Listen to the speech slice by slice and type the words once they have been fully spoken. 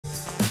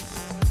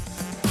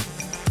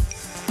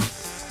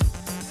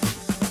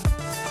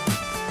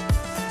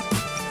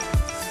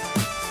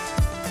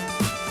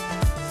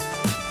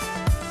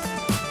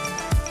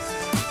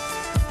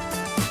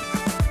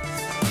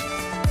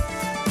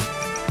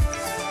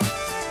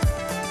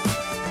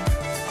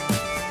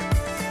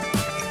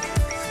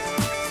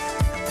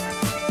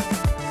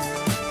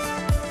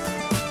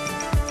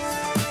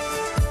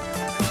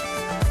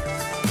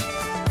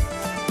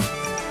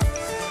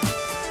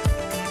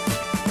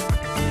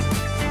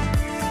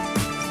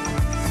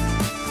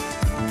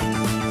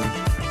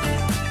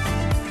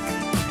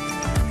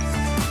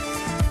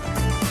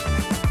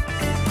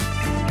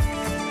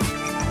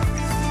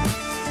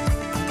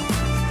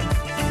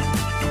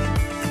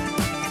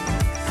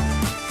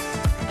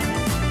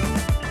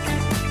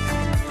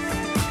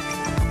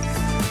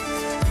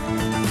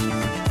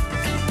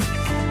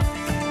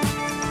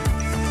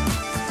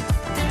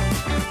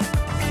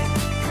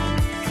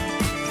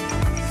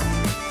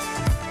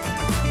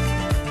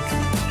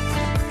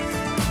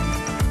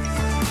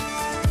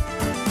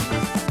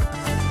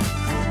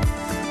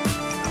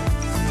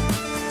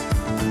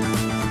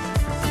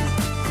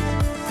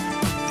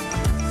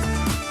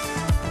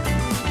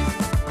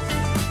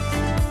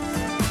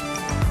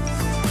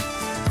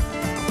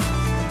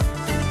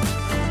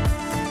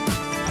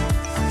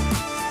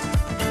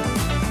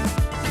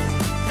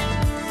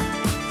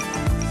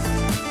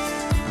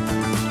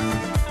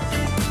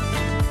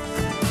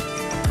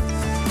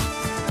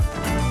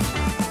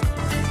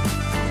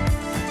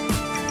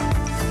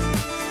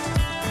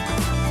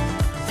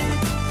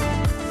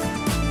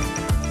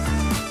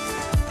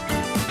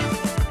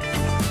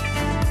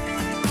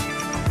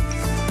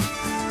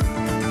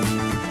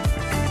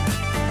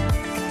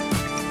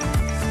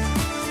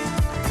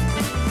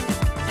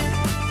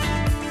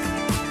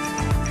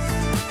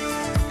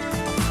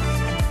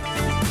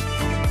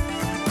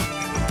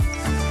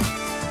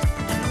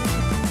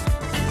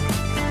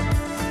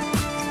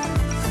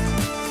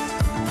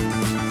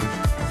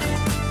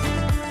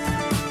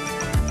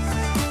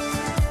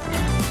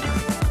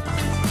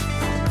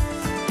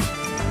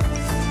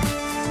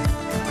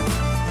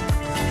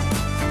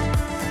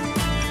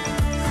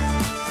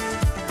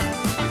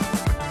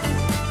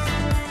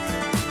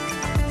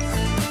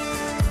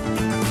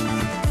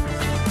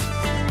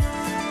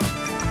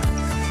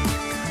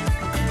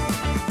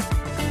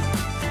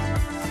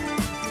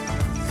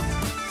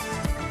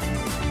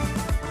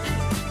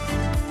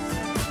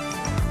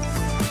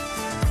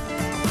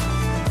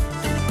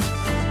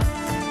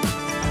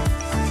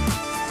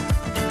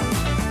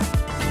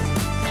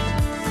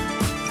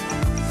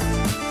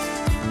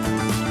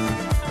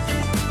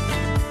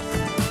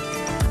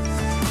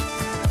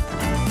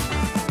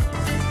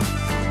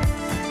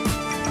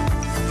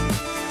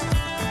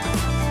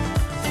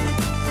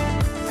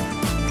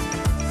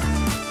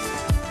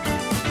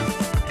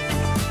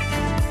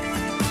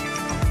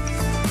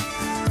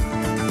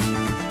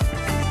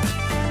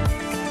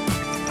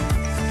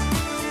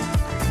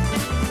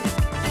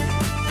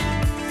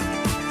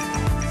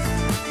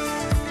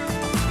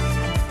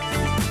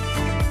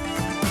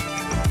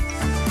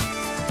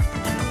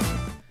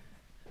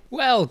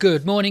Well,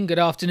 good morning, good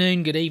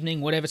afternoon, good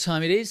evening, whatever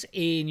time it is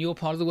in your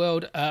part of the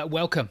world.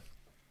 Welcome.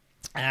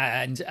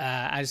 And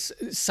as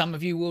some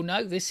of you will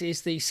know, this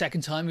is the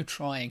second time of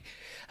trying.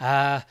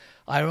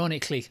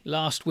 Ironically,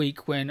 last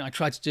week when I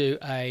tried to do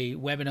a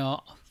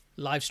webinar,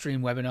 live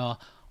stream webinar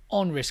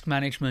on risk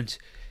management,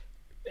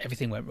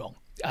 everything went wrong.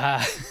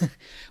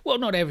 Well,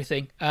 not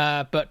everything,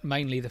 but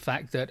mainly the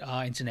fact that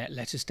our internet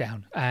let us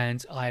down,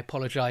 and I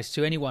apologise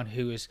to anyone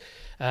who was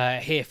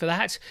here for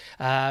that,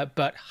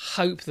 but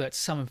hope that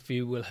some of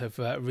you will have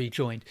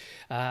rejoined.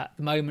 At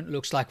the moment,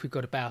 looks like we've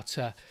got about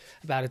a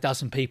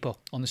dozen people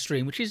on the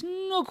stream, which is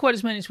not quite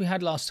as many as we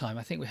had last time.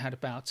 I think we had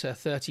about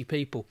 30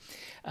 people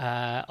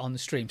on the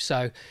stream,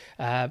 so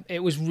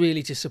it was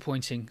really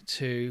disappointing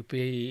to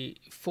be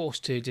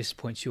forced to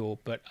disappoint you all,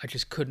 but I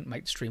just couldn't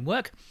make the stream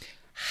work.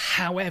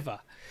 However,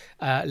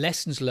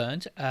 lessons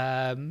learned.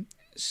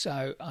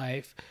 So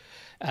I've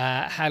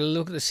had a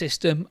look at the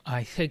system.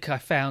 I think I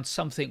found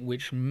something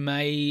which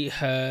may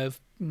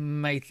have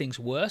made things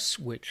worse,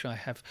 which I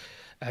have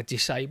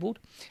disabled.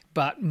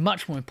 But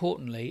much more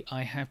importantly,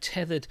 I have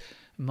tethered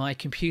my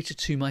computer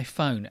to my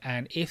phone.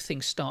 And if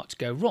things start to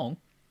go wrong,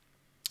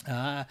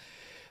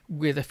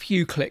 with a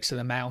few clicks of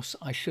the mouse,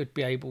 I should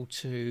be able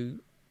to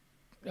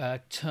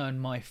turn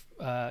my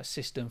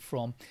system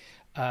from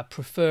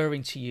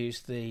preferring to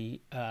use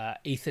the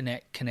Ethernet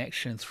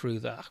connection through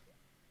the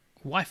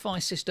Wi-Fi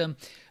system,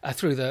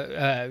 through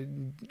the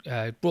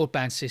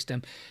broadband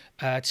system,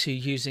 to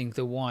using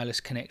the wireless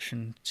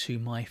connection to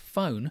my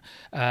phone,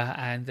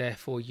 and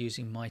therefore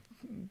using my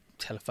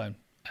telephone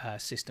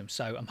system.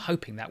 So I'm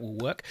hoping that will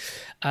work.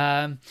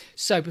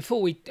 So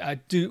before we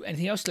do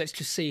anything else, let's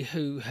just see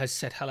who has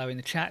said hello in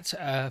the chat.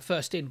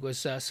 First in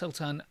was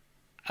Sultan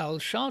Al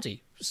Shadi.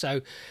 So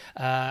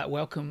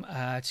welcome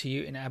to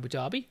you in Abu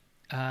Dhabi.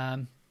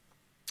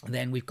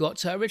 Then we've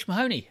got Rich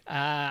Mahoney,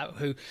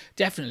 who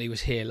definitely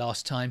was here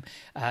last time.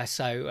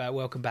 So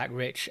welcome back,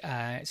 Rich.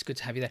 It's good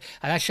to have you there.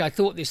 And actually, I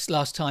thought this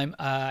last time,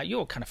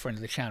 you're kind of friend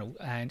of the channel,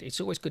 and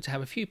it's always good to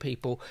have a few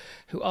people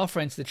who are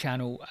friends of the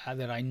channel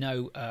that I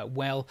know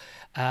well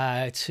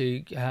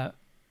to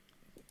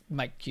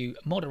make you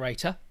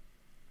moderator,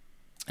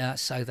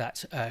 so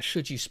that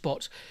should you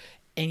spot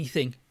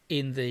anything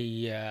in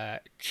the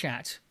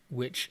chat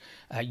which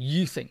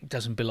you think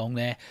doesn't belong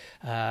there,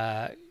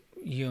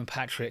 you and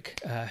Patrick,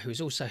 who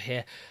is also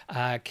here,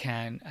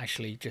 can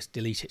actually just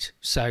delete it.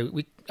 So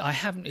I've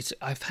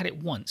had it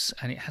once,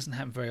 and it hasn't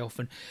happened very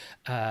often,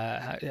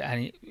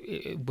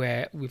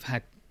 where we've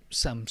had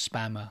some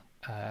spammer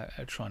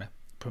trying to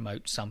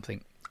promote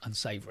something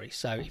unsavory.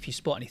 So if you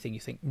spot anything you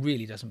think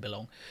really doesn't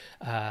belong,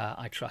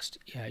 I trust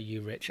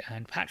you, Rich,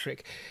 and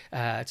Patrick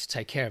to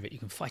take care of it. You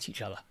can fight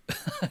each other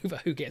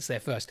over who gets there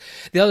first.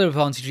 The other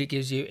advantage it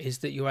gives you is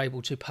that you're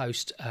able to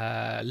post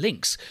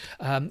links,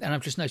 and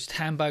I've just noticed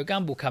Hambo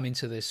Gumble come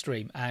into the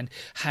stream, and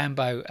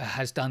Hambo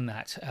has done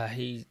that.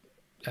 He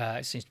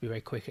seems to be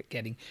very quick at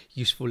getting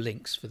useful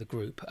links for the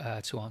group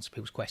to answer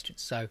people's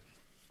questions. So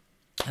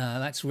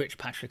that's Rich,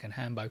 Patrick and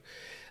Hambo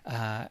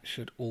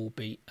should all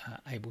be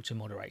able to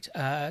moderate.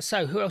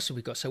 So who else have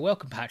we got? So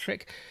welcome,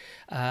 Patrick.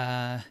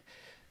 Not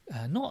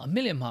a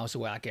million miles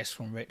away, I guess,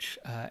 from Rich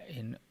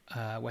in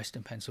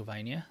Western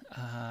Pennsylvania.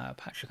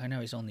 Patrick, I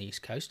know, is on the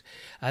East Coast.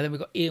 Then we've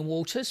got Ian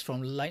Walters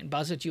from Leighton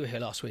Buzzard. You were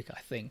here last week,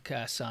 I think,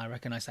 so I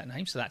recognise that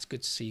name. So that's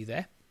good to see you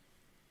there.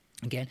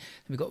 Again,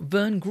 then we've got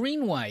Vern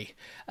Greenway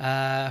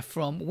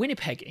from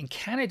Winnipeg in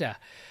Canada.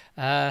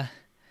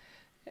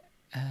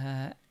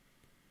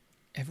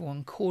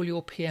 Everyone call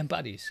your PM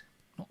buddies.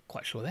 Not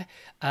quite sure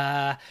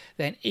there.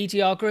 Then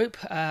EDR Group.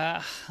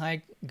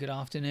 Hi, good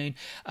afternoon.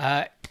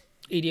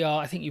 EDR,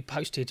 I think you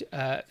posted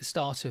at the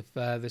start of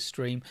the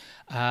stream.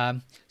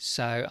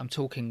 So I'm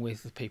talking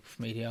with the people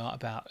from EDR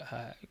about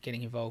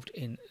getting involved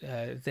in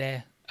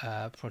their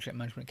Project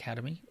Management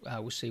Academy.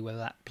 We'll see whether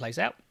that plays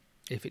out.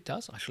 If it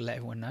does, I shall let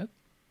everyone know.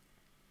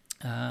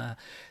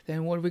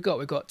 Then what have we got?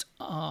 We've got,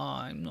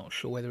 I'm not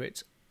sure whether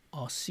it's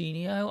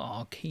Arcinio,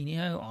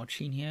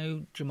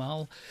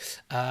 Jamal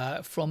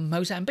from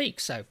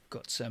Mozambique. So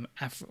got some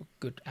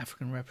good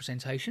African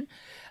representation.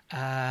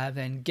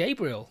 Then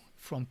Gabriel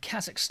from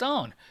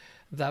Kazakhstan,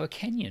 though a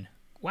Kenyan.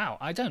 Wow,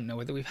 I don't know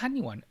whether we've had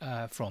anyone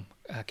from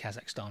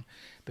Kazakhstan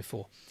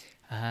before.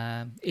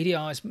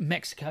 EDR is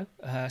Mexico,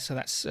 so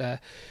that's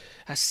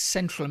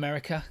Central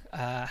America.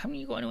 Haven't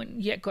you got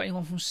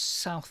anyone from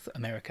South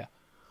America?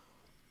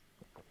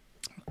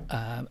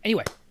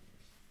 Anyway.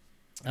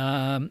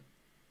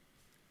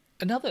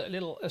 Another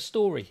little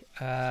story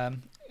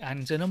and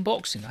an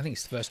unboxing. I think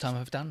it's the first time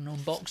I've done an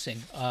unboxing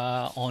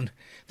on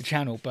the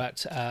channel,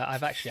 but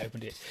I've actually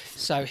opened it.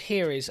 So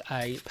here is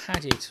a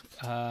padded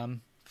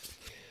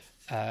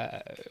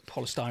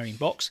polystyrene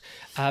box,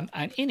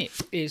 and in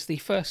it is the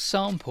first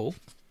sample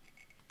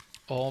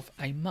of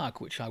a mug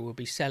which I will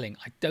be selling.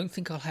 I don't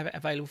think I'll have it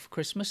available for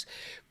Christmas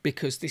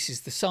because this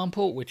is the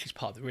sample, which is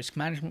part of the risk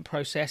management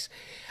process.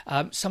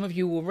 Some of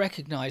you will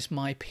recognize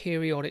my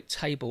periodic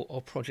table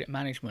of project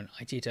management.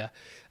 I did a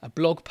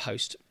blog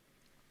post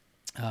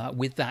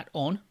with that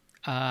on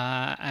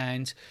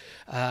and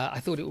I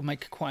thought it would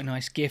make quite a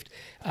nice gift.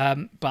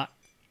 But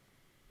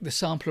the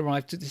sample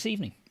arrived this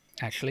evening,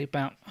 actually,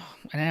 about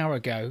an hour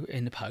ago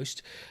in the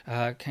post.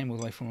 Came all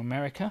the way from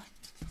America.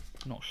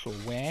 Not sure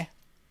where.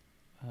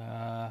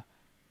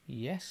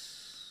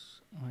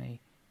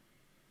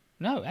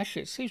 No,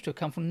 actually, it seems to have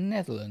come from the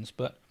Netherlands,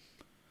 but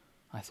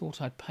I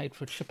thought I'd paid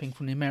for shipping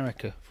from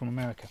America.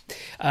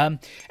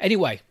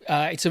 Anyway,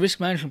 it's a risk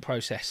management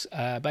process.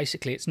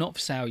 Basically, it's not for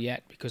sale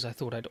yet because I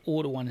thought I'd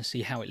order one and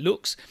see how it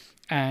looks.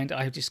 And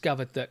I've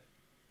discovered that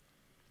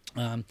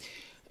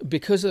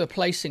because of the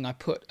placing, I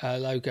put a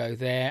logo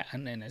there,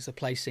 and then there's a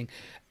placing.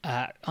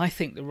 I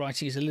think the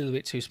writing is a little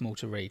bit too small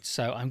to read,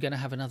 so I'm going to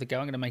have another go.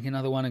 I'm going to make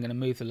another one. I'm going to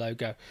move the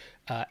logo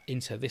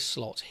into this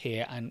slot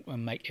here and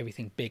make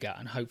everything bigger,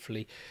 and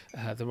hopefully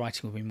the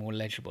writing will be more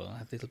legible.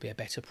 It'll be a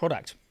better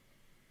product.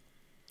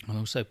 I'll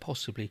also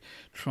possibly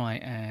try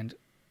and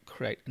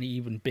create an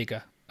even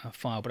bigger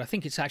file, but I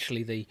think it's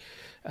actually the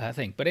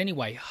thing. But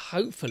anyway,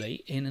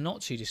 hopefully in the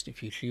not too distant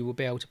future you will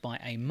be able to buy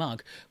a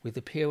mug with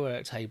the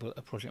periodic table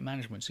of project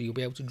management, so you'll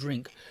be able to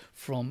drink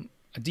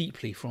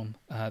deeply from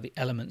the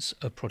elements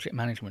of project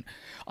management.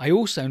 I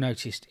also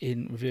noticed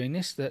in reviewing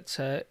this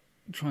that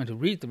trying to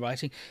read the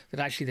writing that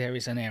actually there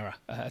is an error,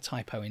 a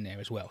typo in there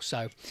as well,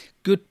 so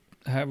good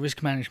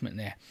risk management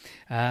there.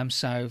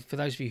 So for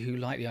those of you who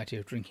like the idea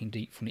of drinking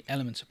deep from the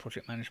elements of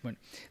project management,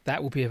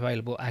 that will be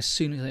available as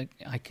soon as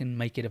I can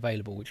make it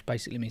available, which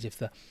basically means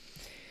if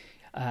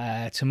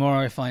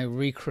tomorrow if I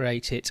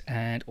recreate it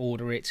and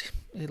order it,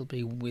 it'll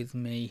be with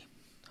me,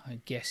 I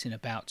guess, in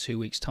about 2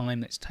 weeks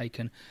time. That's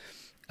taken.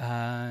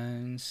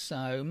 And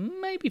so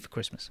maybe for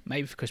Christmas.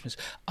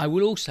 I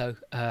will also,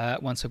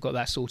 once I've got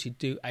that sorted,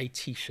 do a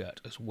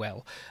t-shirt as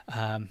well.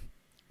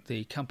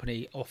 The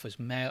company offers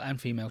male and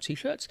female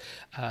t-shirts,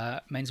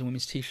 men's and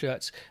women's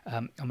t-shirts.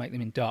 I'll make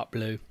them in dark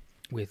blue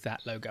with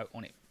that logo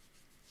on it.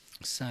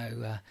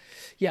 So,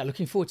 yeah,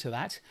 looking forward to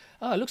that.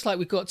 Oh, it looks like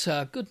we've got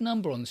a good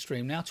number on the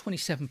stream now,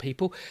 27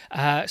 people.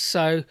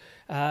 So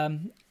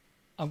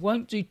I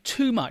won't do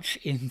too much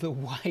in the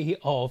way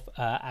of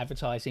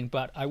advertising,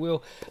 but I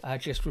will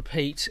just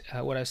repeat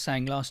what I was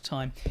saying last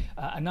time.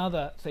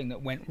 Another thing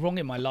that went wrong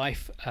in my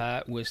life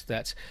was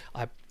that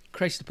I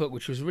created a book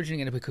which was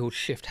originally going to be called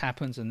Shift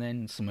Happens, and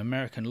then some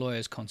American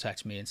lawyers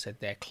contacted me and said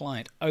their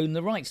client owned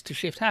the rights to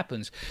Shift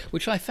Happens,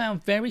 which I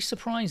found very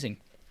surprising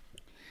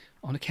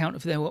on account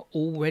of there were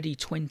already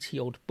 20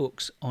 odd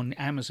books on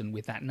Amazon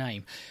with that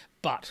name.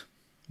 But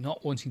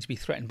not wanting to be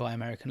threatened by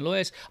American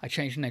lawyers, I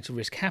changed the name to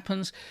Risk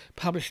Happens,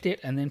 published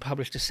it, and then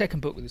published a second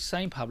book with the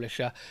same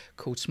publisher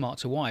called Smart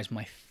to Wise,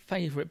 my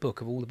favourite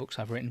book of all the books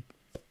I've written.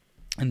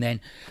 And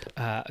then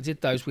I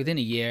did those within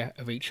a year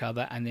of each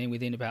other, and then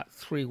within about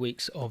 3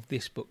 weeks of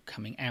this book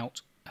coming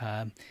out,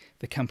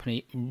 the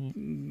company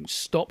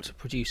stopped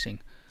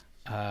producing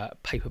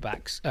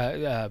paperbacks,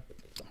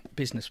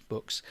 business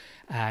books,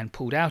 and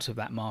pulled out of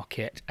that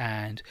market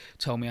and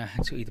told me I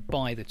had to either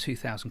buy the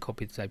 2,000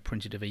 copies they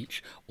printed of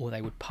each, or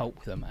they would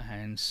pulp them.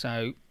 And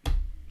so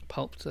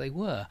pulped they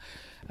were.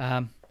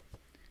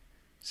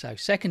 So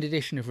second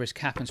edition of Risk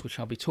Happens, which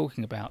I'll be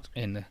talking about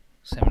in the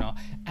seminar,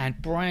 and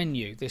brand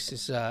new. This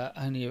has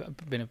only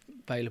been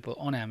available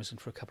on Amazon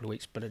for a couple of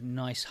weeks, but a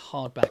nice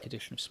hardback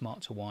edition of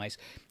Smart to Wise,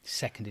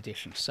 second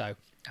edition. So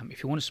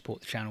if you want to support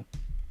the channel,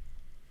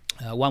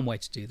 one way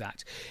to do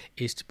that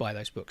is to buy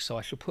those books. So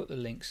I shall put the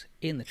links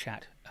in the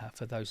chat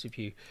for those of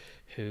you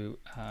who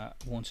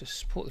want to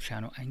support the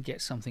channel and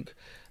get something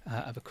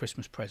of a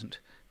Christmas present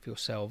for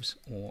yourselves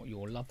or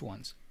your loved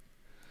ones.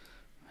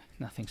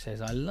 Nothing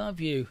says I love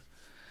you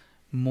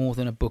more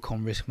than a book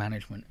on risk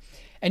management.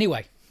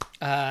 Anyway,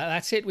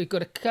 that's it. We've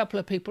got a couple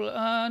of people.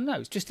 No,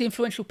 it's just the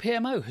influential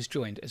PMO has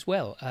joined as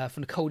well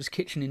from the coldest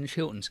kitchen in the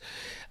Chilterns.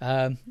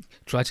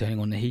 Try turning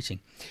on the heating.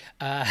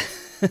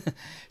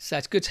 So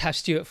it's good to have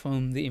Stuart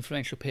from the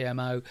influential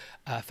PMO.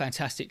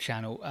 Fantastic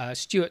channel.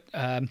 Stuart,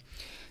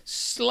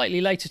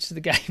 slightly later to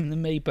the game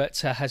than me, but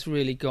has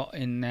really got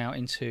in now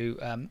into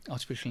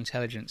artificial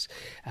intelligence.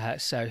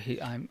 So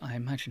I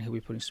imagine he'll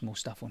be putting some more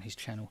stuff on his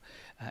channel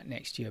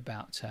next year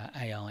about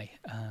AI.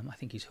 I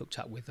think he's hooked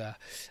up with a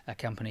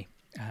company.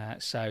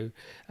 So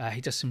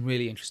he does some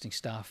really interesting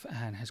stuff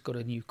and has got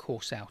a new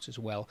course out as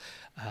well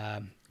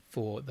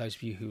for those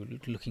of you who are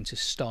looking to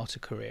start a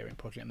career in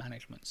project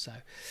management. So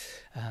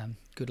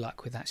good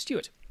luck with that,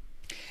 Stuart.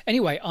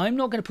 Anyway, I'm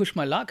not going to push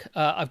my luck.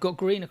 I've got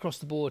green across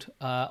the board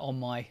on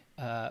my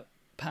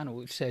panel,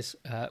 which says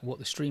what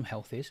the stream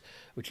health is,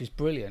 which is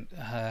brilliant.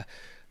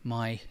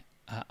 My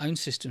own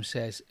system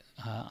says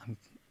I'm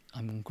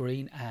on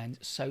green, and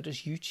so does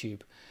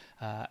YouTube,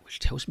 which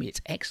tells me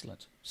it's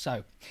excellent.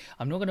 So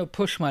I'm not going to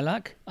push my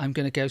luck. I'm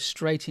going to go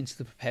straight into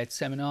the prepared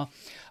seminar.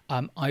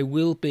 I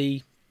will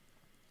be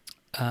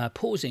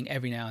pausing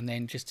every now and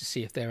then just to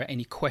see if there are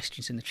any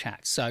questions in the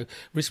chat. So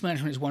risk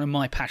management is one of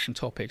my passion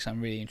topics.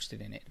 I'm really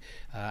interested in it,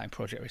 in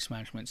project risk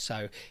management.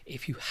 So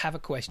if you have a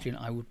question,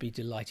 I would be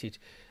delighted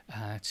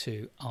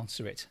to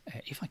answer it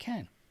if I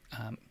can.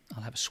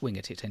 I'll have a swing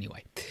at it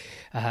anyway.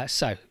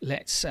 So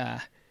let's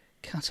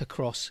cut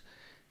across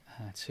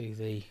to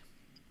the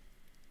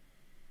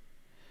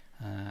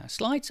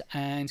slides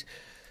and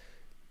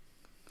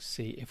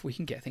see if we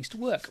can get things to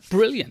work.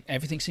 Brilliant.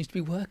 Everything seems to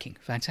be working.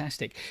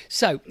 Fantastic.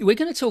 So we're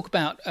going to talk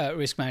about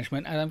risk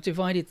management, and I've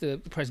divided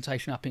the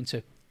presentation up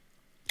into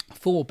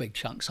 4 big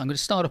chunks. I'm going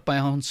to start off by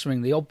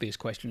answering the obvious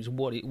questions: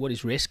 what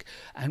is risk,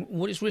 and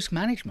what is risk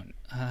management?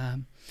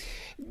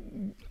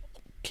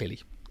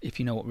 Clearly, if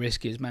you know what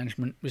risk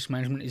management is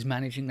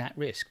managing that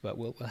risk, but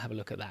we'll have a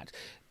look at that.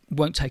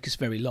 Won't take us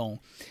very long,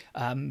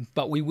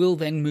 but we will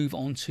then move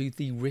on to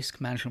the risk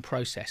management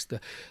process,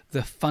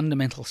 the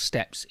fundamental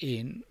steps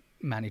in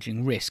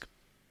managing risk.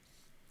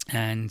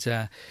 And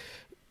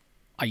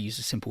I use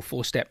a simple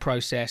 4-step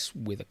process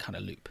with a kind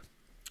of loop.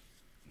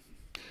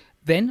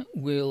 Then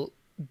we'll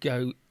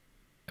go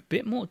a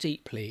bit more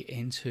deeply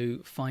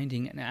into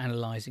finding and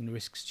analysing the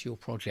risks to your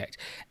project.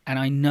 And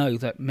I know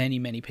that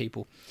many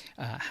people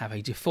have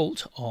a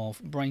default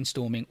of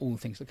brainstorming all the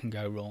things that can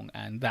go wrong,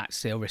 and that's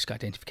their risk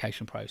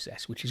identification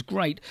process, which is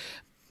great,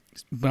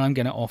 but I'm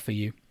going to offer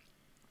you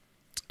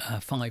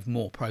 5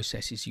 more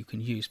processes you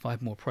can use,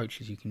 5 more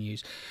approaches you can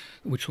use,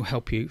 which will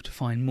help you to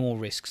find more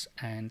risks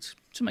and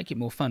to make it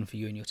more fun for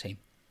you and your team.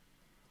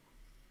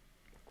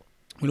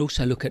 We'll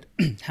also look at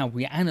how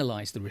we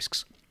analyse the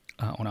risks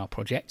on our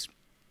projects,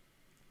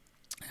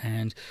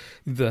 and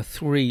the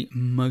 3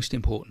 most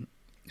important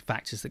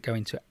factors that go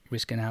into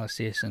risk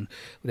analysis, and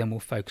then we'll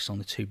focus on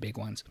the 2 big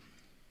ones.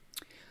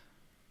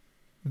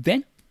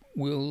 Then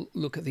we'll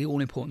look at the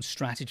all-important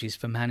strategies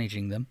for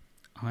managing them.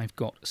 I've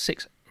got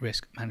 6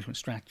 risk management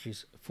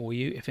strategies for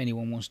you if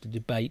anyone wants to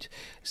debate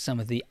some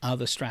of the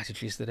other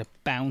strategies that are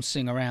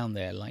bouncing around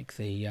there, like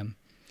the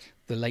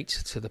late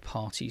to the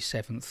party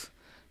 7th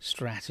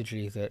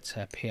strategy that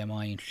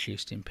PMI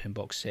introduced in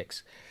Pinbox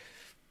 6,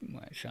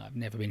 which I've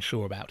never been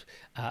sure about.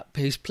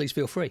 Please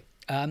feel free.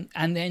 And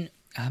then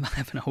I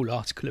have a whole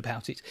article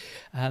about it.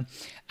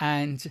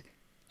 And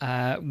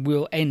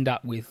we'll end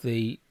up with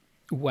the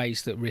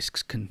ways that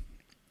risks can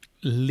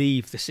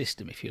leave the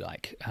system, if you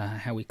like,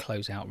 how we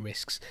close out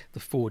risks, the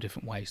 4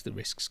 different ways that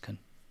risks can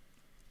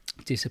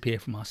disappear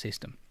from our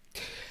system.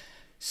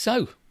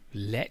 So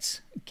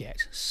let's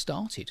get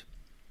started.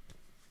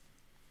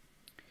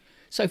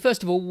 So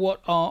first of all,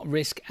 what are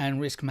risk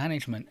and risk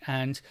management?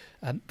 And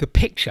the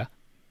picture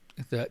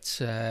that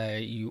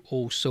you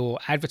all saw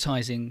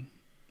advertising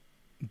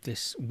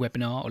this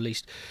webinar, or at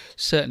least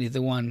certainly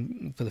the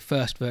one for the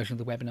first version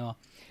of the webinar,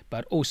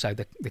 but also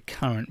the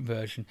current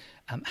version,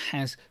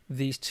 has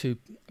these 2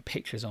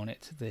 pictures on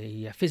it.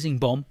 The fizzing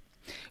bomb,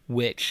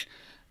 which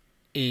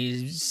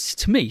is,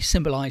 to me,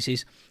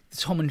 symbolises the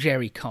Tom and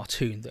Jerry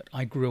cartoon that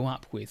I grew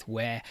up with,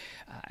 where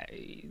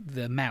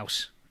the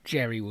mouse,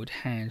 Jerry, would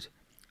hand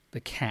the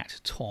cat,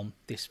 Tom,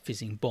 this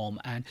fizzing bomb,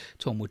 and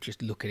Tom would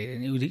just look at it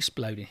and it would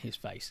explode in his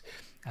face.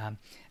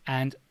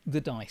 And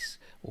the dice,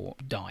 or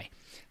die.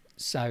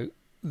 So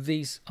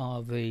these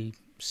are the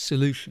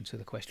solution to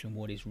the question,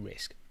 what is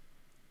risk?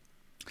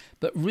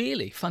 But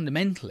really,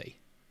 fundamentally,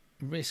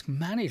 risk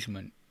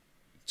management,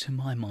 to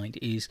my mind,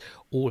 is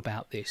all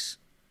about this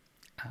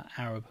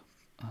Arab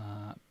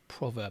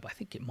proverb. I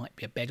think it might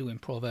be a Bedouin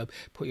proverb: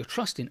 put your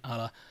trust in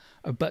Allah,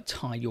 but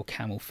tie your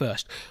camel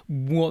first.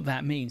 What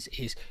that means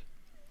is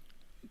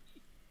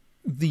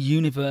the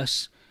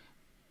universe,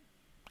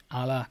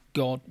 Allah,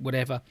 God,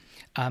 whatever,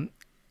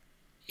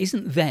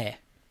 isn't there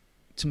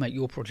to make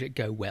your project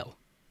go well.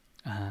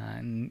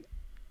 And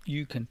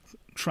you can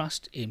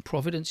trust in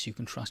providence, you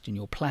can trust in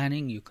your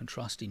planning, you can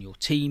trust in your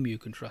team, you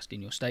can trust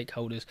in your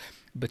stakeholders,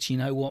 but you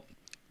know what?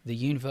 The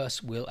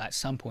universe will at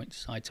some point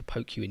decide to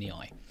poke you in the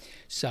eye.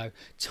 So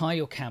tie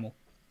your camel,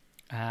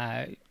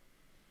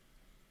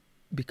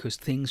 because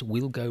things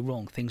will go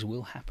wrong, things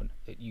will happen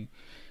that you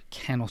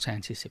cannot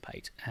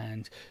anticipate.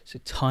 And so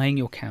tying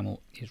your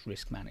camel is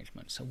risk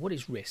management. So what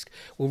is risk?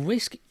 Well,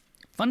 risk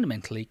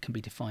fundamentally can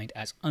be defined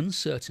as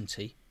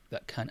uncertainty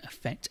that can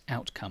affect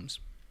outcomes.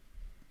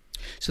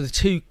 So the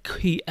 2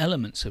 key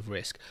elements of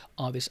risk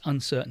are this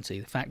uncertainty,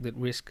 the fact that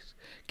risks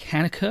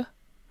can occur,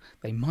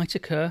 they might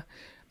occur.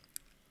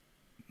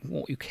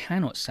 What you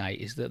cannot say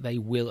is that they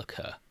will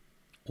occur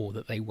or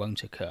that they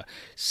won't occur.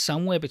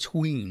 Somewhere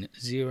between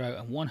 0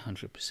 and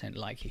 100%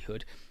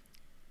 likelihood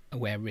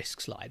where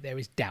risks lie. There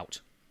is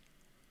doubt.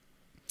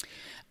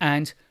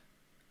 And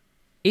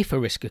if a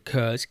risk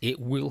occurs, it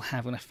will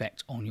have an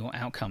effect on your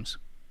outcomes.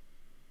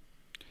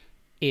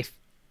 If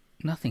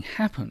nothing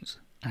happens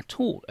at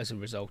all as a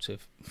result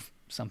of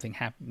something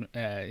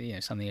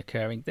something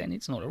occurring, then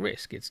it's not a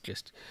risk. It's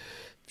just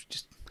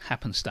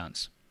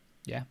happenstance.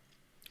 Yeah.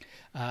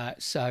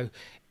 So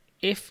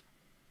if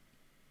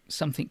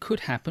something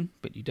could happen,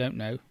 but you don't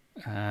know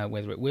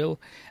whether it will,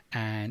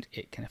 and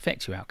it can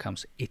affect your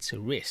outcomes, it's a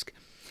risk.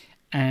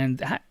 And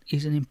that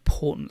is an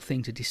important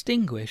thing to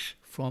distinguish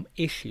from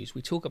issues.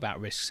 We talk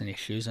about risks and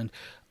issues, and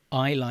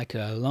I, like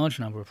a large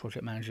number of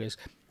project managers,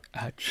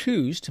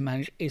 choose to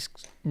manage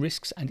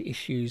risks and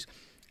issues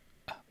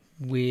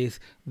with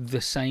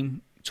the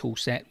same tool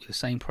set, with the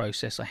same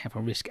process. I have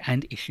a risk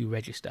and issue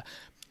register,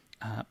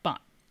 but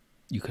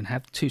you can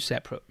have 2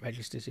 separate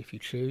registers if you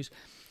choose.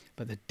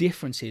 But the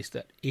difference is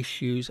that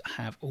issues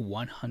have a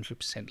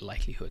 100%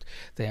 likelihood.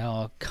 They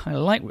are kind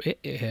of like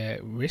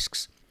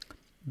risks,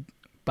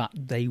 but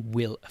they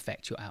will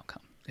affect your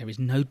outcome. There is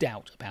no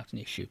doubt about an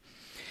issue.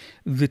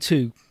 The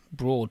two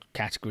broad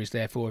categories,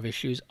 therefore, of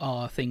issues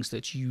are things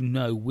that you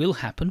know will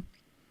happen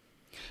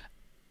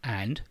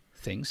and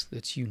things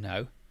that you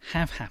know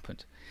have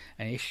happened.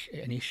 An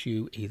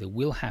issue either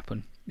will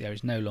happen, there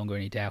is no longer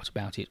any doubt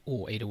about it,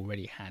 or it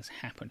already has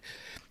happened.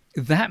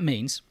 That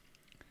means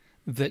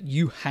that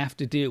you have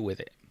to deal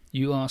with it.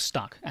 You are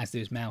stuck, as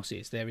this mouse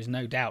is. There is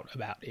no doubt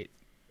about it.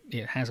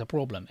 It has a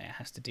problem. It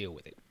has to deal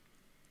with it.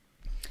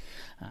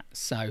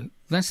 So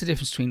that's the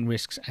difference between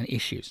risks and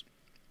issues.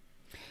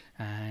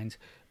 And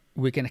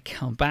we're going to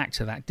come back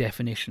to that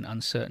definition,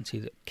 uncertainty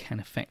that can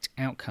affect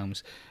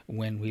outcomes,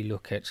 when we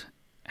look at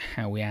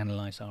how we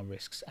analyze our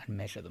risks and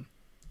measure them.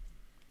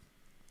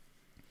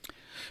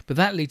 But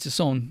that leads us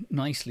on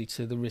nicely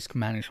to the risk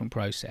management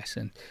process,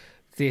 and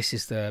this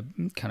is the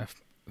kind of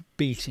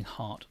beating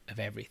heart of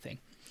everything.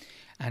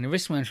 And the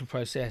risk management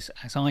process,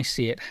 as I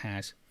see it,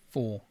 has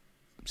 4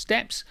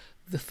 steps.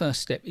 The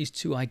first step is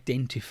to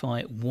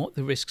identify what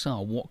the risks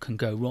are, what can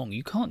go wrong.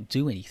 You can't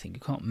do anything, you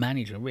can't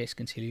manage a risk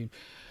until you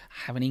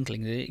have an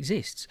inkling that it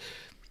exists.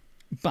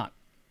 But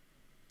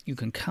you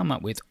can come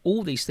up with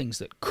all these things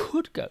that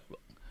could go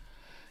wrong.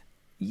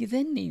 You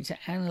then need to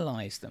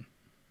analyze them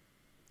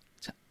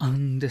to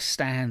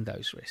understand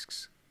those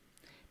risks,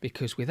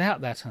 because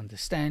without that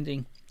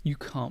understanding you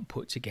can't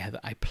put together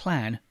a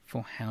plan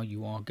for how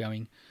you are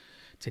going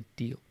to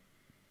deal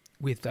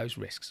with those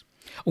risks.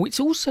 Oh,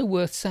 it's also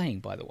worth saying,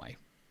 by the way,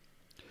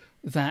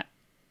 that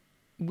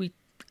we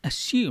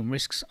assume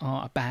risks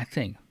are a bad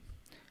thing.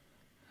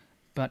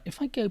 But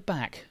if I go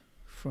back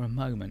for a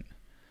moment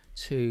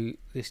to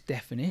this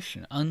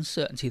definition,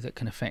 uncertainty that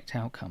can affect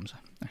outcomes,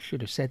 I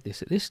should have said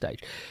this at this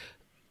stage.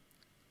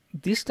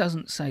 This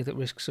doesn't say that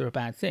risks are a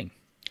bad thing.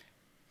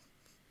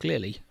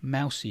 Clearly,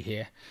 Mousy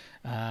here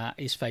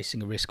is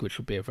facing a risk which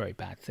would be a very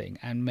bad thing,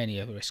 and many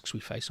other risks we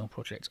face on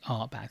projects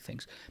are bad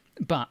things.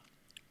 But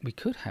we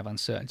could have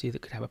uncertainty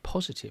that could have a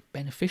positive,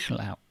 beneficial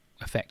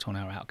effect on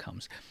our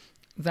outcomes.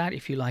 That,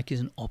 if you like, is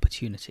an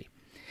opportunity.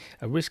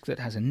 A risk that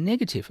has a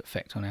negative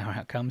effect on our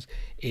outcomes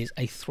is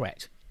a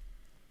threat.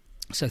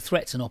 So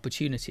threats and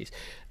opportunities.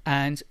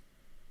 And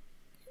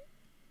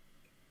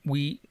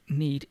we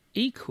need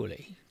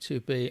equally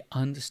to be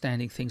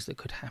understanding things that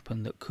could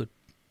happen that could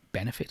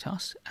benefit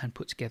us and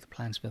put together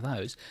plans for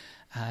those,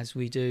 as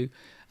we do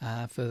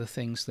for the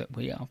things that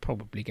we are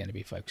probably going to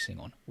be focusing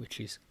on, which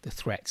is the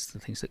threats, the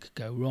things that could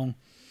go wrong,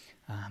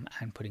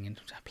 and putting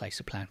into place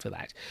a plan for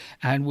that.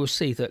 And we'll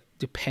see that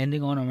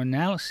depending on our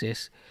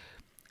analysis,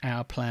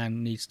 our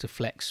plan needs to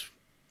flex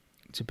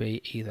to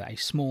be either a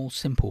small,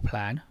 simple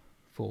plan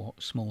for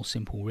small,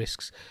 simple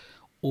risks,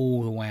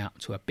 all the way up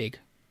to a big,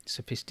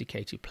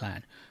 sophisticated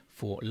plan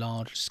for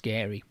large,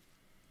 scary,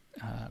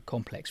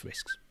 complex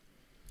risks.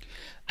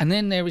 And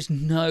then there is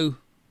no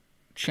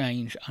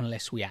change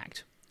unless we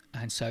act.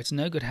 And so it's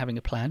no good having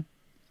a plan.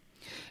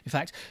 In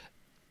fact,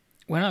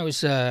 when I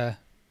was an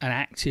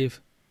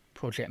active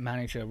project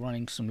manager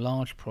running some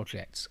large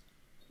projects,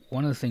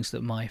 one of the things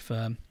that my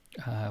firm,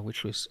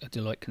 which was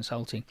Deloitte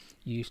Consulting,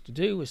 used to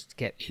do was to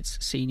get its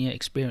senior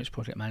experienced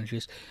project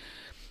managers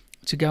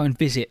to go and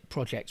visit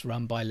projects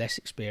run by less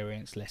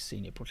experienced, less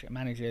senior project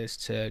managers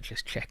to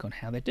just check on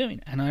how they're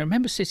doing. And I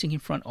remember sitting in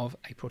front of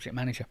a project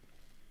manager.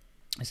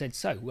 I said,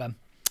 so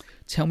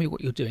tell me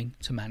what you're doing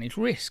to manage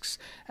risks.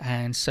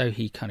 And so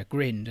he kind of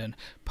grinned and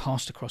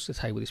passed across the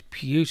table this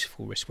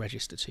beautiful risk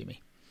register to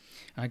me.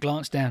 And I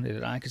glanced down at it,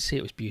 and I could see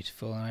it was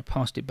beautiful, and I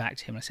passed it back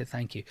to him and I said,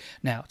 thank you.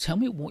 Now tell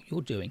me what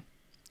you're doing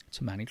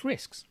to manage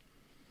risks.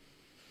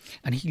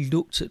 And he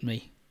looked at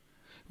me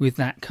with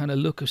that kind of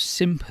look of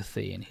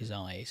sympathy in his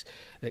eyes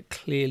that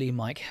clearly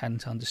Mike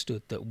hadn't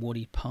understood that what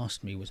he'd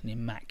passed me was an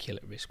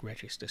immaculate risk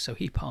register. So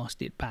he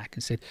passed it back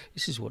and said,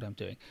 this is what I'm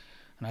doing.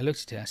 And I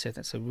looked at it and I said,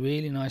 that's a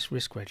really nice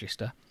risk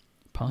register.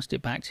 Passed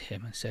it back to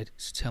him and said,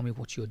 so tell me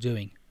what you're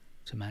doing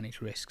to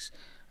manage risks.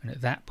 And at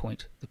that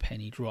point, the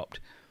penny dropped.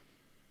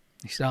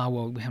 He said,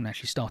 well, we haven't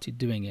actually started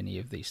doing any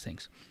of these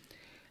things.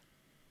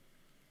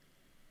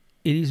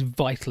 It is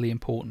vitally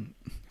important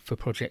for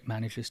project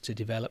managers to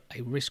develop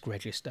a risk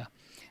register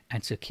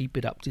and to keep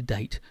it up to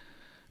date.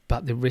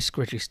 But the risk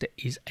register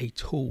is a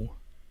tool.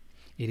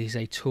 It is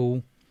a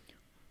tool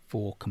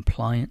for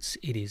compliance,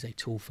 it is a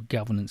tool for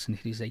governance, and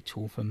it is a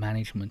tool for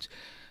management.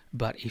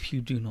 But if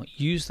you do not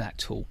use that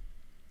tool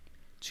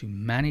to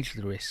manage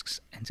the risks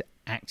and to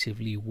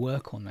actively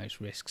work on those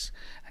risks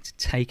and to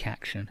take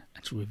action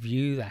and to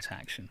review that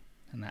action,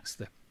 and that's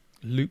the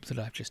loop that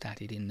I've just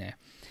added in there,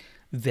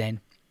 then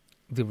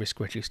the risk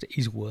register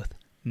is worth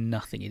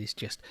nothing. It is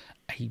just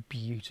a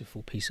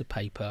beautiful piece of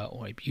paper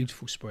or a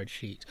beautiful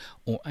spreadsheet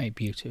or a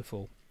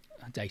beautiful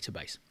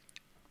database.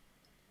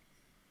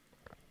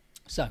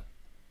 So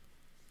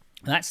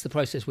that's the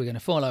process we're going to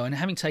follow, and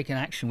having taken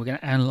action, we're going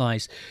to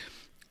analyze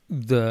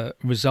the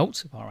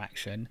results of our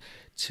action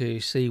to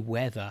see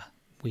whether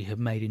we have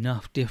made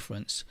enough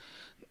difference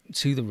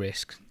to the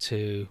risk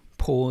to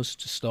pause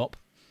to stop,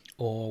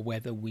 or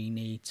whether we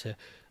need to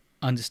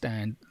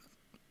understand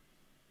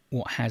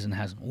what has and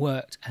hasn't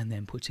worked and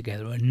then put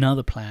together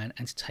another plan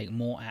and to take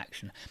more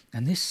action.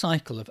 And this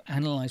cycle of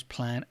analyze,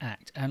 plan,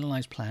 act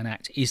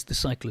is the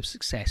cycle of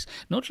success,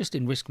 not just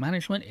in risk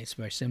management. It's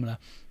very similar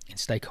in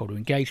stakeholder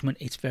engagement.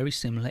 It's very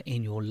similar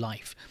in your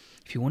life.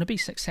 If you want to be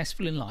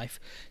successful in life,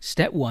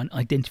 step 1,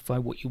 identify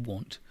what you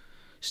want.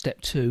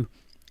 Step 2,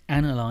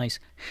 analyze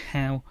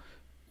how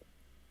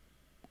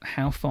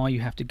far you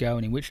have to go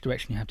and in which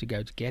direction you have to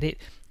go to get it.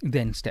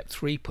 Then step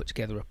 3, put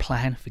together a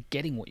plan for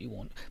getting what you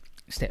want.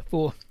 Step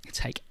 4,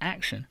 take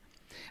action,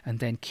 and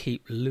then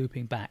keep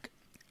looping back.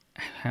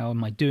 How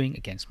am I doing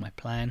against my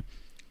plan?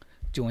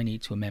 Do I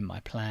need to amend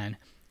my plan?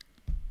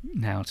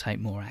 Now take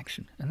more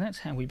action. And that's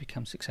how we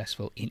become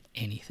successful in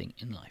anything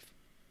in life.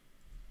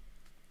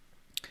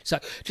 So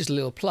just a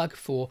little plug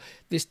for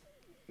this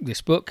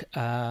book.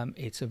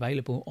 It's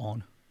available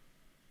on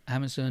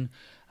Amazon,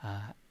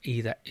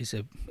 either is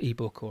an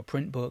ebook or a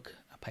print book,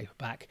 a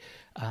paperback.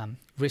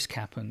 Risk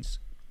Happens.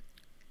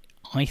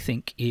 I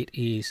think it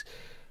is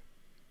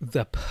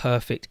the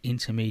perfect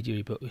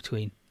intermediary book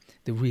between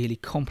the really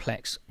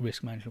complex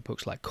risk management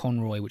books like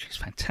Conroy, which is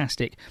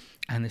fantastic,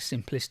 and the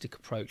simplistic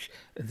approach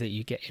that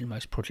you get in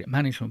most project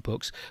management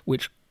books,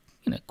 which,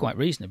 quite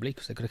reasonably,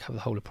 because they've got to cover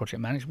the whole of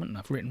project management, and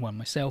I've written one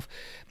myself,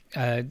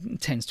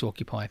 tends to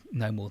occupy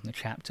no more than a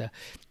chapter.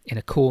 In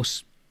a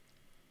course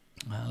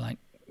like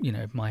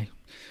my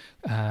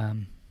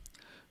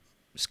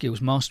skills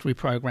mastery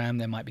program,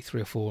 there might be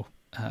 3 or 4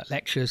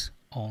 lectures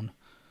on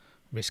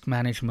risk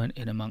management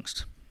in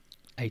amongst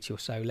 80 or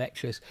so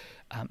lectures.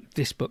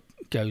 This book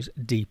goes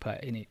deeper,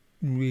 and it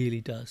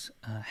really does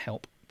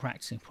help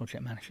practicing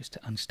project managers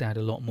to understand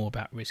a lot more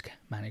about risk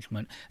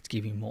management, to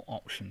give you more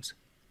options.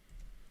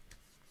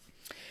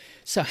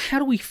 So how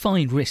do we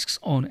find risks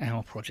on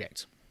our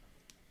project?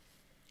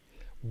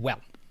 Well,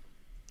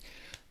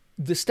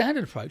 the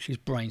standard approach is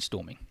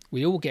brainstorming.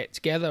 We all get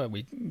together,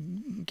 we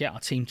get our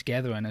team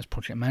together, and as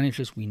project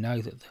managers, we know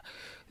that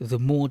the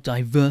more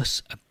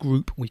diverse a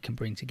group we can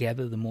bring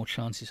together, the more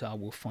chances are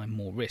we'll find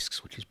more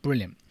risks, which is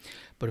brilliant.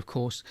 But of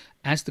course,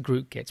 as the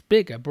group gets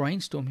bigger,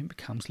 brainstorming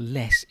becomes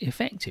less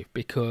effective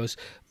because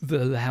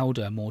the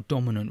louder, more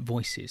dominant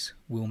voices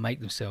will make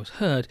themselves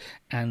heard,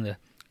 and the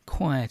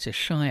quieter,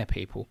 shyer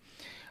people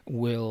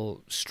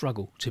will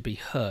struggle to be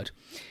heard.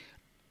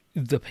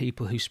 The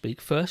people who speak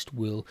first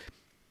will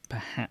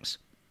perhaps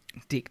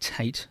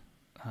dictate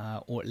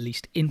or at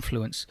least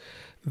influence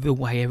the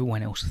way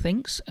everyone else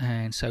thinks,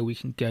 and so we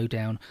can go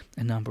down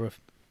a number of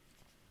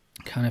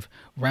kind of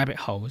rabbit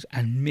holes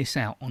and miss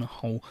out on a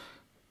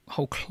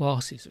whole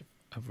classes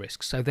of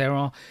risks. So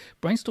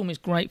brainstorming is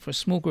great for a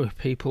small group of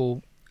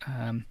people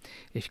if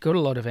you've got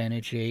a lot of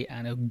energy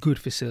and a good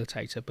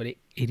facilitator, but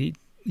it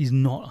is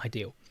not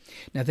ideal.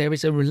 Now, there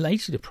is a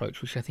related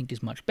approach which I think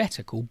is much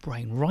better, called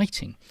brain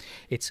writing.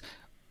 It's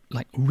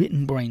like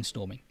written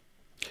brainstorming.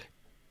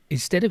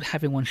 Instead of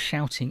having one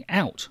shouting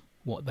out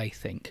what they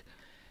think,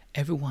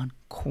 everyone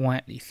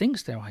quietly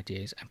thinks their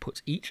ideas and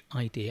puts each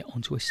idea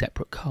onto a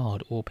separate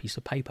card or piece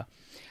of paper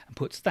and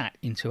puts that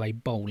into a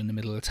bowl in the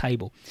middle of the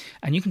table.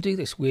 And you can do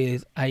this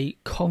with a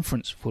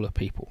conference full of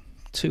people.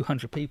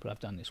 200 people I've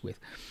done this with.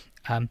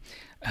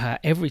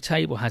 Every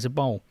table has a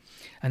bowl.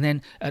 And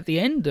then at the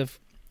end of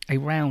a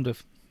round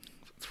of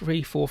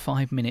 3, 4,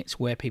 5 minutes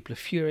where people are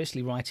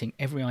furiously writing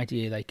every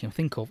idea they can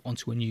think of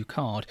onto a new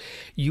card,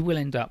 you will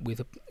end up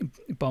with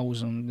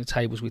bowls on the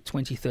tables with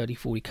 20, 30,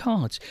 40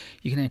 cards.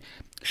 You can then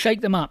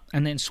shake them up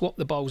and then swap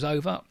the bowls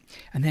over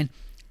and then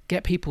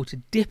get people to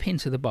dip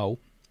into the bowl,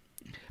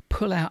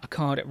 pull out a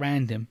card at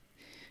random,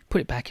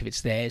 put it back if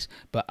it's theirs,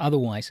 but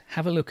otherwise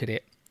have a look at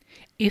it.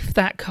 If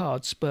that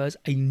card spurs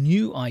a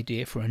new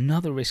idea for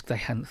another risk they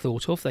hadn't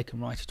thought of, they can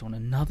write it on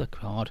another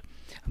card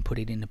and put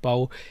it in the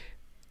bowl.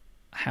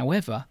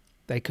 However,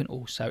 they can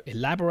also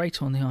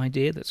elaborate on the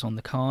idea that's on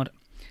the card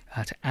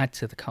to add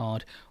to the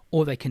card,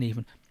 or they can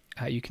even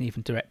you can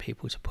even direct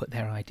people to put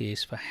their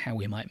ideas for how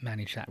we might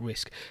manage that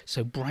risk.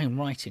 So brain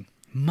writing,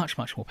 much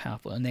more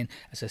powerful. And then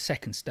as a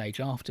second stage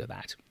after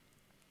that,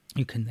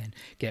 you can then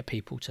get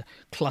people to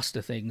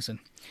cluster things and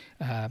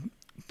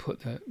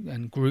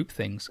and group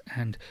things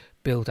and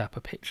build up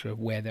a picture of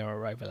where there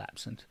are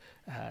overlaps and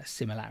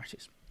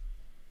similarities.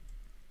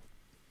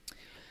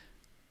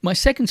 My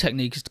second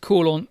technique is to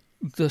call on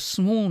the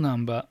small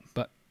number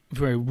but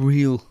very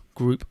real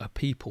group of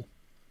people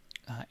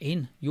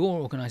in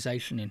your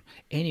organization, in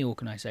any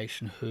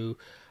organization, who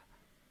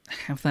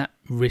have that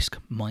risk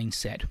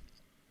mindset.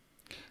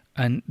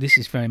 And this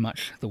is very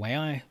much the way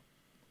I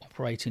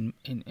operate in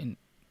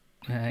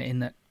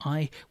that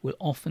I will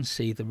often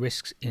see the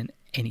risks in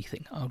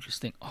anything. I'll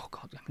just think, oh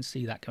God, I can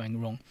see that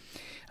going wrong.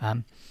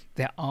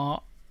 There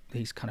are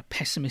these kind of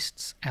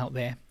pessimists out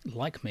there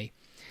like me.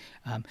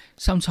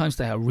 Sometimes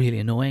they are really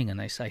annoying and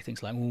they say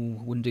things like, oh,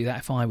 I wouldn't do that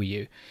if I were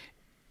you.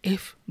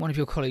 If one of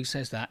your colleagues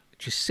says that,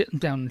 just sit them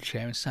down in a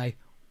chair and say,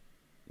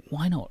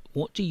 why not?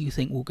 What do you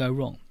think will go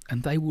wrong?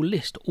 And they will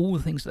list all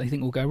the things that they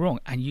think will go wrong,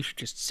 and you should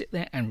just sit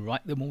there and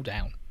write them all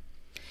down.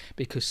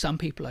 because some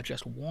people are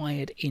just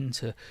wired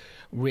into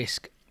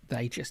risk.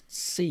 They just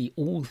see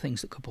all the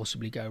things that could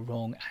possibly go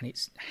wrong, and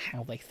it's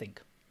how they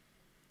think.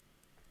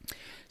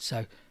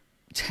 So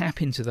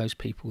tap into those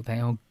people.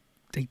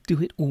 They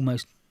do it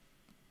almost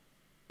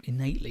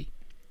innately.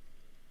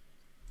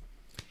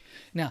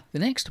 Now, the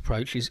next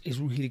approach is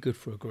really good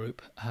for a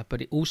group,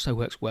 but it also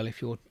works well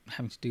if you're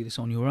having to do this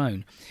on your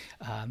own.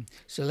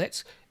 So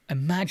let's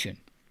imagine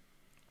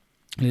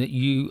that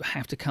you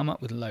have to come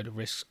up with a load of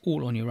risks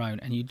all on your own,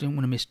 and you don't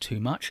want to miss too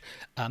much.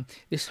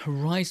 This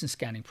horizon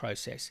scanning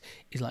process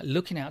is like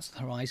looking out to the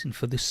horizon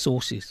for the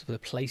sources, for the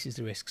places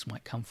the risks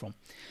might come from.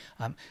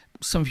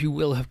 Some of you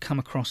will have come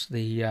across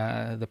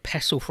the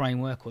PESTLE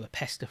framework or the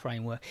PESTA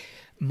framework.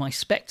 My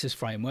SPECTRS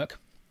framework,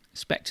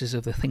 spectres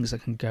of the things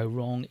that can go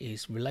wrong,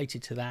 is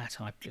related to that.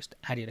 I've just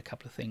added a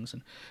couple of things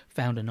and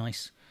found a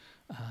nice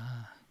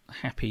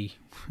happy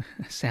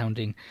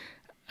sounding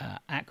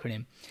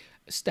acronym.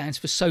 It stands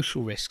for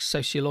social risks,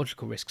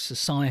 sociological risks,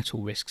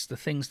 societal risks, the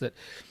things that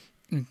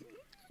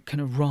can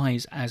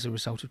arise as a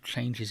result of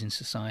changes in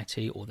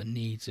society or the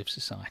needs of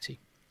society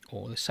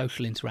or the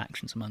social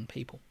interactions among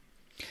people.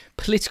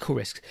 Political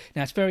risks.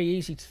 Now, it's very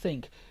easy to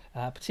think,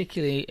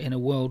 particularly in a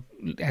world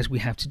as we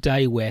have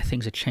today, where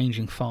things are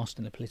changing fast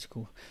in the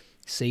political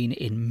scene.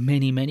 In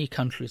many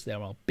countries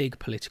there are big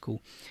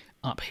political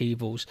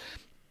upheavals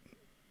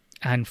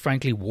and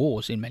frankly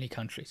wars in many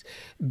countries.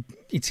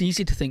 It's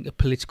easy to think of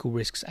political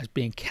risks as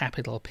being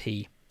capital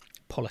P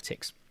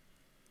politics,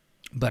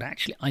 but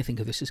actually I think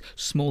of this as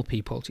small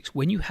p politics.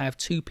 When you have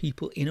two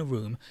people in a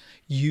room,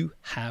 you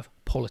have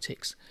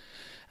politics.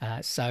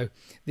 So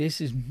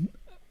this is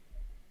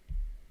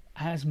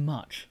as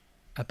much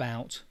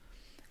about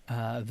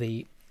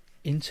the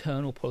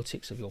internal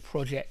politics of your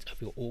project,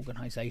 of your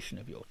organization,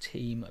 of your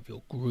team, of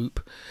your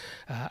group,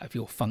 of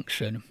your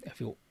function,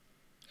 of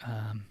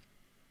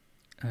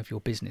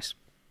your business.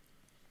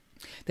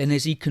 Then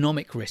there's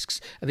economic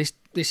risks. This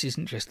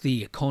isn't just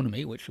the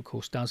economy, which of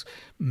course does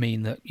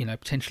mean that, you know,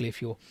 potentially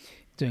if you're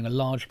doing a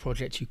large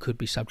project, you could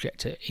be subject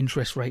to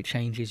interest rate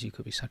changes, you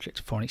could be subject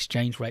to foreign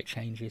exchange rate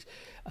changes,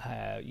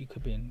 you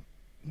could be in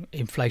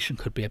inflation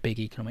could be a big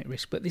economic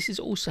risk. But this is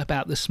also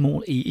about the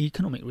small e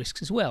economic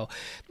risks as well.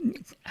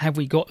 Have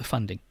we got the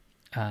funding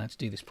to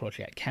do this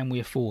project? Can we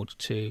afford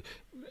to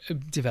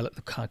develop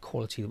the kind of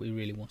quality that we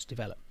really want to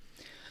develop?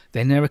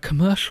 Then there are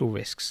commercial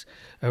risks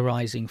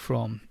arising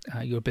from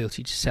your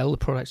ability to sell the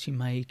products you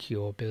make,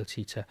 your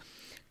ability to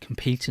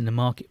compete in the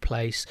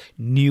marketplace,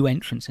 new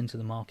entrants into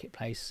the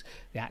marketplace,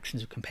 the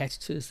actions of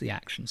competitors, the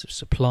actions of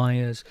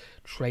suppliers,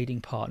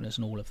 trading partners,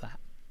 and all of that.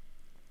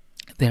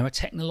 There are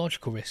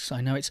technological risks.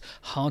 I know it's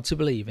hard to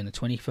believe in the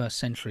 21st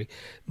century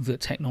that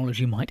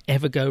technology might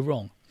ever go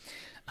wrong.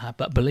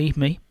 But believe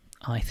me,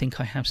 I think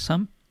I have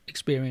some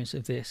experience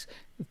of this.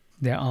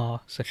 There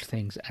are such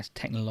things as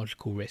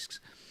technological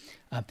risks.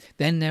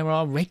 Then there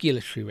are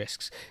regulatory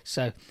risks.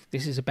 So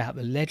this is about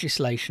the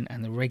legislation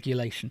and the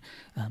regulation,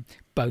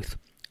 both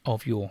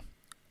of your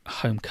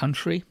home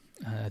country,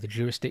 the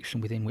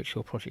jurisdiction within which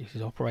your project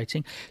is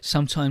operating,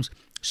 sometimes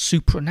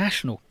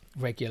supranational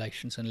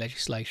regulations and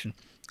legislation.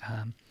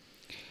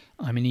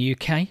 I'm in the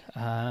UK,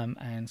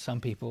 and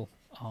some people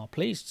are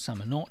pleased,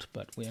 some are not,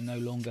 but we are no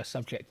longer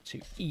subject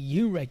to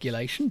EU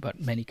regulation, but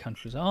many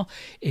countries are.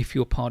 If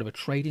you're part of a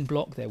trading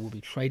bloc, there will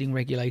be trading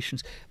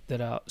regulations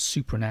that are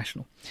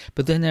supranational.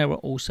 But then there are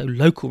also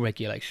local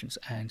regulations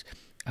and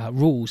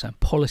rules and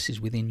policies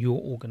within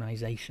your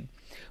organisation,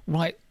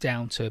 right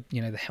down to,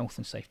 you know, the health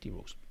and safety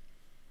rules.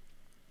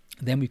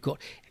 Then we've got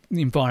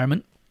the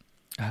environment.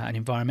 And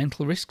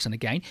environmental risks, and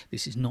again,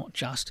 this is not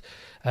just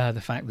the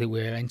fact that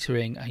we're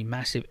entering a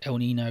massive El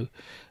Nino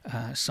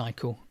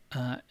cycle,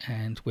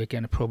 and we're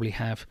going to probably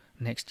have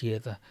next year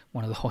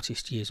one of the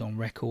hottest years on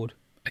record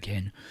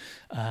again.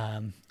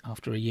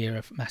 After a year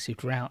of massive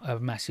drought,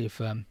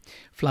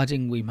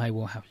 flooding, we may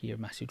well have a year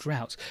of massive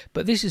droughts.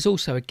 But this is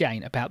also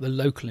again about the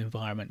local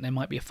environment. There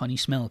might be a funny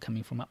smell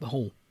coming from up the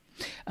hall.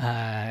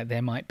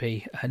 There might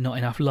be not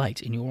enough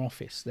light in your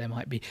office. There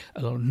might be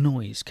a lot of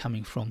noise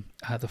coming from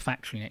the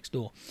factory next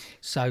door.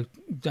 So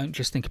don't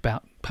just think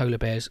about polar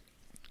bears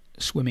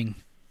swimming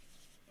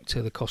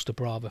to the Costa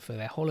Brava for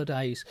their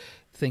holidays.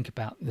 Think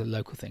about the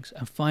local things.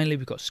 And finally,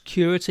 we've got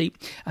security,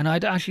 and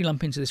I'd actually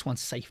lump into this one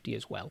safety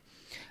as well.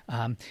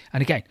 And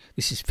again,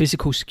 this is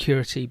physical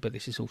security, but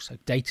this is also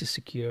data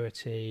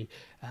security,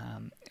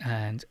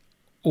 and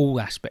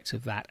all aspects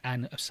of that,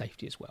 and of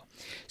safety as well.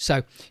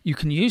 So you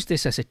can use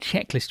this as a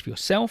checklist for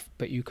yourself,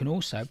 but you can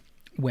also,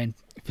 when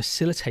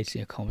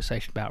facilitating a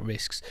conversation about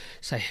risks,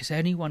 say, has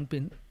anyone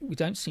been, we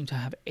don't seem to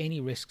have any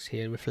risks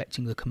here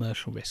reflecting the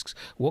commercial risks.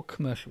 What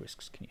commercial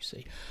risks can you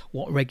see?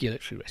 What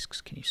regulatory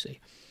risks can you see?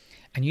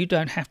 And you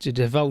don't have to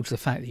divulge the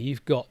fact that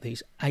you've got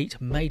these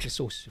 8 major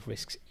sources of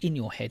risks in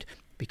your head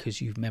because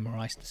you've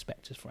memorized the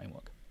SPECTRS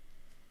framework.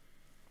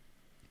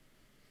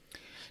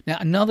 Now,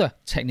 another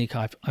technique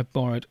I've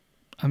borrowed,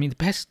 I mean,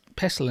 the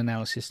PESTLE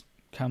analysis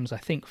comes, I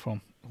think,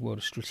 from the world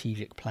of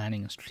strategic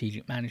planning and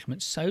strategic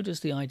management. So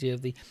does the idea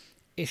of the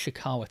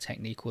Ishikawa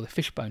technique, or the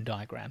fishbone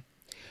diagram.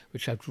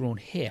 which I've drawn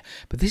here.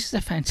 But this is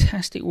a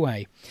fantastic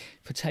way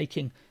for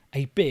taking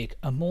a big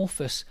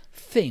amorphous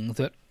thing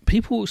that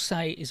people will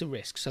say is a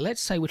risk. So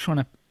let's say we're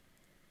trying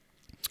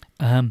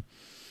to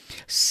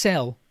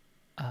sell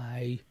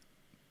a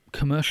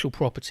commercial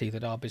property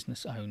that our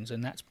business owns,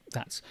 and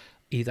that's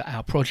either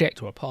our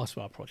project or a part of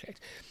our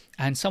project,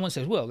 and someone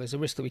says, well, there's a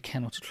risk that we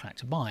cannot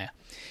attract a buyer.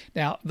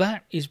 Now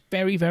that is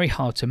very, very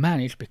hard to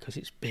manage because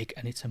it's big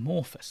and it's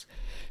amorphous.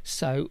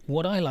 So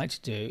what I like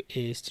to do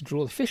is to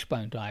draw the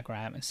fishbone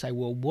diagram and say,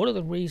 well, what are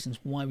the reasons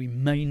why we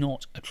may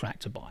not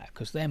attract a buyer,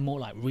 because they're more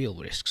like real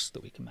risks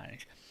that we can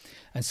manage.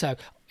 And so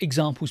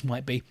examples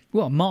might be,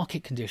 well,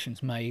 market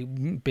conditions may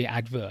be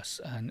adverse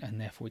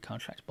and therefore we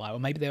can't attract a buyer. Or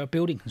maybe there are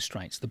building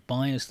constraints. The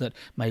buyers that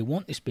may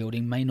want this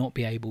building may not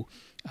be able,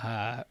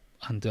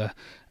 under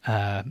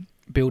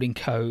building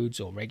codes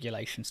or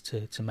regulations,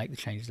 to make the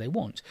changes they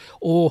want.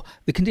 Or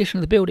the condition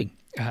of the building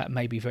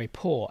may be very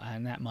poor,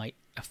 and that might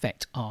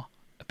affect our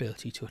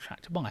ability to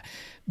attract a buyer.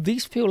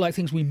 These feel like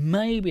things we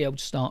may be able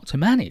to start to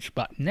manage,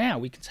 but now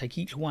we can take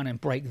each one and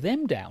break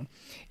them down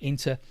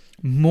into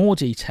more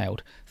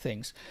detailed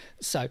things.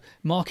 So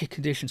market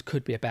conditions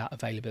could be about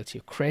availability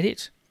of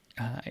credit,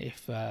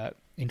 if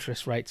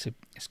interest rates are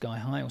sky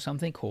high or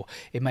something, or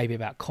it may be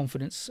about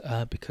confidence,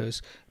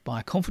 because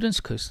buyer confidence,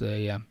 because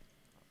the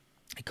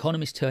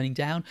economy is turning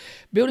down.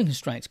 Building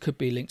constraints could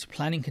be linked to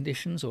planning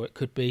conditions, or it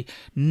could be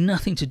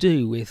nothing to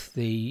do with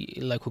the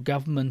local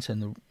government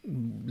and the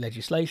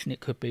legislation. It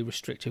could be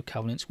restrictive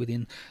covenants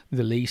within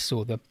the lease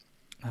or the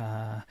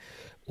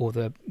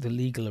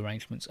legal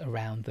arrangements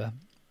around the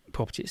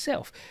property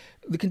itself.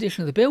 The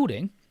condition of the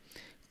building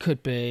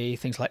could be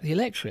things like the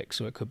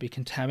electrics, or it could be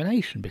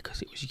contamination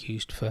because it was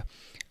used for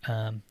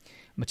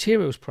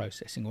materials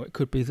processing, or it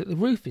could be that the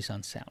roof is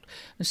unsound.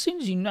 As soon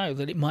as you know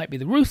that it might be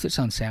the roof that's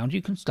unsound,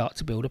 you can start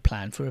to build a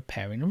plan for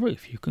repairing the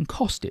roof. You can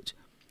cost it.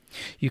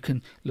 You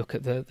can look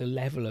at the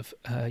level of,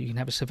 you can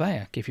have a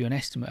surveyor give you an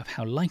estimate of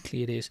how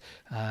likely it is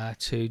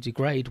to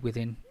degrade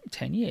within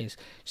 10 years.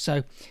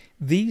 So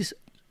these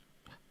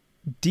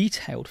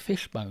detailed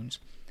fishbones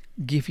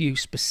give you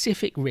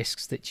specific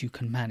risks that you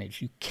can manage.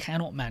 You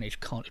cannot manage,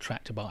 can't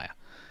attract a buyer.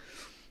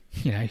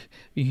 You know,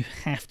 you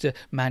have to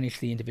manage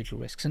the individual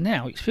risks. And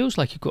now it feels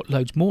like you've got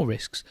loads more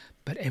risks,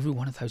 but every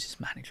one of those is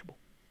manageable.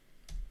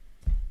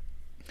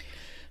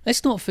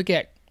 Let's not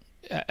forget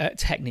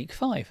technique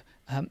 5,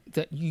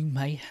 that you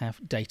may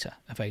have data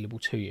available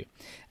to you.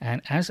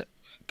 And as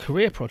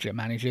career project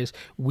managers,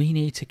 we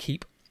need to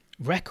keep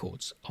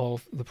records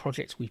of the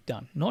projects we've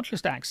done, not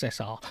just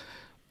access our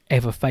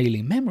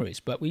ever-failing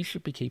memories, but we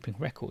should be keeping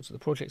records of the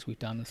projects we've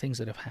done and things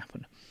that have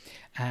happened.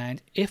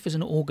 And if as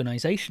an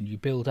organization you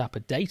build up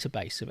a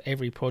database of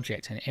every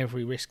project and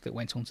every risk that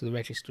went onto the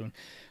register and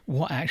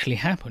what actually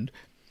happened,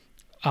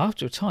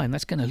 after a time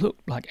that's going to look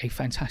like a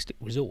fantastic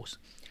resource.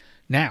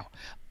 Now,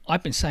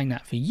 I've been saying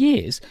that for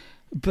years,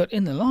 but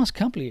in the last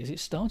couple of years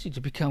it's started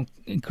to become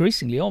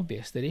increasingly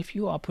obvious that if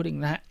you are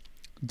putting that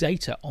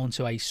data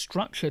onto a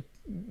structured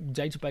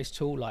database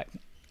tool like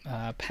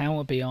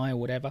Power BI or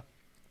whatever,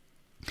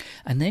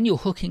 and then you're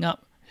hooking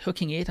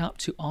it up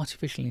to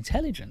artificial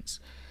intelligence,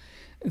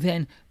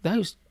 then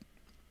those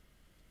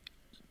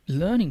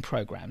learning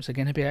programs are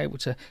going to be able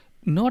to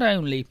not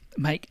only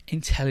make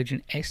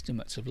intelligent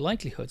estimates of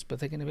likelihoods, but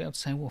they're going to be able to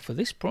say, well, for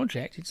this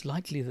project, it's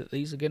likely that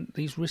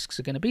these risks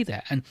are going to be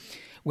there. And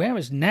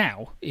whereas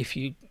now, if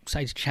you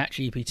say to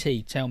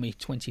ChatGPT, tell me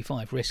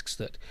 25 risks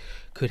that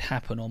could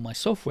happen on my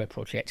software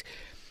project,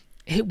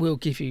 it will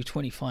give you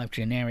 25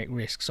 generic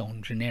risks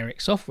on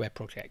generic software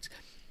projects.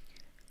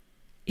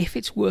 If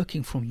it's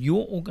working from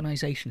your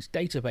organization's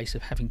database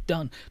of having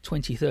done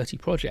 20, 30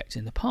 projects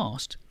in the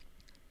past,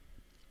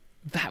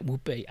 that will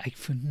be a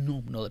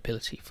phenomenal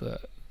ability for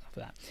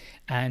that.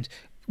 And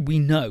we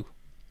know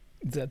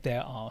that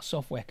there are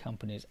software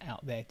companies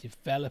out there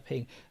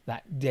developing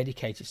that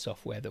dedicated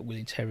software that will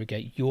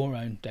interrogate your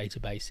own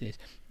databases,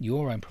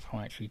 your own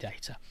proprietary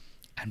data,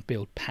 and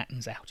build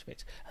patterns out of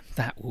it. And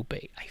that will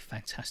be a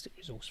fantastic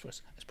resource for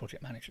us as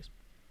project managers.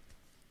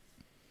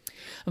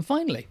 And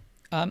finally,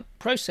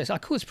 process. I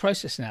call this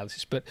process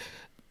analysis, but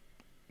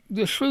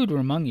the shrewder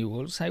among you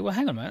will say, well,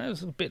 hang on a minute,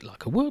 that's a bit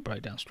like a work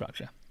breakdown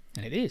structure.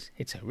 And it is.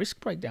 It's a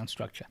risk breakdown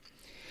structure.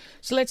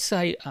 So let's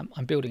say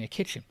I'm building a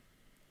kitchen.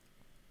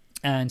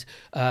 And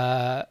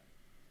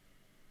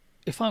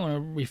if I want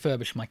to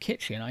refurbish my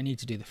kitchen, I need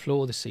to do the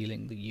floor, the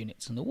ceiling, the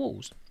units, and the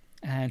walls.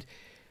 And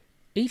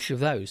each of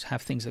those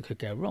have things that could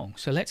go wrong.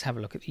 So let's have a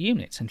look at the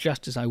units. And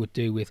just as I would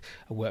do with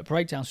a work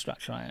breakdown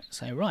structure, I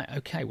say, right,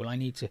 okay, well, I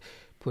need to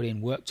put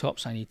in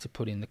worktops, I need to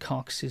put in the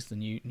carcasses, the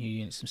new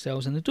units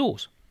themselves, and the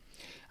doors.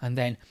 And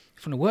then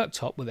from the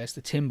worktop, well, there's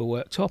the timber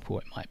worktop, or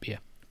it might be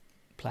a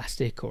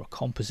plastic or a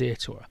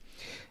composite or a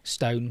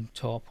stone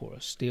top or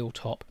a steel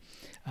top.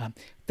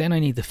 Then I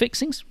need the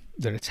fixings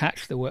that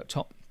attach the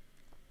worktop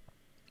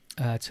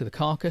to the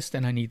carcass.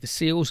 Then I need the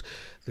seals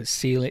that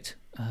seal it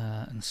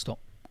and stop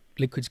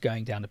liquids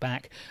going down the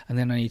back. And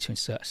then I need to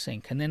insert a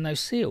sink. And then those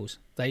seals,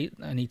 I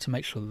need to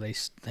make sure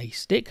that they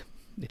stick.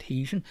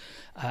 adhesion,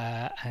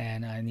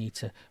 and I need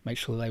to make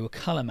sure they will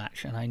colour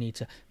match, and I need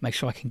to make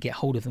sure I can get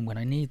hold of them when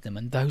I need them.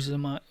 And those are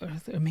my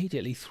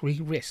immediately 3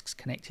 risks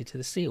connected to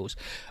the seals.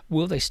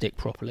 Will they stick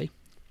properly?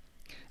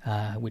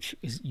 Which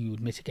is you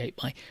would mitigate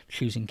by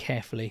choosing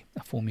carefully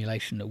a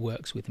formulation that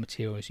works with the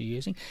materials you're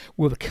using.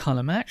 Will the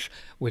colour match?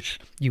 Which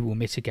you will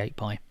mitigate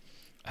by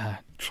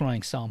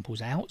trying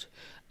samples out.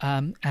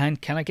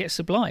 And can I get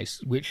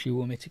supplies? Which you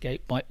will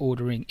mitigate by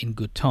ordering in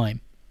good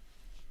time.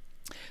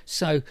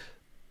 So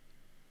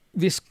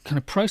this kind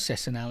of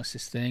process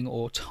analysis thing,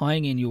 or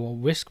tying in your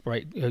risk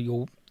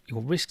your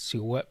risks to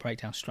your work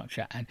breakdown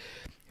structure, and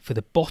for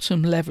the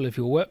bottom level of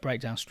your work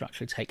breakdown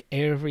structure, take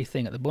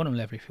everything at the bottom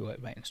level of your work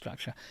breakdown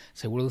structure.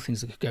 So what are the things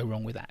that could go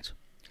wrong with that?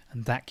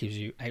 And that gives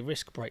you a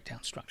risk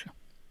breakdown structure.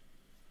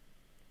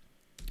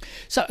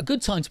 So a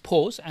good time to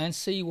pause and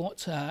see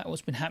what's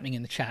been happening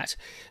in the chat.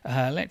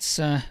 Let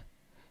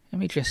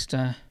me just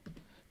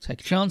take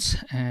a chance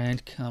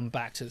and come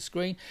back to the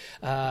screen.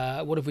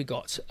 What have we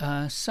got?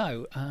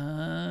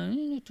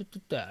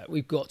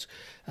 We've got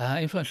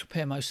Influential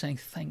PMO saying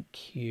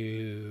thank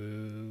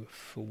you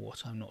for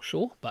what I'm not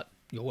sure, but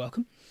you're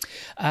welcome.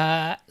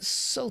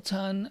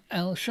 Sultan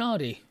El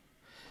Shadi,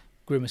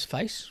 grimace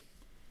face.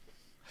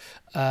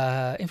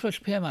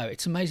 Influential PMO,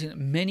 it's amazing that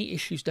many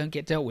issues don't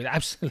get dealt with.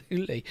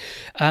 Absolutely.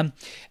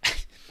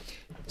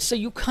 So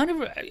you kind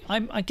of,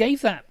 I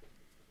gave that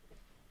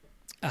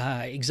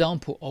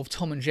example of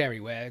Tom and Jerry,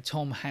 where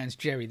Tom hands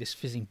Jerry this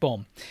fizzing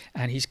bomb,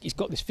 and he's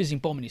got this fizzing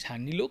bomb in his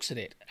hand, and he looks at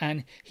it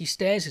and he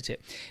stares at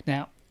it.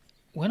 Now,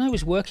 when I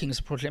was working as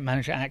a project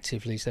manager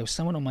actively, there was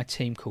someone on my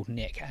team called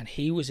Nick, and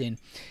he was in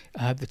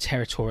the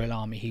Territorial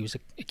Army. He was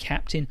a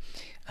captain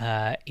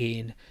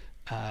in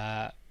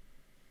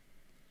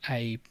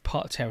a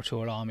part of the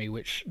Territorial Army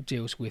which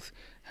deals with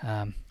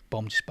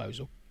bomb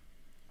disposal.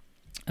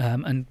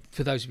 And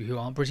for those of you who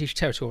aren't British,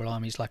 Territorial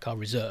Army is like our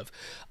reserve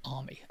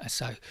army.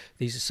 So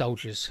these are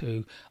soldiers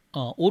who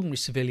are ordinary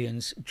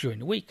civilians during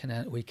the week, and then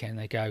at the weekend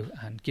they go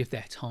and give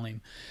their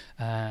time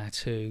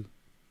to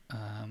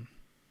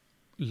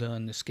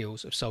learn the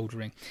skills of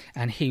soldering.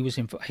 And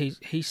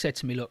he said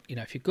to me, look,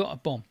 if you've got a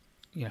bomb,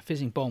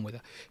 fizzing bomb with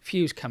a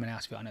fuse coming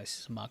out of it, I know this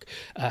is a mug,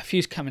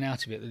 fuse coming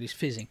out of it that is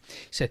fizzing.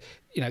 He said,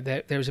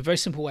 there is a very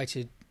simple way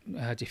to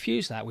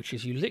diffuse that, which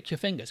is you lick your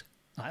fingers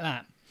like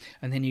that,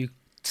 and then you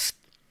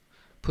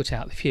put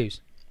out the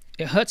fuse.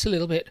 It hurts a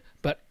little bit,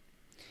 but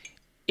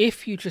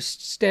if you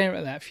just stare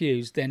at that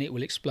fuse, then it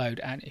will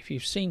explode. And if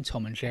you've seen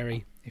Tom and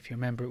Jerry, if you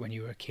remember it when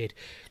you were a kid,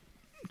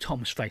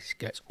 Tom's face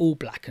gets all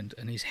blackened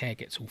and his hair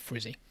gets all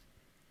frizzy.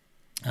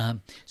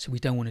 So we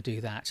don't want to do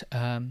that.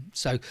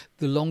 So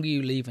the longer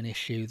you leave an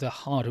issue, the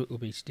harder it will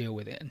be to deal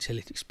with it until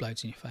it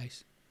explodes in your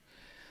face.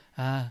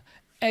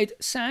 Ed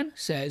San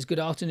says, good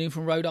afternoon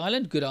from Rhode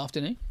Island. Good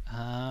afternoon.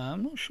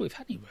 I'm not sure we've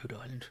had any Rhode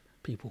Island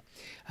people.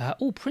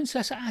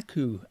 Princess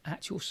Aku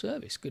at your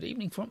service. Good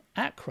evening from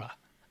Accra.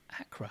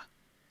 Accra.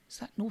 Is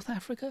that North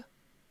Africa?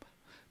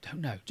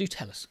 Don't know. Do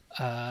tell us.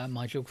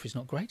 My geography is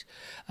not great.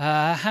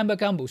 Hamburg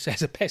Gumble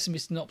says, a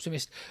pessimist and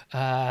optimist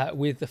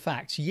with the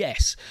facts.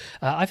 Yes.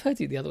 I've heard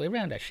it the other way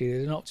around,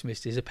 actually. An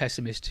optimist is a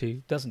pessimist who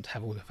doesn't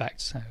have all the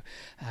facts.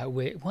 So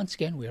once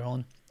again, we're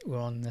on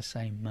the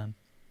same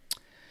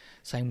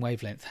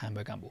wavelength,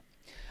 Hamburg Gumble.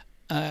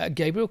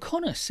 Gabriel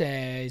Connor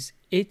says,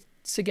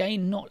 it's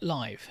again not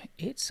live.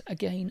 It's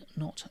again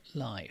not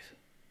live.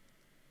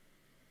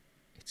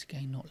 It's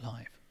again not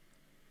live.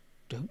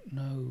 Don't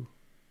know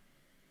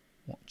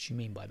what you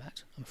mean by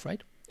that, I'm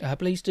afraid.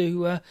 Please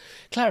do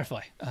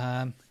clarify.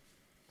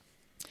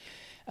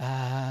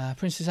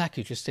 Princess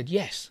Aku just said,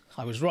 yes,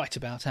 I was right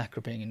about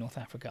Accra being in North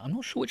Africa. I'm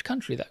not sure which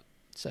country, though,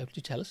 so do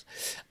tell us.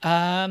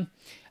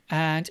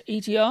 And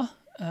EDR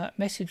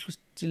message was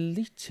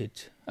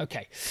deleted.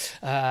 Okay,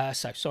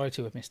 so sorry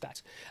to have missed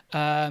that.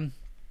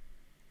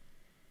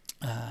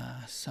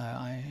 So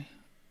I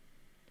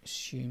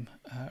assume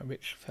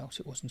Rich felt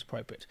it wasn't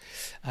appropriate.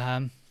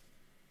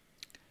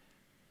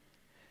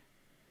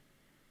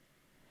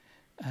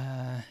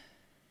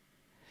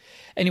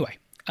 Anyway,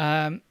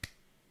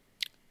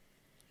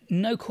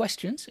 no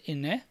questions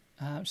in there,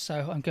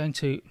 so I'm going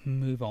to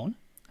move on.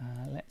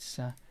 Let's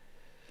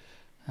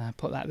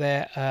put that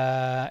there.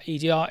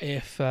 EDR,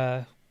 if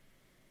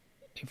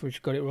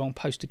Rich got it wrong,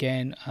 post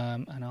again,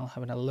 and I'll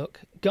have another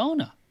look.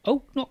 Ghana.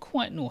 Oh, not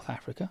quite North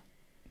Africa.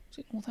 Is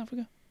it North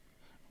Africa?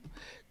 I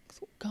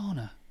thought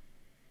Ghana.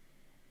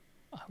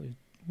 I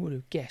would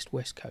have guessed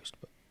West Coast,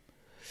 but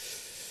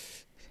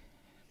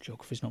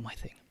geography's not my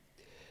thing.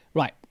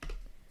 Right.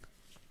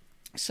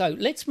 So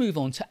let's move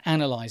on to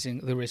analysing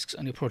the risks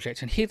on your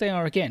project. And here they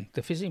are again,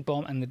 the fizzing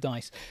bomb and the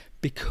dice,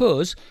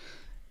 because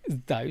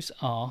those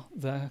are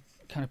the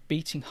kind of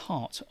beating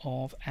heart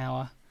of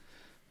our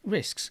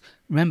risks.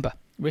 Remember,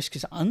 risk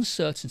is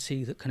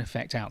uncertainty that can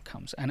affect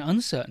outcomes. And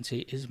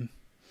uncertainty is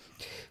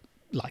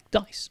like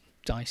dice.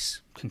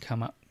 Dice can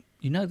come up.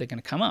 You know they're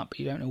going to come up, but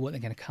you don't know what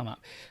they're going to come up.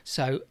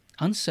 So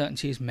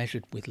uncertainty is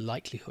measured with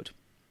likelihood.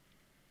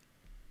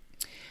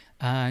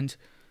 And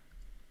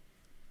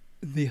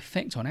the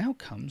effect on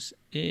outcomes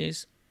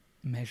is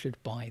measured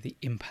by the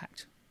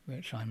impact,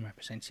 which I'm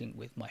representing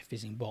with my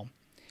fizzing bomb.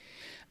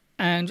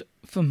 And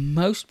for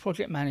most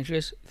project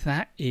managers,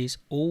 that is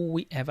all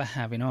we ever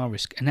have in our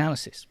risk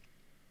analysis.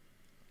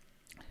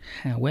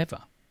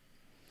 However,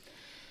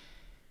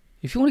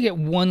 if you want to get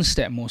one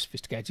step more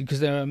sophisticated, because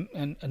there are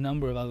a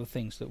number of other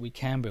things that we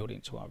can build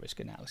into our risk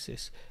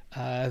analysis,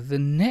 the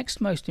next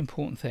most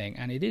important thing,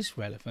 and it is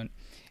relevant,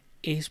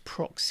 is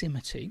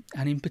proximity,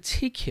 and in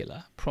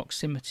particular,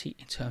 proximity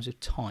in terms of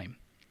time.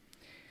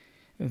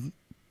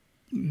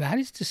 That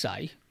is to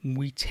say,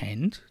 we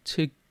tend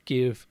to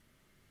give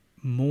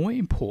more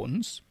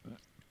importance,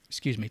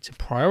 to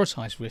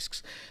prioritize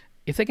risks.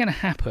 If they're going to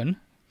happen,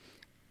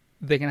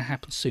 they're going to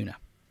happen sooner.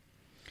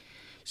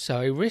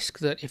 So a risk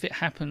that if it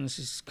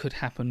happens could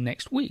happen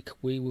next week,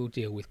 we will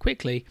deal with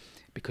quickly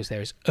because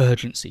there is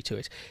urgency to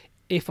it.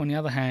 If on the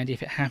other hand,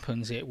 if it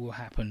happens, it will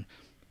happen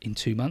in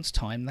 2 months'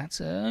 time, that's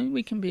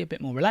we can be a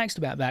bit more relaxed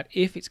about that.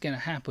 If it's going to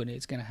happen,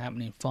 it's going to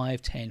happen in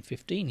 5, 10,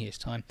 15 years'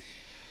 time,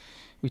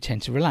 we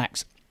tend to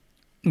relax.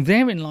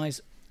 Therein lies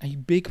a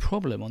big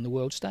problem on the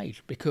world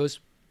stage, because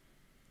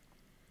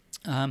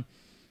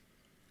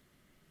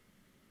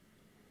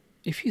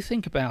if you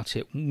think about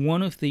it,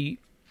 one of the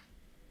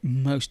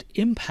most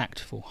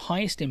impactful,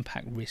 highest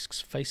impact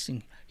risks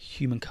facing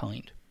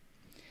humankind,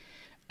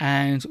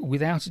 and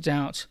without a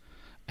doubt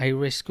a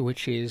risk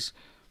which is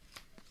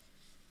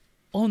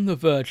on the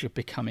verge of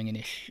becoming an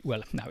issue.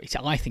 Well, no,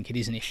 I think it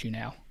is an issue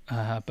now,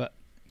 but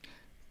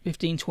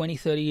 15, 20,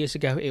 30 years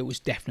ago it was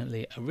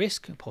definitely a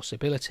risk, a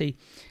possibility.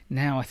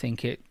 Now I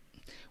think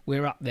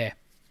we're up there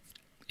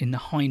in the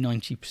high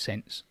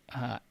 90%.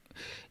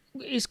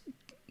 Is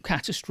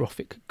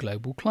catastrophic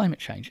global climate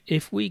change.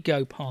 If we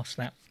go past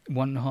that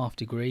 1.5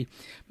 degree,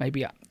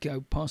 maybe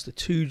go past the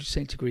 2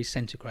 degrees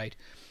centigrade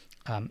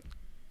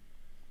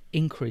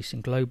increase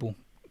in global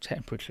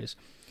temperatures,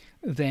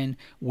 then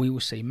we will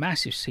see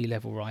massive sea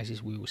level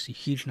rises. We will see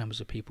huge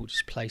numbers of people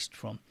displaced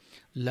from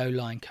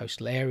low-lying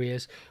coastal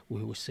areas.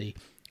 We will see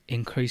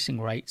increasing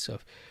rates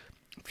of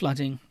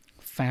flooding,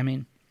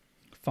 famine,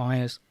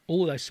 fires,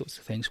 all those sorts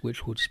of things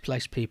which will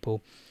displace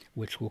people,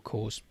 which will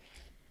cause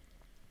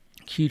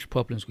huge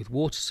problems with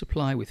water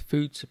supply, with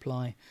food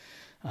supply,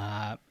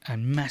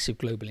 and massive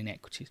global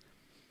inequities.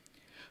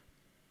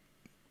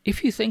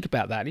 If you think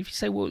about that, if you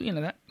say, well,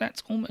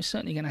 that's almost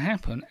certainly going to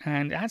happen,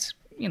 and that's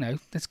going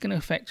to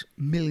affect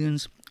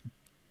millions,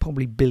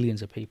 probably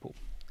billions of people,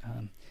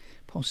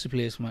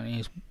 possibly as many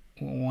as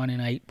 1 in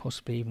 8,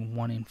 possibly even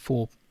 1 in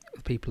 4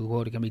 people in the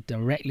world are going to be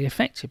directly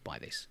affected by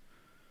this.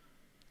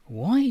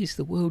 Why is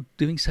the world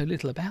doing so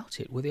little about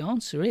it? Well, the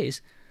answer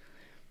is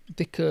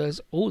because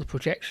all the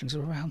projections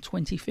are around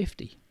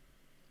 2050,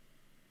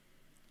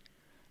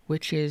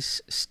 which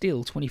is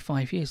still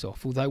 25 years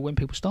off, although when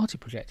people started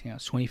projecting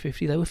out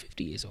 2050, they were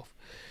 50 years off.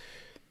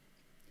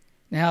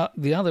 Now,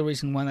 the other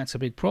reason why that's a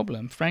big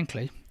problem,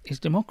 frankly, is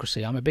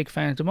democracy. I'm a big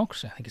fan of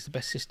democracy. I think it's the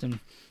best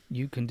system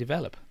you can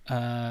develop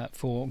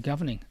for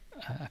governing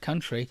a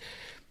country,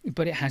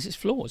 but it has its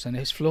flaws, and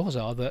its flaws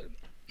are that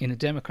in a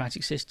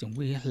democratic system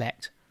we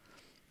elect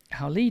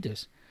our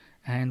leaders,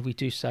 and we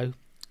do so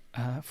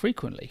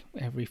frequently,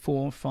 every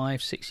 4,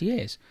 5, 6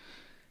 years.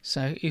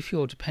 So if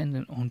you're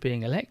dependent on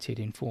being elected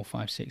in 4,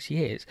 5, 6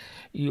 years,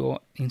 your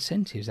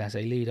incentives as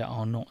a leader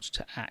are not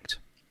to act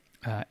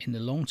in the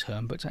long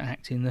term, but to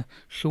act in the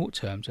short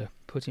term, to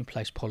put in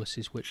place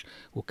policies which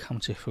will come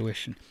to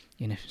fruition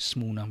in a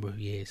small number of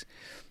years.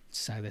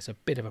 So there's a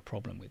bit of a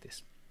problem with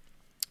this.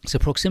 So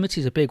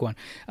proximity is a big one.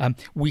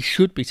 We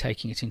should be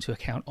taking it into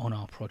account on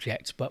our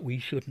projects, but we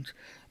shouldn't.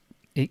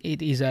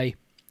 It is an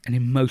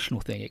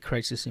emotional thing. It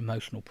creates this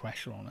emotional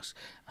pressure on us.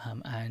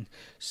 And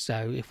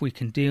so if we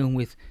can deal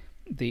with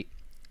the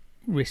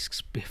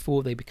risks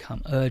before they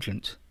become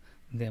urgent,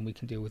 then we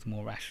can deal with them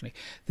more rationally.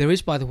 There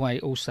is, by the way,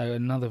 also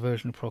another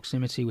version of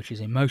proximity, which is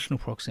emotional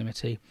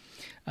proximity.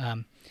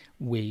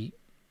 We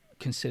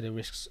consider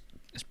risks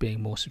as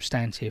being more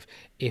substantive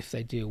if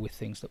they deal with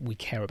things that we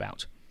care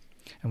about.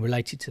 And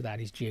related to that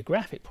is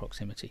geographic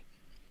proximity.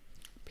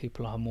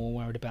 People are more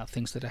worried about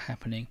things that are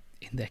happening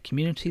in their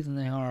community than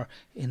they are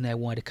in their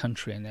wider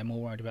country, and they're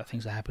more worried about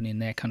things that happen in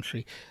their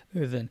country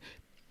than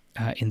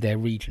in their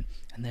region,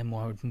 and they're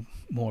more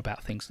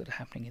about things that are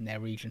happening in their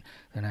region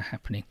than are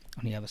happening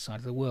on the other side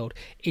of the world.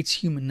 It's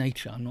human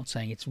nature. I'm not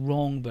saying it's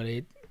wrong, but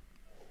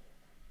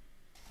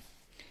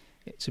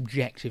it's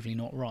objectively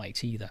not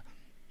right either.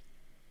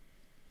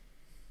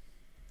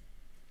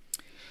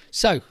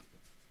 So,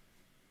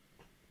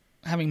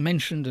 having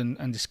mentioned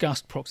and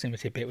discussed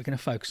proximity a bit, we're going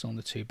to focus on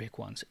the two big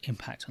ones,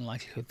 impact and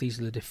likelihood. These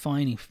are the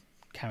defining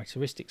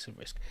characteristics of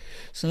risk.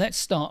 So let's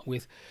start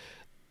with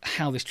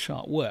how this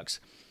chart works.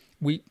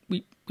 We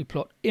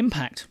plot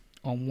impact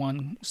on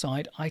one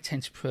side. I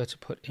tend to prefer to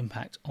put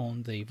impact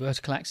on the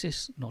vertical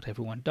axis. Not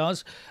everyone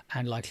does.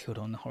 And likelihood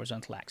on the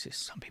horizontal axis.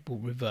 Some people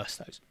reverse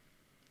those.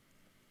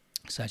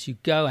 So as you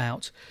go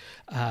out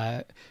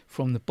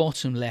from the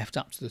bottom left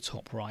up to the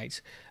top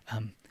right,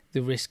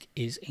 the risk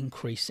is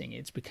increasing.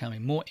 It's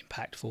becoming more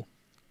impactful,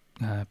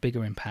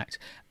 bigger impact,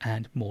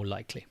 and more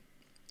likely.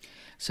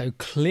 So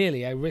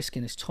clearly a risk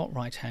in this top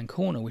right-hand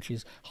corner, which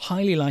is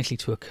highly likely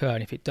to occur,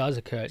 and if it does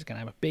occur, it's going to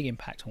have a big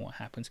impact on what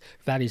happens.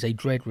 That is a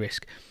dread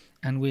risk.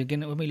 And we're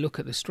going to, when we look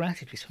at the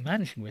strategies for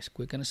managing risk,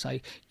 we're going to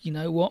say, you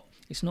know what,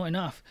 it's not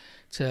enough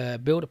to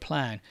build a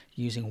plan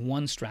using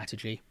one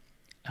strategy,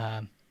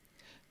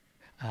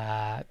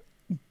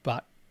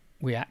 but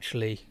we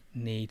actually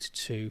need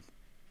to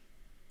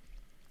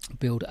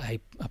build a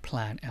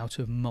plan out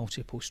of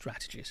multiple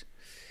strategies.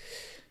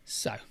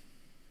 So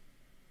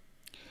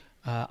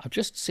I've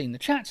just seen the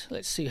chat.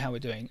 Let's see how we're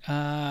doing.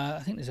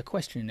 I think there's a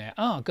question in there.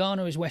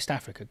 Ghana is West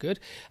Africa. Good.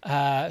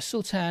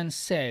 Sultan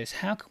says,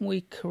 how can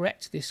we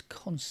correct this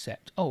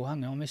concept? Oh,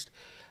 hang on, I missed.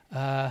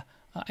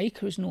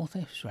 Acre is North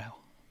Israel.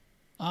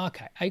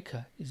 Okay,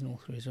 Acre is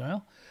North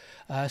Israel.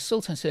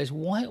 Sultan says,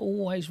 why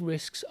always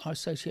risks are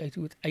associated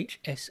with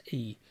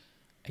HSE?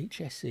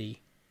 HSE.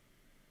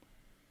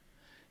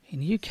 In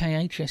the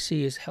UK,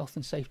 HSE is Health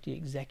and Safety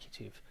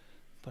Executive,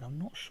 but I'm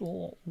not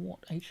sure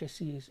what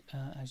HSE is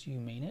as you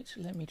mean it.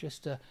 Let me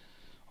just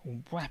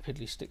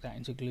rapidly stick that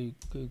into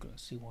Google and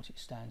see what it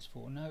stands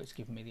for. No, it's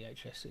giving me the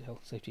HSE, Health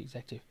and Safety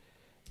Executive.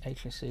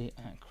 HSE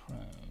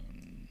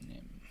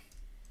acronym.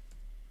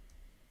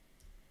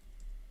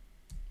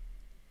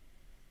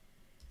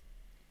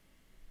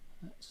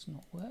 That's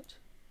not worked.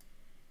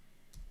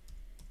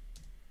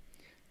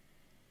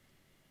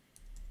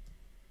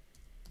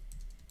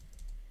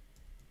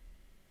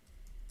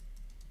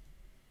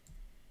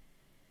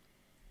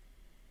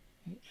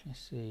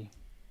 HSE,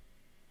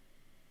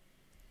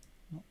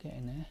 not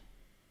getting there.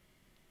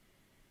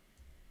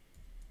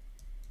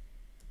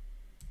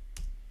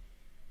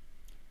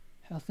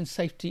 Health and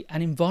safety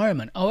and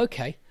environment. Oh,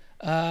 okay.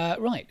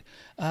 Right.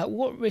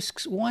 What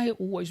risks? Why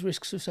always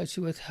risks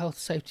associated with health,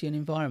 safety, and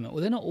environment?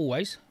 Well, they're not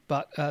always,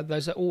 but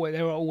those are always.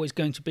 There are always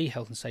going to be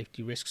health and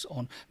safety risks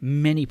on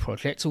many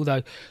projects.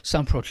 Although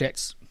some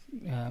projects,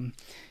 the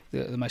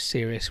most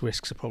serious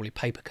risks are probably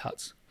paper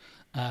cuts.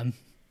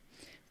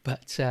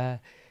 But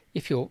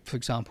if you're, for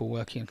example,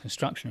 working in a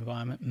construction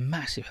environment,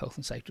 massive health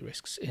and safety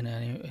risks. In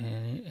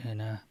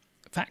a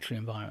factory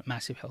environment,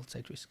 massive health and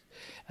safety risks,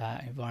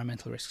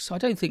 environmental risks. So I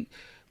don't think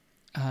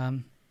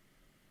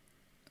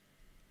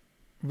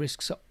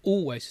risks are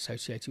always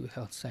associated with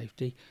health and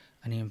safety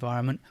and the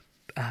environment,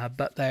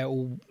 but there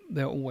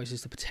always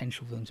is the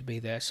potential for them to be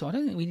there. So I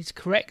don't think we need to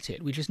correct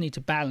it. We just need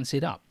to balance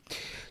it up.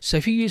 So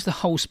if you use the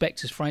whole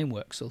Spectres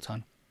framework,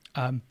 Sultan,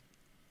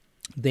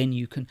 then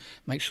you can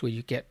make sure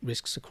you get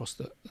risks across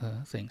the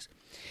things.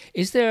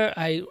 Is there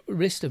a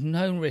list of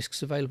known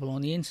risks available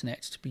on the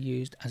internet to be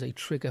used as a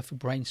trigger for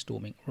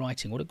brainstorming,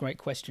 writing? What a great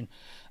question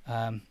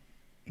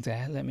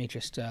there. Let me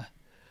just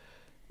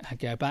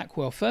go back.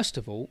 Well, first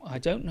of all, I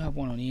don't know of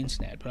one on the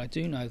internet, but I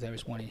do know there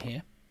is one in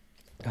here.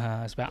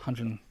 It's about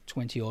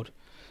 120 odd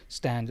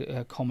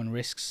standard common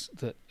risks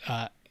that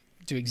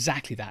do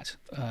exactly that,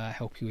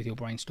 help you with your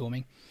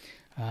brainstorming.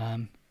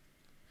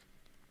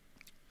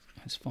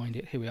 Let's find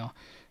it. Here we are.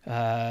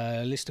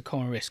 List of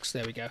common risks.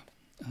 There we go.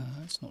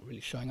 It's not really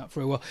showing up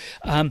very well.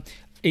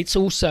 It's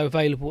also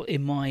available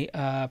in my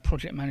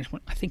project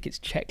management. I think it's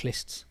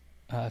checklists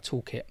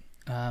toolkit.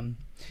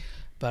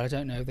 But I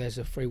don't know if there's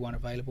a free one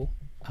available.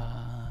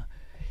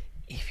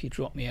 If you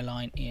drop me a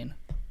line in,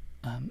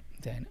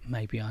 then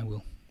maybe I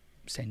will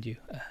send you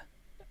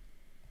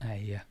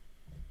a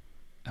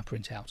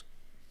printout.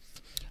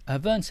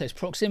 Vern says,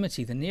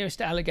 proximity, the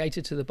nearest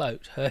alligator to the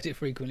boat. Heard it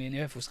frequently in the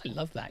Air Force. I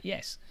love that.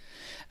 Yes,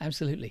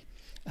 absolutely.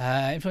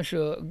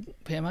 Infrastructure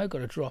PMO got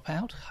to drop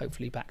out.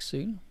 Hopefully back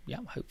soon. Yeah,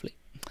 hopefully.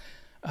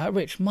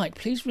 Rich, Mike,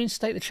 please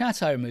reinstate the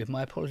chat I removed.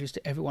 My apologies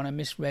to everyone I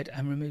misread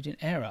and removed in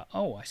error.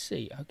 Oh, I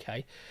see.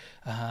 Okay.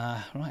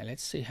 Right,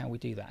 let's see how we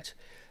do that.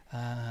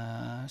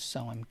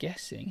 So I'm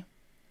guessing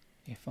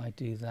if I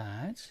do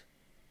that...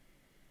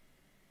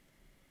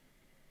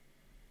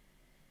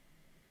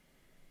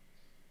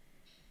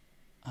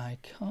 I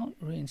can't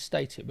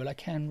reinstate it, but I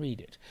can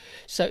read it.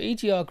 So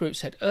EDR Group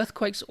said,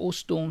 earthquakes or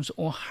storms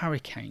or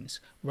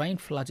hurricanes, rain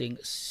flooding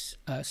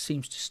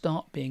seems to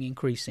start being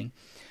increasing.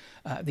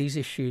 These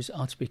issues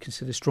are to be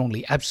considered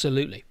strongly.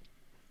 Absolutely.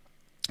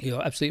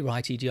 You're absolutely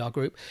right, EDR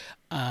Group.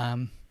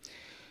 I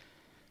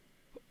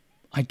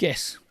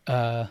guess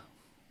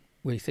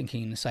we're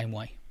thinking in the same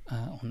way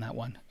on that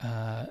one.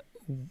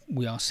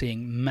 We are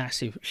seeing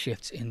massive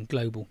shifts in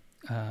global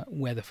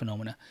weather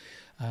phenomena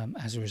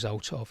as a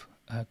result of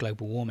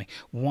global warming.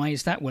 Why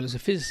is that? Well, as a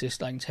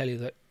physicist, I can tell you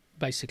that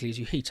basically as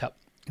you heat up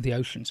the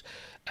oceans,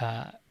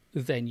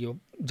 then you're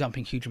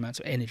dumping huge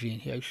amounts of energy in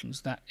the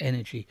oceans. That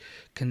energy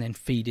can then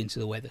feed into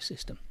the weather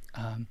system,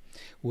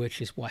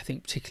 which is why I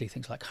think particularly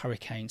things like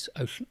hurricanes,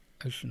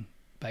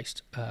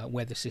 ocean-based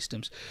weather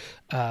systems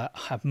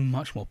have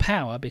much more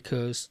power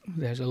because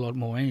there's a lot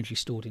more energy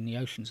stored in the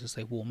oceans as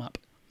they warm up.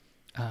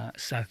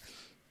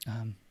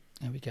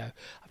 There we go.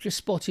 I've just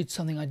spotted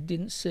something I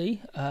didn't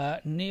see.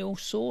 Neil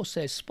Saw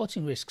says,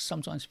 spotting risks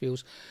sometimes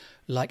feels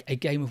like a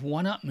game of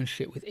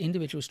one-upmanship with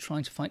individuals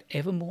trying to find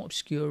ever more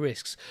obscure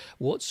risks.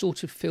 What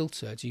sort of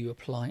filter do you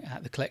apply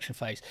at the collection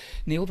phase?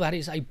 Neil, that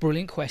is a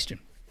brilliant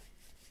question.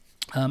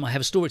 I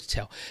have a story to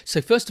tell.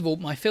 So first of all,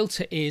 my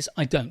filter is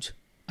I don't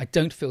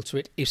filter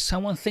it. If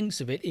someone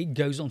thinks of it, it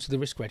goes onto the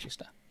risk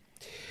register.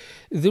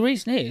 The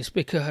reason is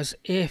because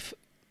if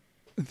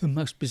the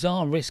most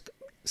bizarre risk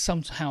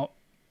somehow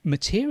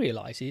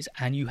materializes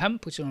and you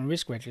haven't put it on a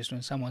risk register,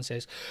 and someone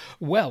says,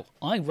 well,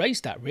 I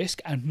raised that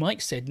risk and Mike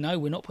said, no,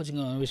 we're not putting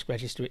it on a risk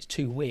register, it's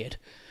too weird,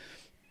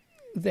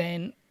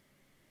 then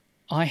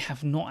I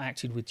have not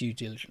acted with due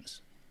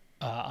diligence.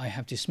 I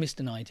have dismissed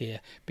an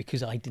idea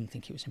because I didn't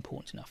think it was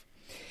important enough.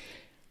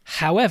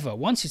 However,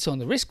 once it's on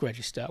the risk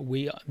register,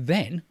 we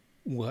then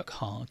work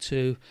hard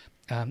to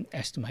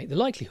estimate the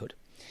likelihood.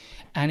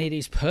 And it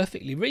is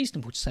perfectly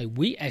reasonable to say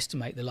we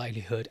estimate the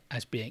likelihood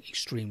as being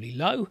extremely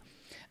low,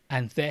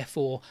 and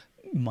therefore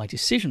my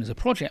decision as a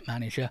project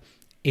manager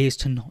is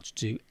to not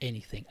do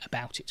anything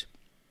about it.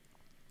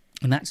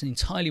 And that's an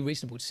entirely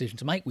reasonable decision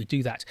to make. We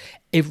do that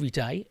every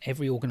day.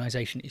 Every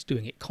organisation is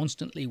doing it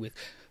constantly with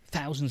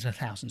thousands and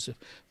thousands of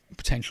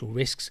potential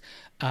risks,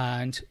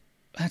 and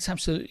that's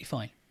absolutely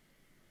fine.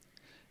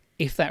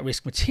 If that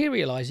risk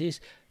materialises,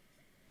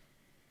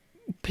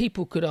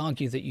 people could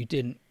argue that you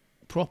didn't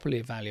properly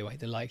evaluate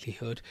the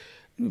likelihood,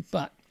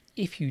 but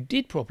if you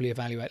did properly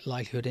evaluate the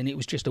likelihood and it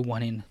was just a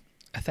 1 in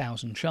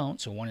 1,000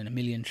 chance or 1 in a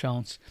million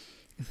chance,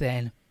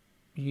 then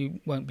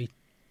you won't be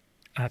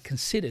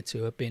considered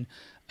to have been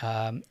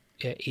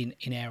in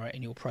error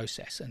in your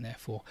process, and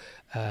therefore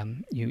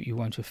you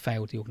won't have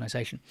failed the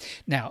organisation.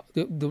 Now,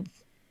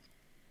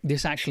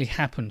 this actually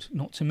happened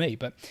not to me,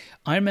 but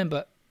I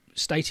remember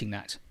stating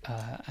that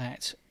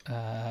at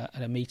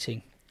a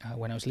meeting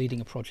when I was leading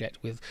a project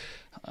with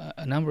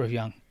a number of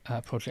young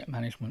project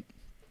management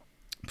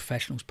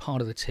professionals,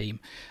 part of the team,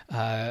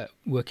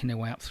 working their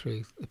way up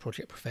through the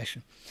project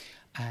profession,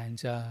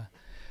 and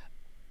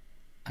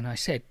I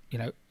said, you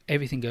know,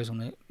 everything goes on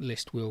the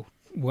list. We'll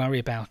worry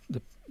about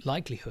the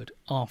likelihood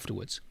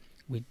afterwards.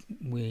 We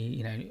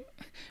you know,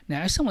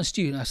 now as someone's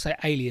student, I say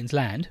aliens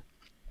land.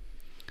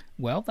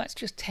 Well, that's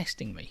just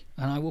testing me,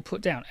 and I will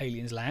put down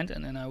aliens land,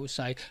 and then I will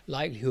say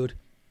likelihood,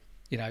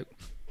 you know,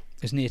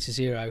 is near to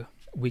zero.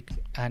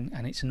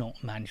 And it's not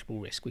a manageable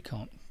risk. We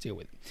can't deal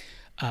with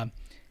it.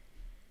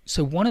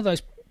 So one of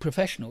those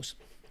professionals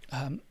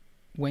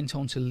went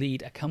on to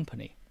lead a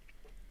company,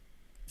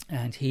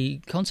 and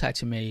he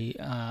contacted me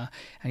and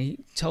he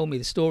told me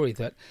the story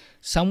that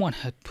someone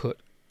had put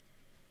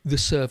the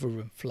server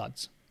room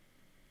floods,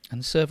 and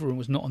the server room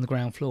was not on the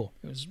ground floor,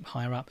 it was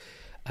higher up,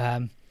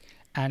 and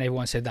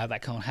everyone said, no,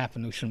 that can't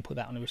happen, we shouldn't put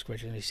that on the risk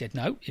register. And he said,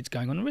 no, it's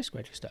going on the risk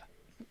register,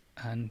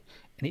 and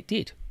it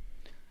did,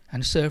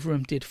 and the server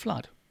room did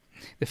flood.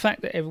 The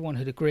fact that everyone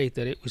had agreed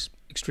that it was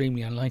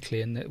extremely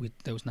unlikely and that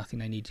there was nothing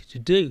they needed to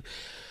do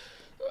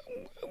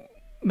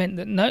meant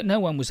that no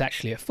one was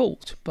actually at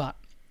fault, but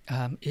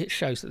it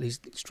shows that these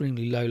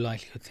extremely low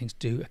likelihood things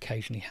do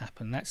occasionally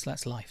happen.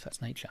 That's life,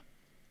 that's nature.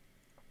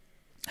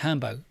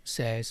 Hambo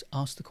says,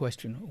 ask the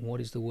question,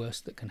 what is the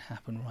worst that can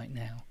happen right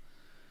now?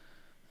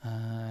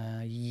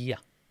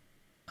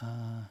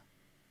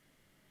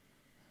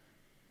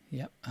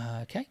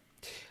 Okay.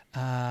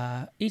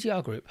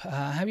 EDR Group,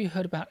 have you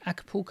heard about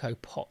Acapulco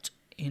port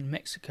in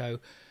Mexico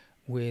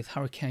with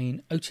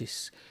Hurricane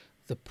Otis?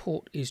 The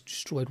port is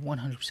destroyed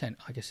 100%.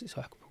 I guess it's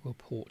Acapulco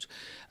port.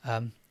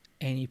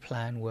 Any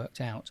plan worked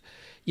out?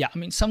 Yeah, I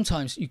mean,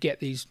 sometimes you get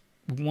these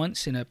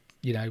once in a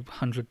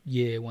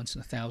 100-year, once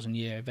in a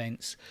 1,000-year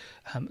events.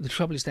 The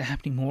trouble is they're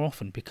happening more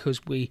often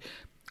because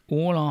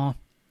all our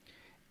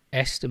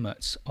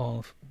estimates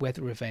of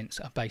weather events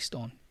are based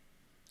on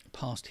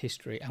past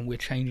history, and we're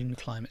changing the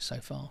climate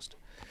so fast.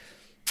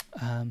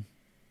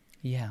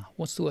 Yeah,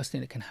 what's the worst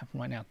thing that can happen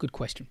right now? Good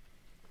question.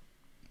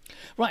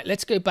 Right,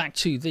 let's go back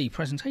to the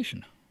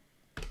presentation.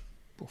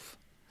 Oof.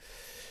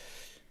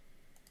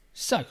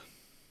 So,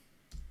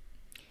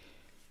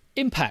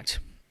 impact.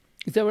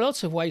 There are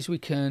lots of ways we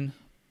can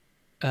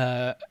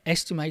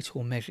estimate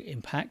or measure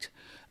impact.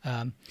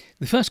 The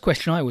first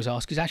question I always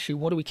ask is actually,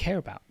 what do we care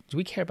about? Do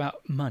we care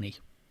about money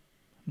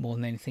more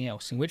than anything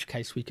else? In which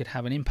case we could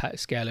have an impact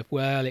scale of,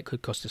 well, it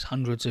could cost us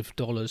hundreds of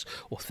dollars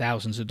or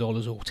thousands of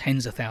dollars or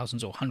tens of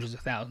thousands or hundreds of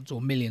thousands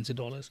or millions of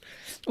dollars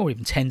or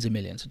even tens of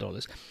millions of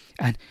dollars.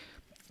 And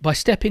by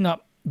stepping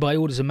up by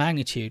orders of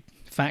magnitude,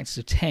 factors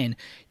of 10,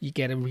 you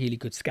get a really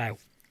good scale,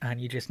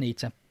 and you just need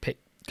to pick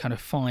kind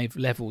of 5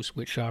 levels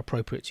which are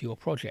appropriate to your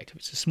project. If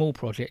it's a small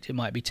project, it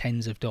might be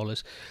tens of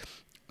dollars,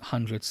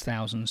 hundreds,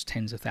 thousands,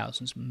 tens of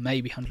thousands,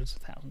 maybe hundreds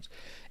of thousands.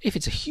 If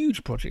it's a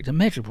huge project, a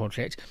major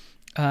project,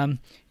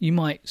 you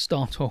might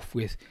start off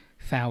with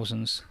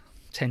thousands,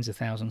 tens of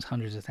thousands,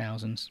 hundreds of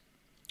thousands,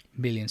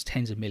 millions,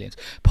 tens of millions,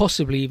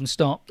 possibly even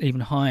start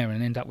even higher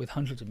and end up with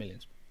hundreds of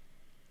millions.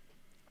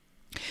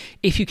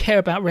 If you care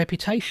about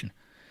reputation,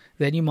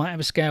 then you might have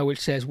a scale which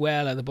says,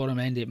 well, at the bottom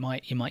end, you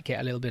might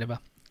get a little bit of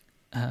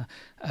a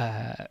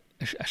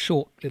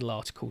short little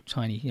article,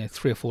 tiny,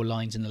 3 or 4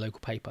 lines in the local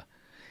paper,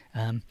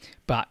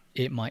 but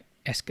it might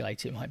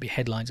escalate. It might be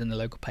headlines in the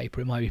local paper.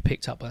 It might be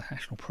picked up by the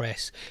national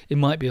press. It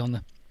might be on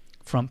the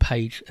front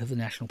page of the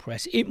national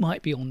press. It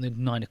might be on the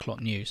 9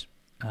 o'clock news,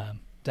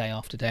 day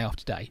after day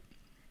after day.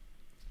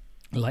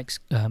 like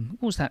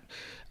what was that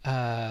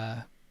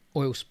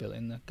oil spill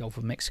in the Gulf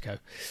of Mexico.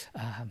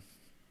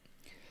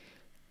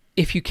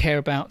 If you care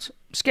about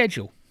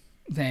schedule,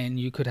 then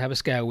you could have a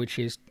scale which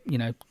is,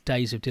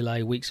 days of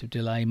delay, weeks of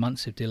delay,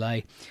 months of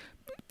delay,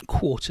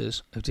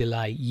 quarters of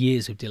delay,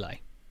 years of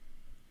delay,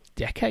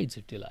 decades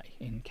of delay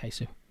in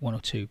case of one or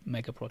two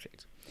mega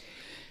projects.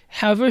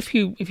 However, if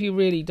you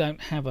really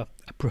don't have a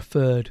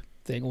preferred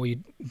thing, or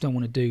you don't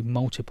want to do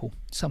multiple,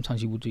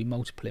 sometimes you will do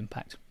multiple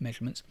impact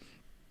measurements.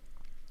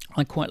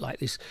 I quite like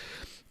this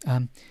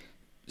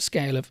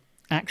scale of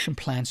action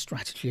plan,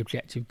 strategy,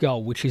 objective,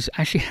 goal, which is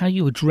actually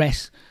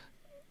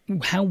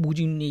how would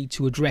you need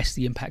to address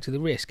the impact of the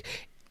risk?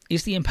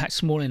 Is the impact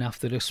small enough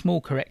that a small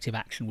corrective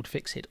action would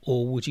fix it,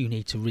 or would you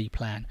need to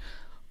replan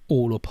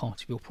all or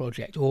part of your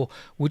project, or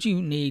would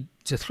you need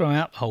to throw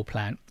out the whole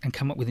plan and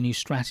come up with a new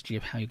strategy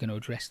of how you're going to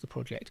address the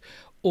project?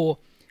 Or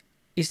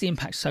is the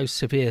impact so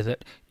severe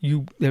that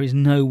there is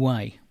no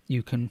way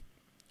you can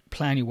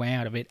plan your way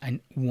out of it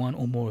and one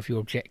or more of your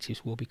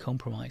objectives will be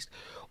compromised?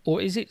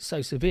 Or is it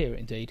so severe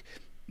indeed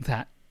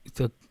that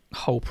the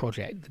whole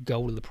project, the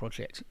goal of the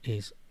project,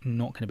 is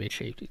not going to be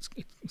achieved?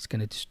 It's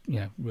going to just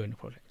ruin the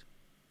project.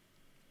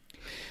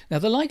 Now,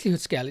 the likelihood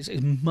scale is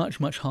much,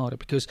 much harder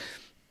because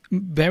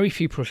very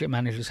few project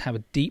managers have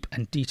a deep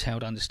and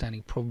detailed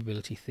understanding of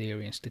probability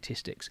theory and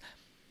statistics.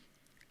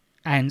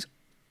 And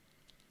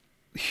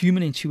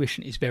human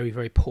intuition is very,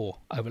 very poor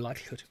over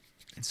likelihood.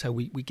 And so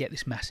we get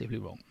this massively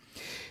wrong.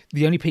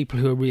 The only people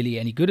who are really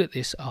any good at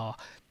this are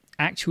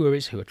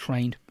actuaries who are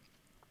trained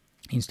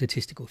in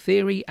statistical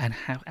theory and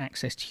have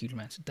access to huge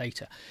amounts of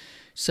data.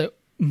 So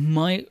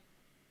my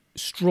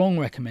strong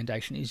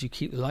recommendation is you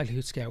keep the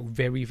likelihood scale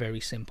very, very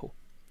simple.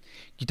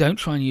 You don't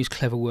try and use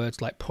clever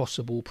words like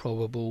possible,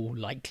 probable,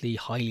 likely,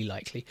 highly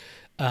likely.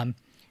 And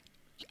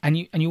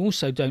you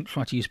also don't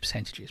try to use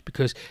percentages,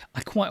 because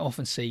I quite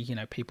often see,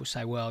 people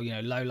say, well,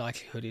 low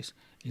likelihood is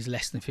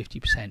less than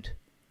 50%.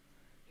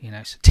 So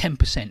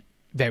 10%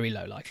 very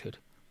low likelihood.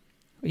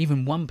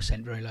 Even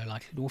 1% very low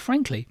likelihood. Well,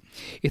 frankly,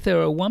 if there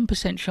are a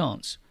 1%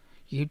 chance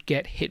you'd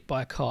get hit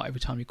by a car every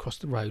time you cross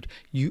the road,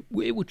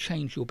 it would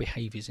change your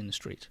behaviours in the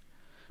street,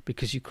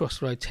 because you cross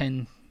the road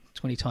 10,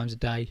 20 times a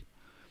day,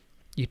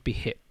 you'd be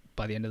hit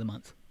by the end of the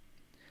month.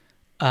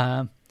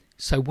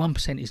 So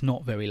 1% is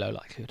not very low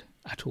likelihood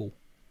at all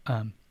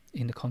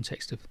in the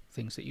context of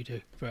things that you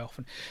do very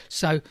often.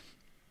 So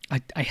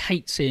I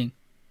hate seeing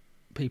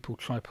people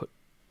try to put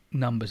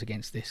numbers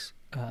against this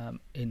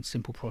in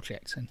simple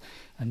projects,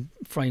 and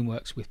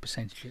frameworks with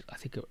percentages I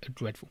think are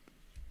dreadful.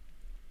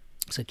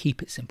 So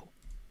keep it simple.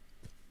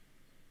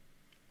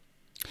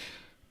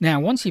 Now,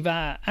 once you've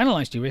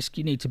analysed your risk,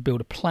 you need to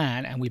build a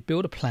plan, and we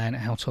build a plan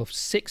out of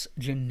 6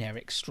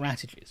 generic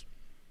strategies.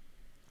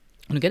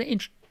 I'm going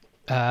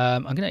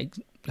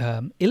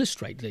to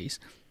illustrate these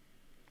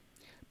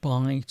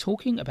by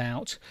talking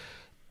about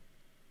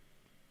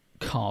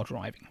car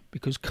driving,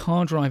 because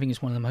car driving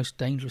is one of the most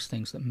dangerous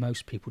things that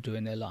most people do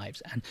in their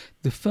lives. And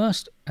the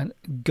first and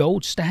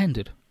gold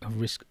standard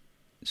of risk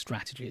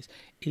strategies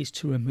is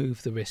to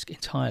remove the risk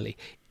entirely.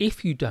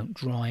 If you don't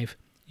drive,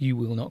 you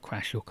will not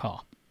crash your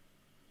car.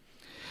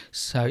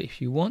 So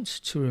if you want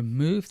to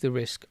remove the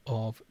risk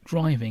of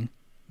driving,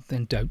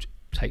 then don't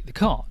take the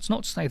car. It's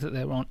not to say that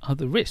there aren't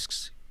other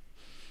risks.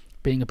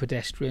 Being a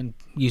pedestrian,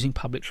 using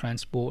public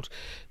transport,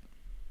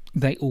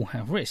 they all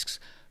have risks.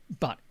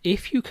 But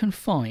if you can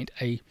find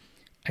a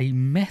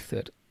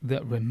method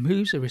that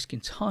removes a risk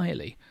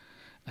entirely,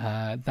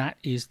 that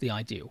is the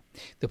ideal.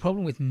 The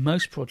problem with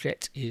most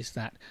projects is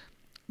that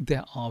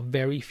there are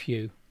very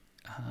few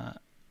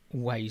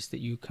ways that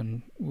you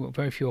can,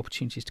 very few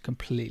opportunities to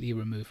completely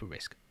remove a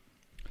risk.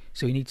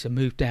 So you need to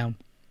move down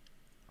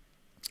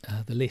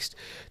the list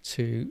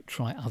to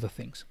try other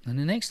things. And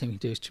the next thing we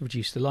do is to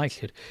reduce the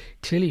likelihood.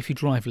 Clearly, if you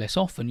drive less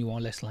often, you are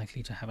less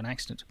likely to have an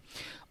accident.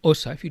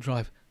 Also, if you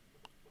drive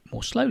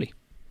more slowly,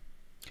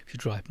 if you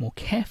drive more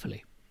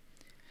carefully,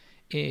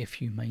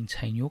 if you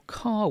maintain your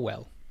car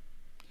well,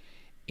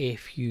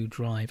 if you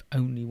drive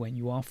only when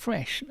you are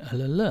fresh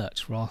and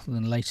alert rather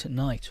than late at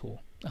night or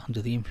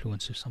under the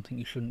influence of something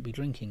you shouldn't be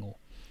drinking or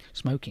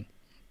smoking,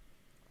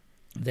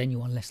 then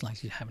you are less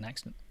likely to have an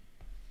accident.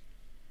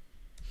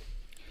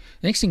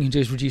 The next thing you can do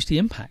is reduce the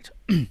impact.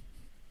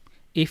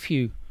 If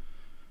you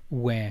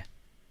wear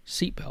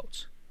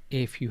seatbelts,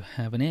 if you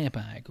have an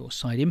airbag or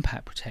side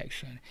impact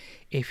protection,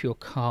 if your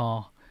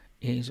car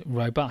is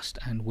robust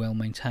and well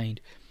maintained,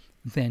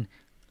 then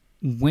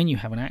when you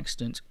have an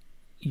accident,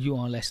 you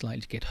are less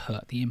likely to get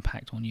hurt. The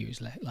impact on you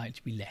is likely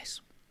to be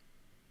less.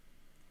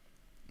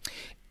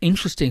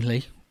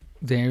 Interestingly,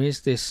 there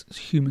is this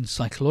human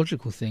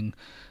psychological thing,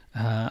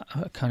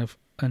 kind of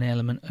an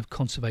element of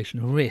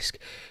conservation of risk.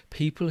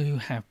 People who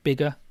have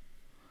bigger,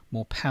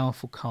 more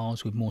powerful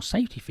cars with more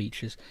safety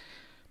features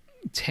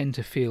tend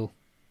to feel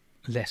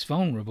less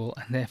vulnerable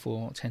and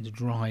therefore tend to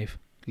drive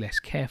less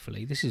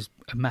carefully. This is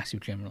a massive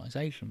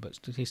generalization, but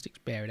statistics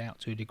bear it out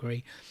to a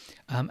degree,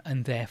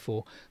 and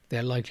therefore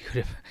their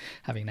likelihood of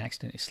having an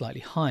accident is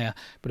slightly higher.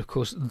 But of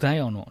course they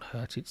are not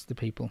hurt, it's the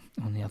people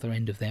on the other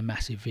end of their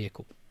massive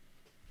vehicle.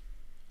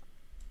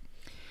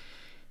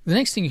 The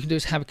next thing you can do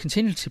is have a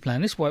contingency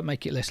plan. This won't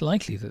make it less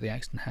likely that the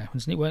accident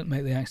happens, and it won't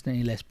make the accident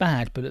any less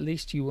bad, but at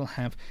least you will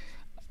have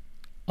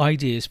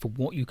ideas for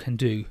what you can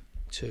do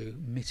to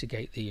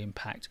mitigate the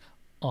impact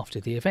after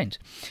the event.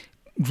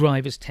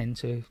 Drivers tend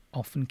to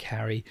often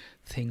carry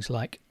things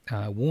like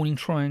warning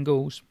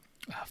triangles,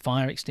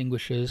 fire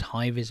extinguishers,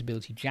 high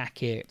visibility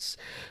jackets,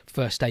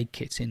 first aid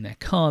kits in their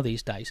car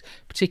these days,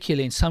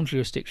 particularly in some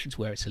jurisdictions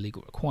where it's a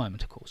legal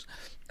requirement, of course.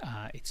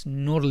 It's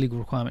not a legal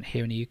requirement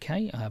here in the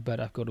UK,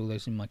 but I've got all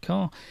those in my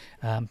car,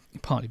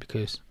 partly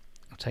because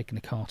I've taken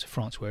the car to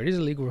France where it is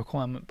a legal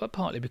requirement, but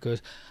partly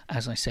because,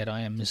 as I said,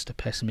 I am Mr.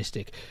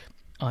 Pessimistic.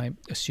 I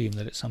assume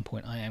that at some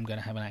point I am going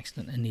to have an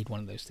accident and need one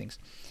of those things.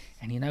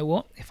 And you know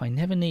what? If I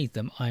never need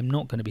them, I'm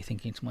not going to be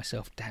thinking to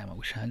myself, damn, I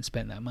wish I hadn't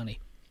spent that money.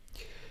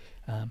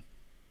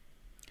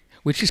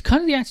 Which is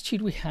kind of the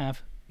attitude we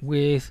have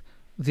with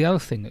the other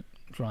thing that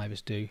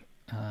drivers do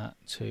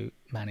to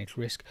manage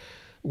risk,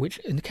 which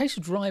in the case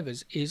of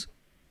drivers is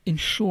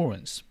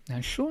insurance. Now,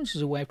 insurance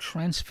is a way of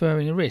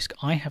transferring a risk.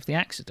 I have the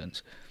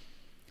accident,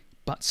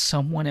 but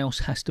someone else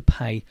has to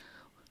pay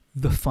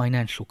the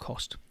financial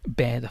cost,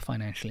 bear the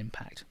financial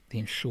impact, the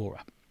insurer.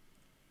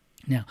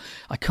 Now,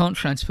 I can't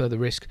transfer the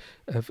risk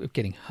of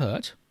getting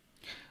hurt,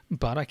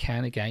 but I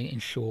can, again,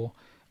 insure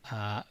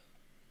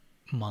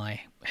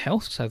my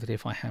health so that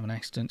if I have an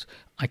accident,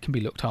 I can be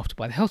looked after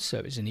by the health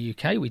service. In the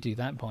UK, we do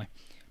that by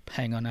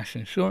paying our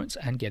national insurance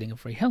and getting a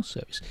free health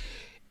service.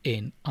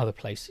 In other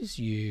places,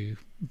 you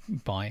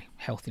buy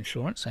health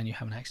insurance and you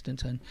have an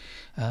accident, and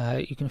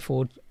you can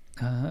afford,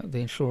 the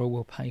insurer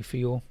will pay for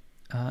your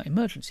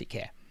emergency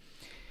care.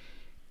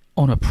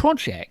 On a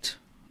project,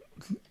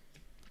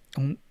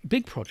 on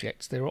big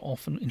projects, there are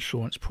often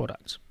insurance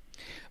products.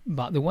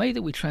 But the way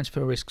that we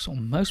transfer risks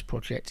on most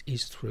projects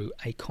is through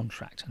a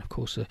contract. And of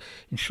course,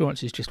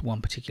 insurance is just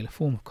one particular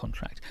form of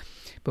contract.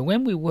 But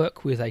when we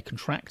work with a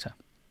contractor,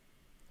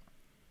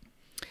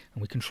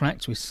 and we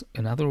contract with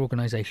another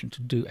organisation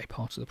to do a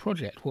part of the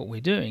project, what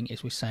we're doing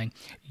is we're saying,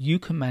 you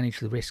can manage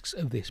the risks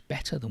of this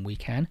better than we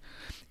can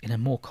in a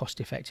more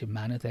cost-effective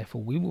manner.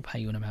 Therefore, we will pay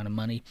you an amount of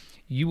money.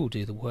 You will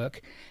do the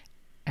work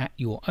at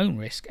your own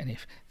risk, and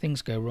if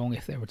things go wrong,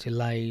 if there are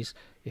delays,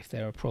 if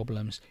there are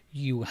problems,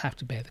 you will have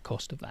to bear the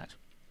cost of that.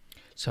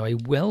 So a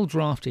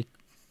well-drafted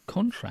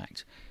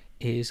contract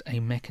is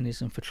a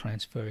mechanism for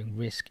transferring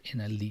risk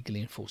in a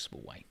legally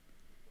enforceable way.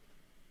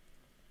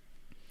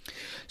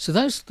 So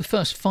those are the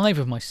first 5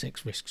 of my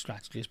 6 risk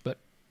strategies, but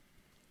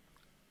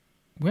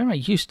where I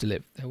used to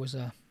live, there was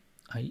a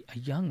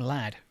young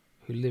lad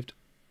who lived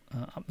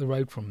up the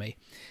road from me,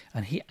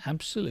 and he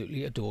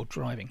absolutely adored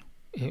driving.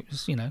 It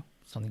was,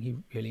 something he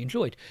really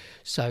enjoyed.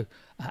 So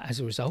as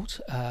a result,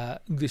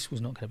 this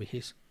was not going to be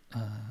his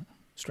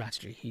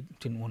strategy. He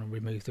didn't want to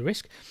remove the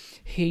risk.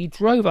 He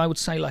drove, I would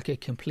say, like a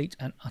complete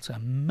and utter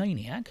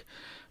maniac,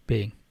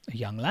 being a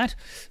young lad.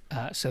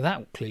 So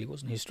that clearly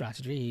wasn't his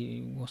strategy.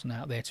 He wasn't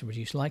out there to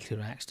reduce likelihood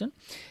of accident.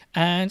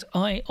 And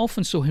I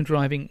often saw him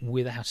driving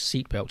without a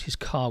seatbelt. His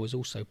car was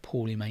also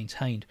poorly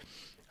maintained.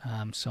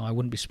 So I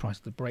wouldn't be surprised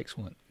if the brakes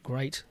weren't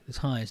great. The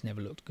tyres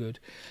never looked good.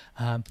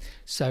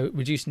 So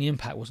reducing the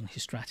impact wasn't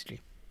his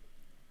strategy.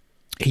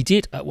 He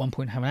did at one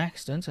point have an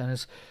accident, and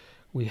as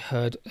we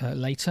heard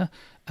later,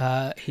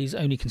 his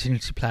only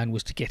contingency plan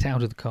was to get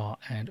out of the car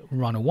and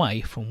run away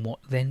from what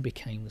then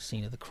became the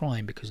scene of the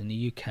crime, because in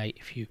the UK,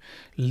 if you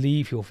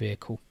leave your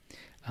vehicle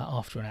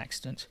after an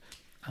accident,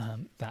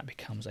 that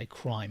becomes a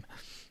crime.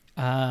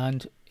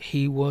 And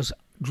he was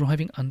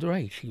driving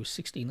underage. He was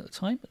 16 at the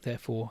time,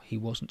 therefore he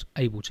wasn't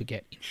able to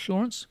get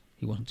insurance.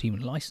 He wasn't even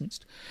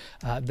licensed,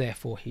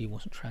 therefore he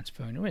wasn't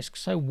transferring the risk.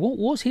 So what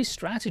was his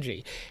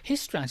strategy?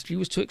 His strategy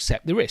was to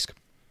accept the risk.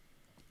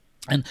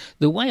 And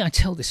the way I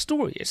tell this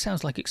story, it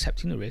sounds like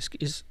accepting the risk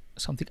is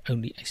something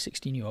only a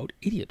 16-year-old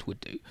idiot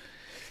would do.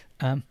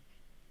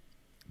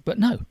 But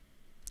no,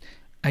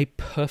 a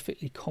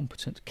perfectly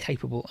competent,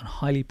 capable and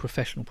highly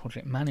professional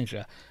project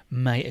manager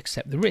may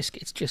accept the risk.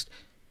 It's just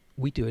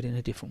we do it in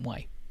a different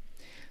way.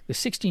 The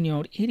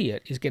 16-year-old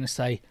idiot is going to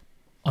say,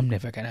 I'm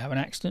never going to have an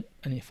accident,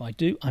 and if I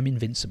do, I'm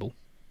invincible.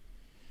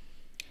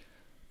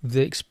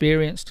 The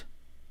experienced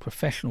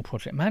professional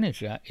project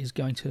manager is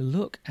going to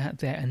look at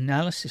their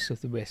analysis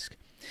of the risk,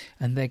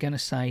 and they're going to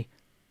say,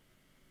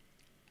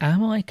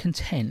 am I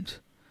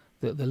content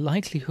that the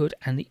likelihood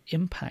and the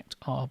impact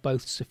are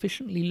both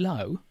sufficiently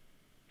low,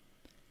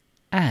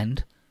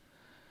 and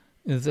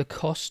the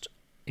cost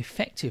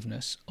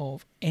effectiveness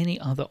of any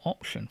other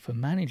option for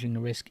managing the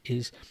risk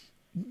is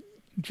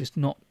just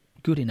not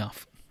good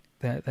enough.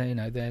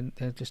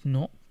 They're just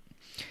not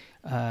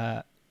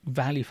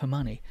value for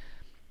money.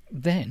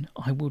 Then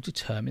I will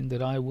determine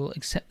that I will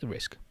accept the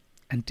risk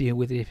and deal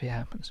with it if it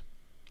happens.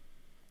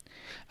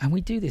 And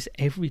we do this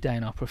every day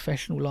in our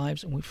professional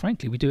lives, and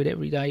frankly, we do it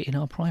every day in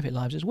our private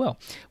lives as well.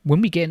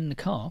 When we get in the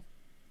car,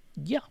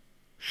 yeah,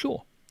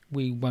 sure,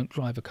 we won't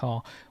drive a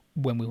car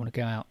when we want to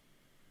go out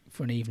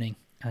for an evening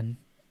and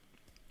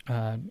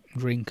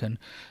drink and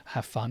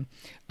have fun.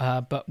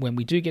 But when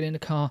we do get in the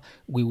car,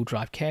 we will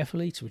drive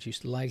carefully to reduce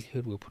the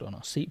likelihood. We'll put on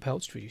our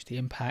seatbelts to reduce the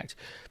impact.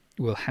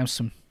 We'll have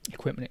some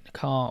equipment in the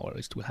car, or at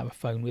least we'll have a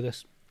phone with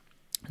us.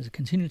 As a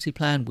contingency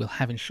plan, we'll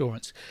have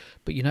insurance.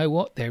 But you know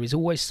what? There is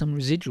always some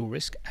residual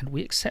risk, and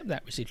we accept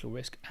that residual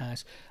risk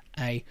as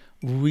a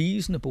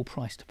reasonable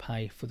price to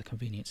pay for the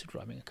convenience of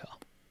driving a car.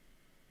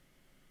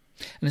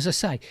 And as I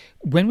say,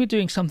 when we're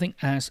doing something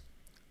as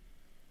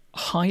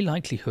high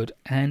likelihood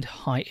and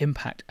high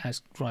impact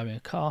as driving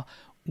a car,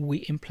 we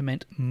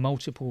implement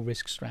multiple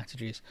risk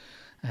strategies,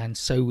 and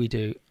so we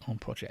do on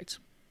projects.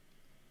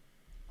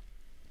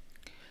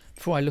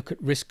 Before I look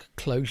at risk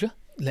closure,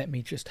 let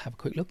me just have a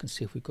quick look and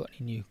see if we've got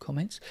any new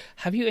comments.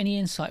 Have you any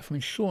insight from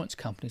insurance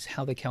companies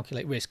how they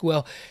calculate risk?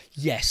 Well,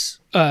 yes.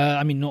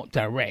 I mean, not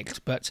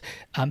direct, but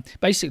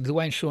basically the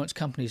way insurance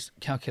companies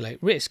calculate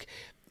risk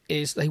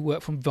is they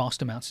work from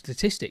vast amounts of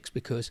statistics,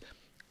 because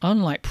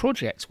unlike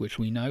projects, which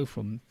we know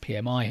from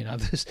PMI and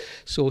other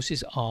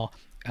sources are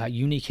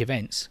unique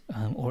events,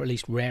 or at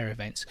least rare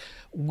events,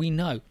 we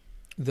know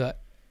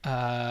that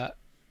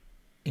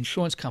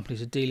insurance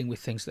companies are dealing with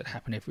things that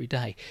happen every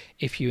day.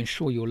 If you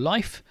insure your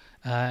life,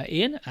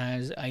 Ian,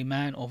 as a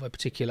man of a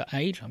particular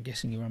age, I'm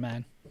guessing you're a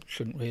man,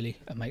 shouldn't really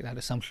make that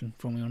assumption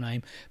from your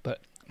name,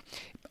 but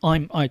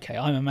I'm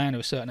a man of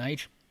a certain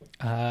age.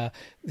 The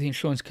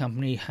insurance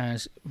company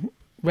has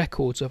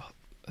records of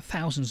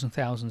thousands and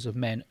thousands of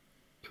men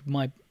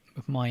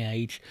of my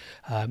age,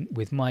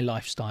 with my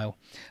lifestyle,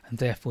 and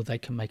therefore they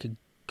can make a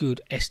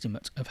good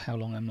estimate of how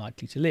long I'm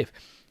likely to live.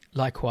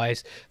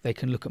 Likewise, they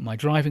can look at my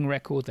driving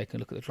record, they can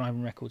look at the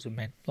driving records of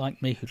men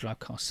like me who drive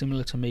cars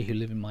similar to me who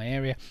live in my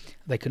area,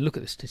 they can look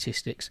at the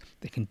statistics,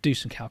 they can do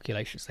some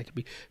calculations, they can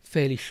be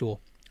fairly sure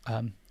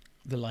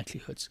the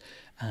likelihoods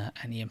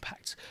and the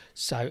impacts.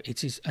 So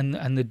it is, and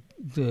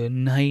the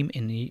name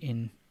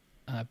in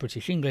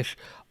British English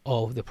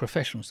of the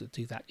professionals that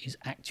do that is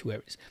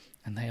actuaries,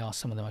 and they are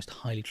some of the most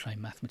highly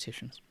trained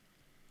mathematicians.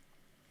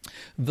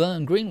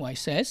 Vern Greenway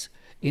says,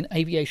 in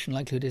aviation,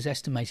 likelihood is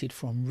estimated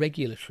from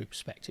regulatory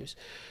perspectives,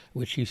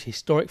 which use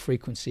historic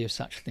frequency of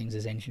such things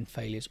as engine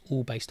failures,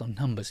 all based on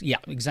numbers. Yeah,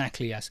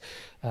 exactly as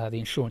the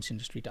insurance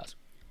industry does.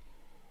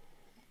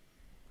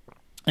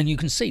 And you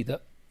can see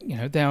that, you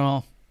know, there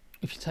are,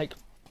 if you take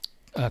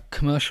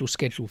commercial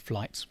scheduled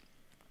flights,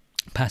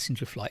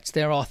 passenger flights,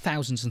 there are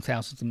thousands and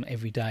thousands of them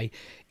every day,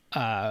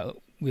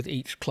 with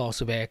each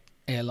class of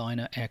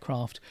airliner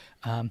aircraft,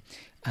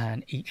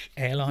 and each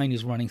airline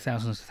is running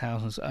thousands and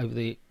thousands over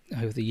the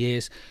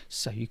years,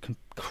 so you can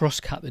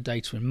cross-cut the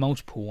data in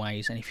multiple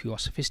ways, and if you are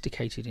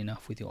sophisticated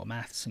enough with your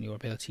maths and your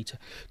ability to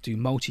do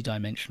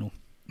multi-dimensional,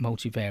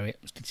 multivariate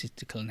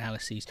statistical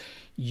analyses,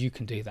 you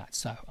can do that.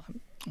 So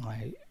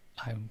I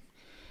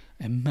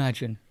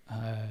imagine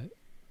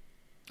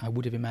I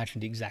would have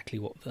imagined exactly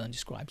what Vern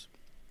describes.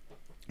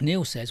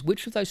 Neil says,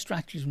 which of those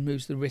strategies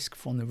removes the risk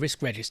from the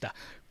risk register?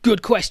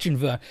 Good question,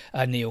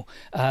 Neil.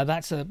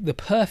 That's the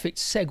perfect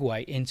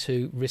segue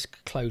into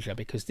risk closure,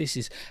 because this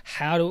is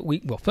how do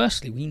we, well,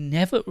 firstly, we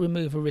never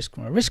remove a risk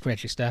from a risk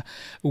register.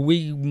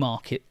 We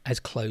mark it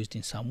as closed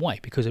in some way,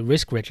 because a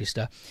risk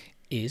register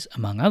is,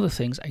 among other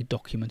things, a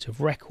document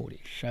of record. It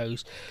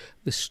shows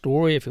the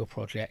story of your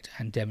project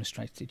and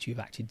demonstrates that you've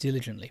acted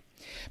diligently.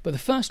 But the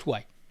first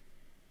way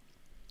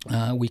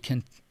we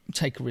can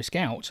take a risk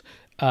out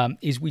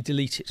is we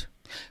delete it.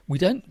 We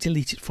don't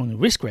delete it from the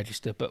risk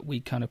register, but we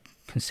kind of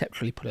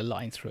conceptually put a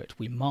line through it.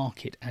 We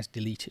mark it as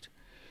deleted.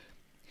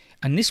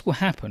 And this will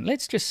happen.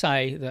 Let's just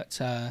say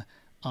that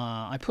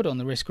I put on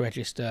the risk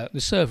register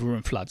the server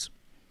room floods.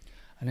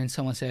 And then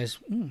someone says,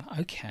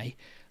 okay,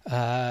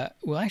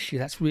 well, actually,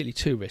 that's really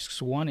two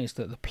risks. One is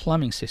that the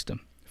plumbing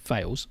system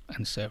fails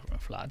and the server room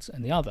floods.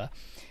 And the other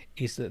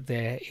is that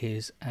there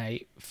is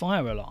a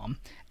fire alarm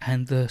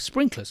and the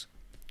sprinklers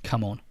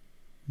come on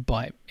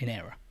in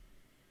error.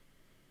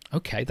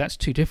 Okay, that's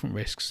two different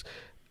risks.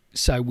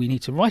 So we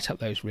need to write up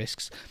those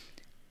risks.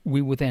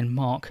 We will then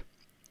mark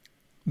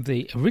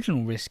the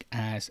original risk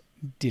as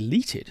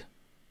deleted.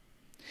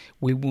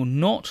 We will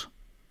not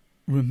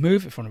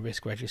remove it from the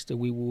risk register.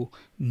 We will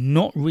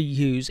not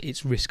reuse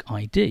its risk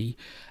ID.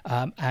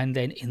 And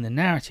then in the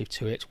narrative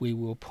to it, we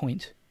will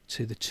point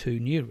to the two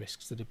new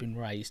risks that have been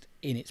raised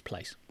in its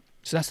place.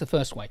 So that's the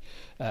first way,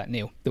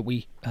 Neil, that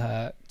we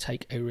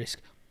take a risk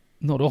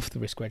not off the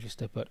risk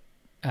register, but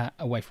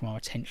away from our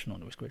attention on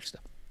the risk register.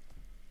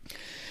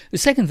 The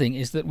second thing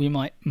is that we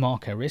might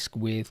mark a risk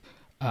with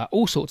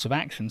all sorts of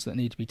actions that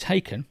need to be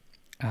taken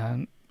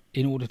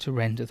in order to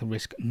render the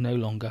risk no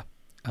longer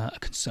a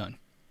concern.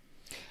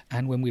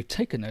 And when we've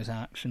taken those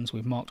actions,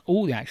 we've marked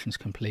all the actions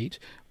complete,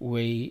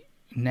 we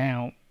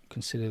now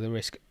consider the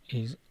risk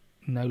is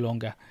no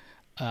longer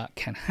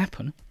can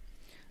happen,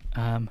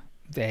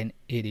 then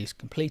it is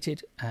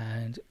completed,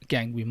 and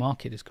again we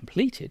mark it as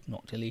completed,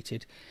 not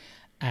deleted,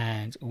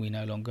 and we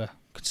no longer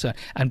concern.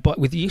 And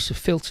with the use of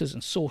filters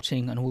and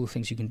sorting and all the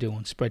things you can do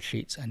on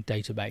spreadsheets and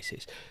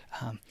databases,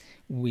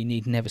 we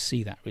need never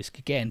see that risk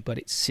again, but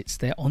it sits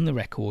there on the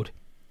record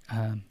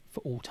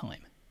for all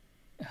time,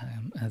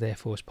 and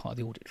therefore as part of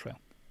the audit trail.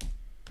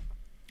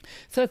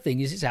 Third thing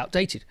is it's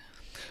outdated.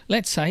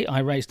 Let's say I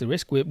raise the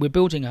risk. We're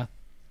building a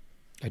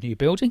new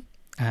building,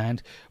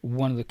 and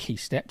one of the key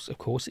steps, of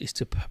course, is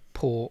to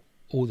pour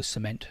all the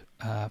cement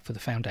for the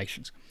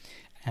foundations.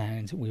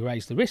 And we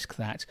raise the risk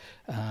that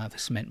the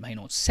cement may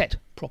not set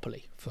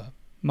properly for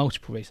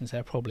multiple reasons. There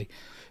are probably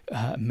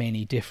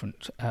many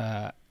different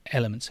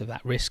elements of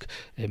that risk.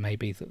 It may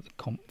be that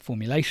the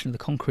formulation of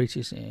the concrete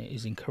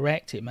is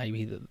incorrect. It may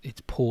be that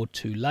it's poured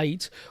too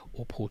late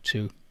or poured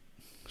too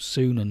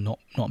soon and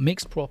not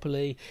mixed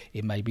properly.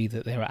 It may be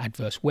that there are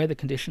adverse weather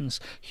conditions,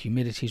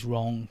 humidity's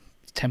wrong,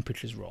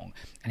 temperature's wrong,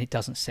 and it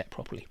doesn't set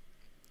properly.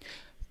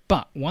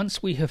 But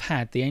once we have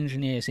had the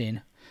engineers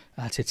in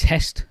to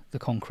test the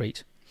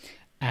concrete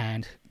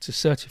and to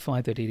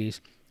certify that it is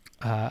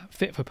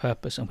fit for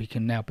purpose and we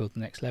can now build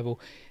the next level,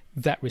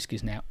 that risk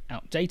is now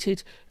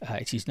outdated.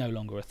 It is no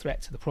longer a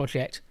threat to the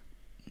project.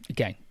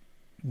 Again,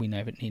 we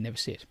never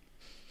see it.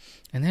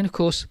 And then, of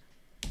course,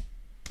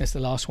 there's the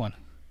last one.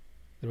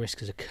 The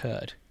risk has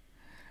occurred.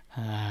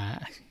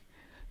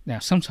 Now,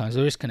 sometimes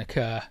the risk can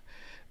occur,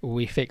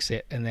 we fix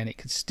it, and then it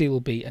could still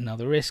be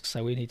another risk,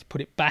 so we need to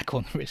put it back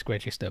on the risk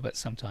register, but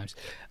sometimes,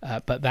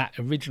 but that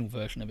original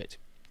version of it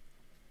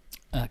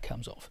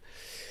comes off.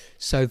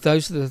 So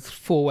those are the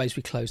 4 ways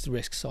we close the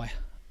risk. So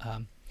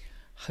I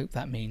hope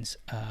that means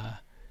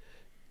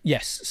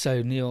yes.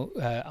 So Neil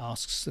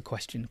asks the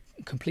question,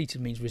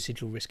 completed means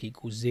residual risk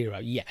equals 0.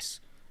 Yes,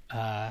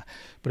 but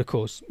of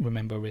course,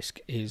 remember, risk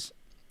is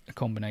a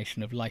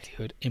combination of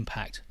likelihood,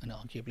 impact, and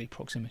arguably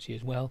proximity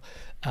as well.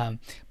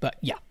 But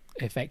yeah,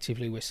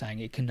 effectively we're saying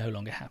it can no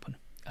longer happen.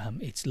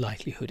 Its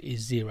likelihood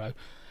is 0.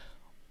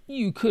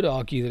 You could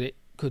argue that it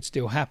could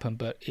still happen,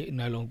 but it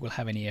no longer will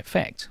have any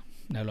effect,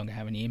 no longer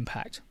have any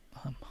impact.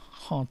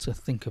 Hard to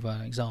think of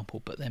an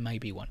example, but there may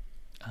be one.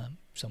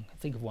 Someone can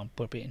think of one,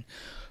 pop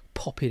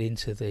it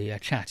into the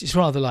chat. It's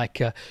rather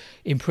like,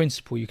 in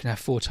principle, you can have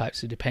 4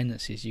 types of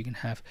dependencies. You can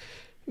have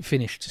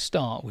finish to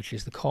start, which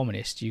is the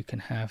commonest. You can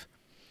have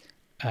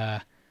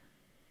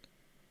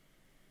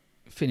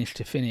finish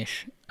to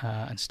finish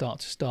and start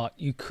to start.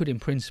 You could, in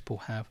principle,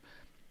 have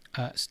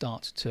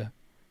start to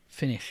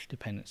finish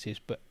dependencies,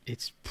 but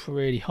it's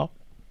pretty hard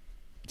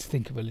to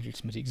think of a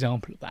legitimate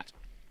example of that.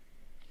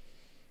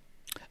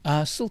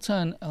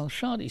 Sultan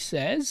Al-Shadi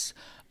says,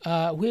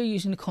 we're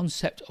using the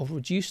concept of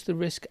reduce the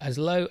risk as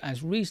low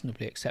as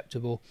reasonably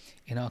acceptable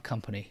in our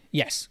company.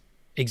 Yes,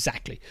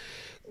 exactly.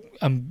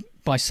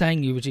 By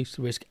saying you reduce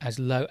the risk as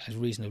low as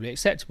reasonably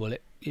acceptable,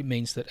 it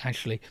means that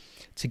actually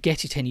to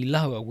get it any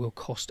lower will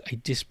cost a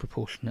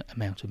disproportionate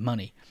amount of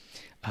money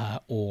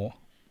or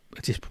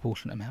a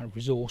disproportionate amount of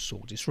resource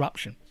or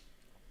disruption.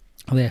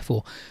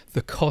 Therefore,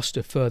 the cost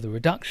of further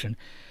reduction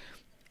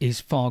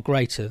is far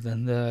greater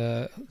than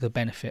the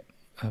benefit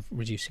of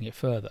reducing it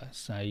further.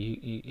 So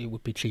it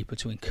would be cheaper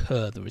to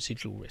incur the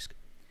residual risk.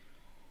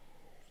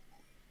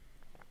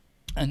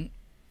 And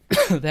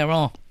there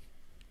are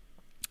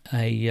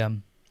a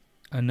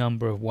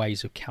number of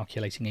ways of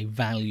calculating a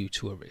value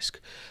to a risk,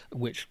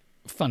 which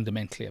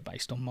fundamentally are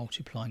based on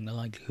multiplying the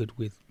likelihood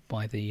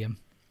by the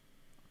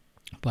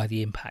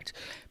impact.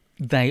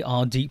 They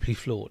are deeply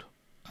flawed,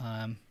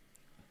 I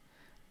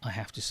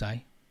have to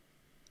say.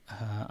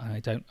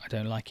 I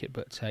don't like it,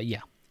 but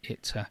yeah,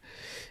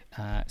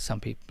 some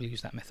people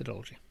use that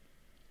methodology.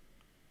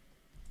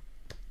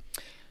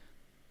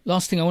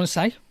 Last thing I want to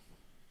say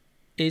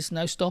is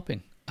no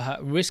stopping.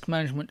 Risk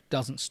management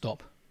doesn't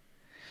stop.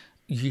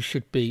 You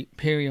should be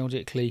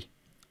periodically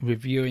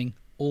reviewing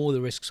all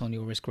the risks on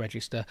your risk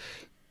register.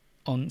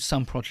 On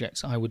some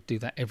projects, I would do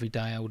that every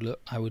day.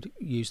 I would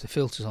use the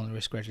filters on the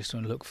risk register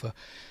and look for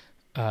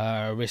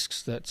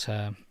risks that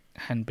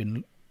hadn't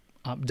been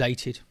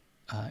updated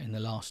in the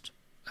last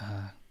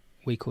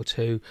week or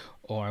two,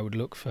 or I would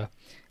look for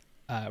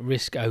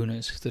risk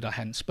owners that I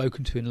hadn't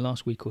spoken to in the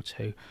last week or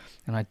two,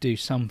 and I'd do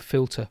some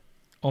filter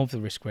of the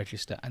risk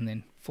register and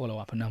then follow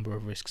up a number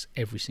of risks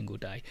every single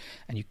day,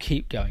 and you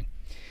keep going.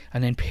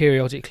 And then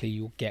periodically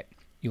you'll get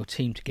your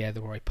team together,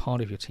 or a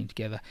part of your team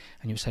together,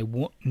 and you'll say,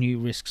 what new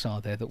risks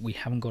are there that we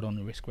haven't got on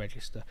the risk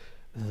register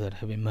that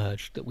have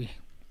emerged that we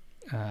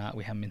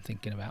haven't been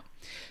thinking about.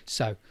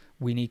 So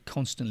we need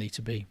constantly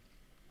to be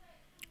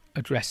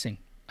addressing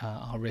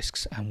our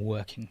risks and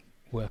working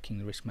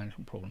the risk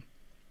management problem.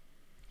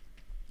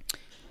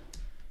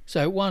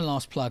 So one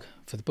last plug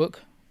for the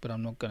book, but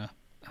I'm not going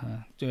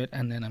to do it,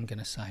 and then I'm going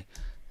to say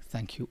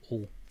thank you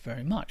all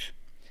very much.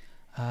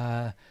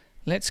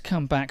 Let's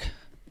come back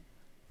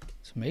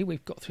to me.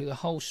 We've got through the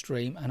whole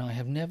stream, and I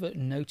have never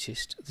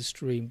noticed the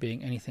stream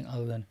being anything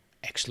other than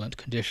excellent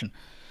condition.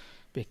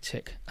 Big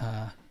tick.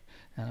 And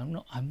I'm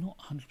not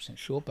 100%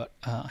 sure, but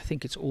I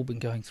think it's all been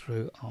going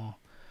through our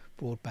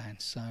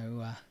broadband.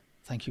 So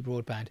thank you,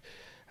 broadband,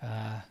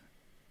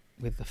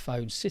 with the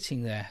phone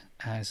sitting there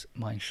as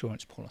my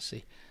insurance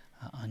policy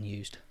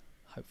unused.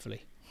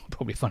 Hopefully, I'll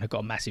probably find I've got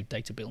a massive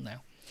data bill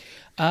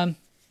now.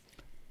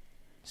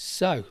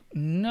 So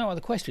no other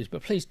questions,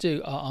 but please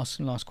do ask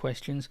some last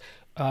questions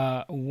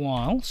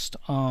whilst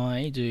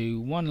I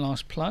do one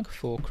last plug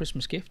for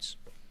Christmas gifts.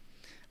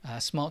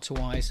 Smart to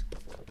Wise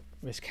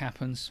Risk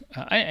happens.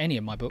 Any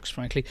of my books,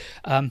 frankly.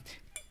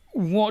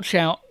 Watch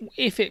out.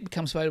 If it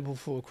becomes available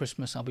for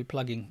Christmas, I'll be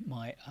plugging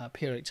my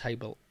periodic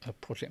table of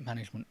project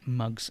management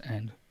mugs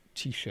and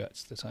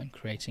T-shirts that I'm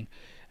creating.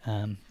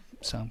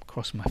 So I'm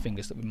crossing my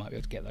fingers that we might be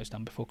able to get those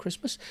done before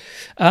Christmas.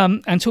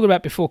 And talking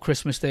about before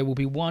Christmas, there will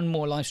be one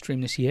more live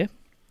stream this year,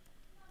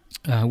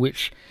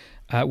 which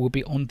will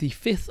be on the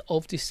 5th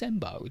of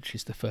December, which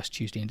is the first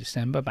Tuesday in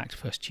December, back to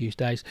first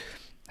Tuesdays.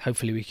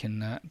 Hopefully we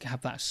can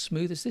have that as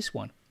smooth as this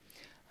one,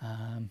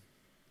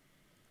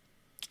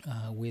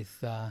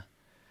 with a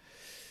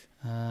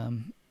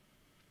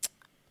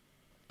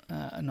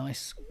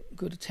nice,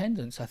 good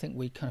attendance. I think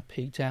we kind of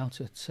peaked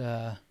out at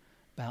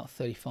about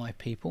 35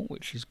 people,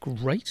 which is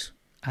great.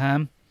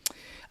 And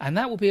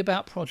that will be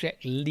about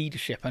project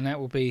leadership, and that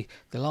will be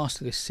the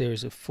last of this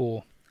series of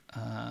 4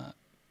 not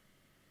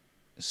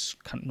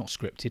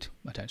scripted,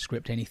 I don't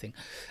script anything,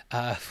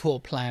 4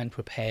 planned,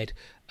 prepared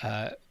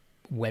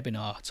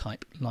webinar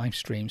type live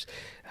streams.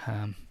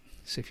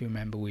 So if you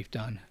remember, we've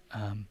done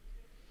kind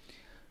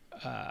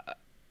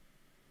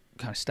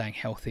of staying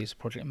healthy as a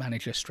project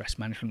manager, stress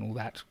management, all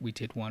that. We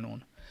did one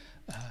on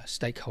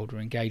stakeholder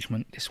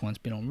engagement. This one's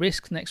been on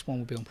risk. Next one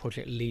will be on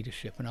project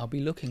leadership, and I'll be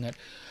looking at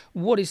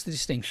what is the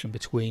distinction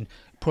between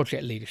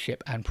project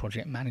leadership and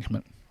project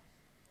management.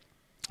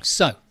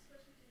 So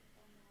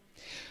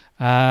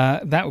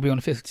that will be on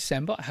the 5th of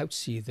December. I hope to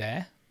see you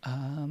there.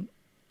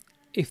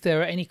 If there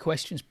are any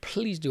questions,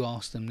 please do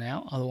ask them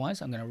now.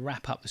 Otherwise, I'm going to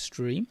wrap up the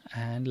stream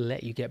and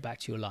let you get back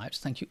to your lives.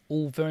 Thank you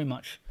all very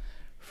much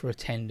for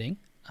attending.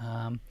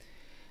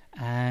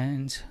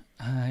 And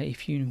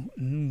if you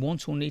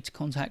want or need to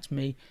contact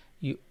me,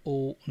 you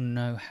all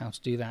know how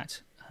to do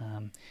that.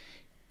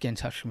 Get in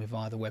touch with me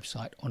via the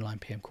website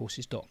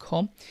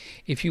onlinepmcourses.com.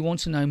 If you want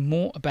to know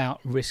more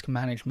about risk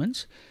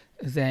management,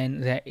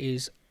 then there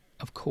is,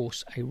 of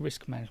course, a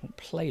risk management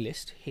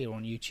playlist here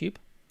on YouTube.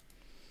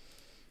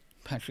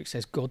 Patrick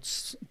says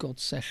God's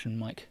session,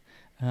 Mike.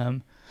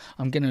 I'm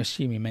going to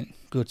assume he meant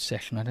good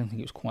session. I don't think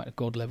it was quite a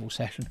God level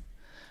session.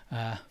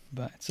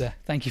 But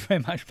thank you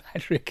very much,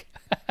 Patrick.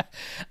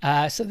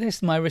 So this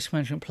is my risk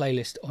management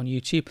playlist on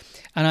YouTube,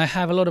 and I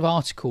have a lot of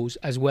articles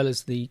as well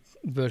as the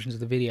versions of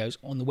the videos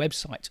on the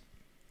website.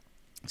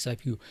 So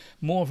if you're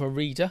more of a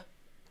reader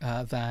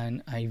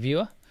than a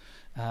viewer,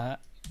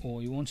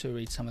 or you want to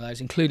read some of those,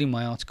 including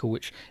my article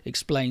which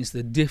explains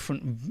the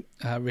different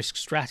risk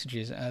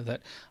strategies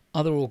that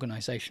other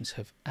organisations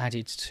have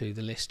added to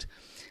the list,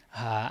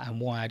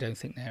 and why I don't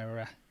think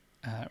they're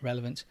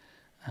relevant.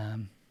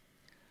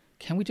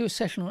 Can we do a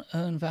session on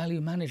earned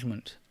value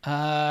management?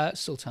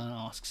 Sultan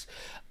asks.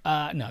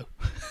 No,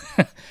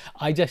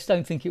 I just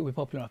don't think it will be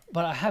popular enough.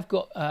 But I have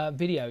got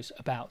videos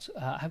about.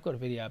 I have got a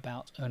video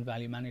about earned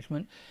value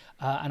management,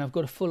 and I've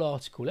got a full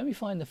article. Let me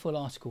find the full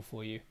article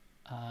for you,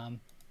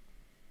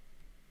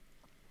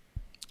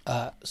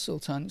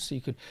 Sultan, so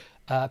you could,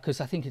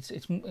 because I think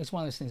it's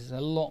one of those things that's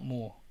a lot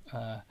more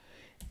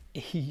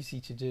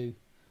easy to do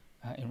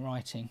in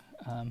writing.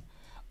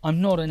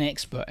 I'm not an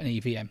expert in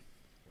EVM.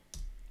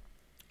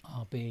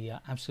 I'll be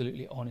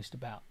absolutely honest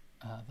about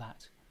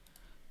that.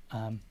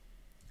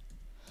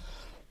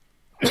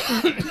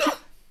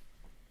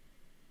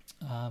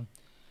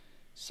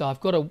 So I've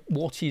got a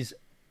what is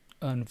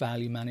earned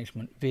value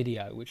management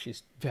video, which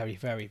is very,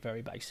 very,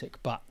 very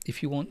basic. But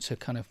if you want to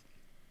kind of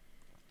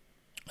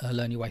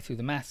learn your way through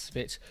the maths of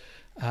it,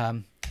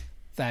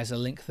 there's a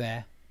link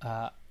there.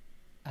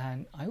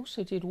 And I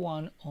also did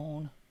one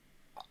on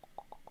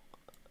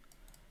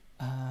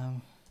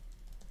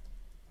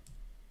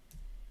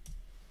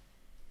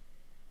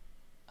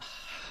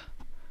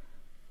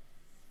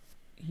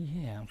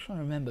yeah, I'm trying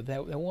to remember.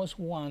 There was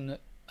one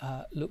that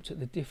looked at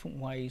the different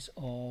ways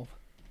of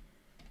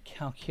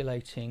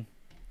calculating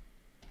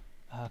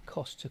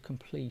cost to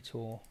complete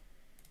or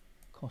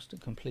cost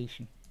at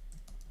completion.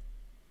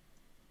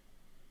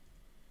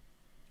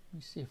 Let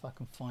me see if I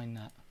can find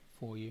that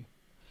for you.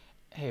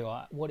 Here you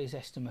are. What is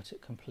estimate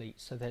at complete?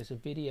 So there's a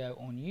video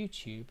on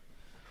YouTube,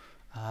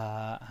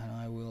 and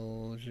I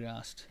will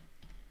just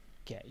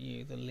get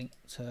you the link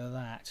to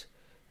that,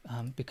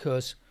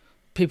 because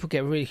people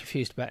get really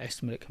confused about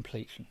estimate at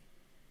completion,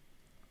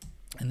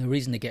 and the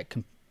reason they get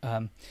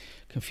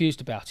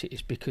confused about it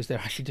is because there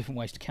are actually different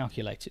ways to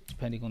calculate it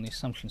depending on the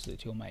assumptions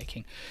that you're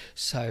making.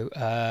 So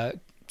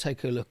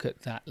take a look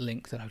at that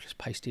link that I've just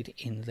pasted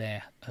in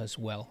there as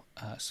well,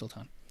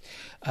 Sultan.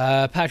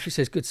 Patrick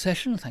says good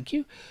session, thank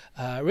you.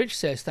 Rich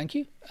says thank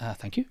you,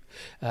 thank you.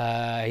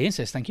 Ian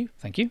says thank you,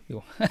 thank you.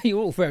 You're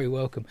all very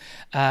welcome.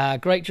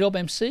 Great job,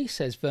 MC,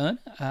 says Vern.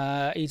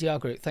 EDR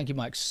group, thank you,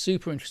 Mike.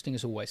 Super interesting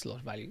as always, a lot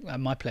of value.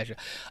 My pleasure.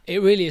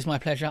 It really is my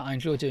pleasure. I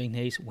enjoy doing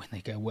these when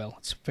they go well.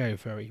 It's very,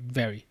 very,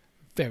 very,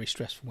 very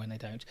stressful when they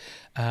don't.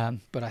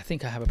 But I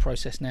think I have a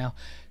process now.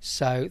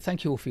 So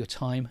thank you all for your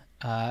time.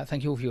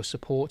 Thank you all for your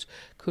support.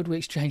 Could we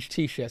exchange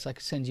t-shirts? I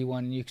could send you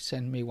one and you could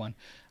send me one.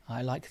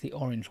 I like the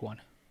orange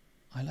one.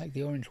 I like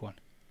the orange one.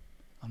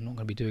 I'm not going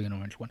to be doing an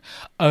orange one.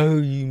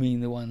 Oh, you mean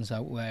the ones I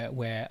wear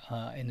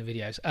in the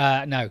videos?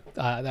 No,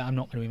 I'm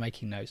not going to be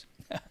making those.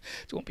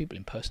 Don't want people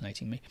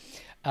impersonating me.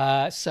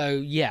 So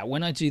yeah,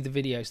 when I do the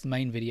videos, the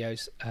main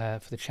videos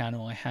for the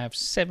channel, I have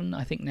 7,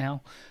 I think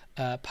now,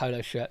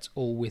 polo shirts,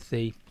 all with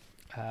the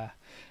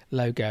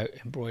logo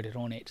embroidered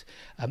on it.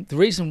 The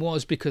reason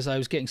was because I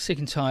was getting sick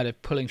and tired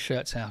of pulling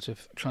shirts out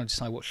of trying to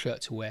decide what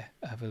shirt to wear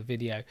for the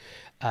video,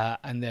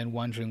 and then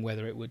wondering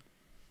whether it would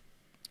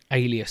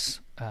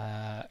alias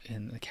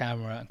in the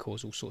camera and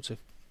cause all sorts of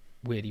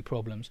weirdy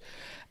problems.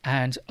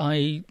 And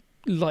I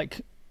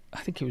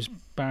think it was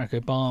Barack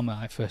Obama,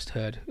 I first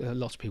heard,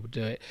 lots of people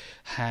do it,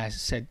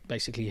 has said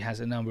basically he has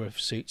a number of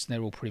suits and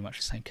they're all pretty much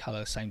the same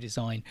colour, same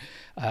design,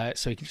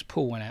 so he can just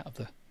pull one out of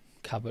the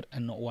cupboard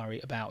and not worry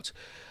about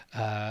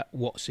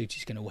what suit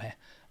he's going to wear,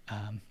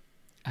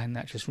 and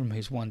that just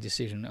removes one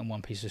decision and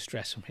one piece of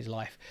stress from his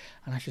life.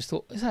 And I just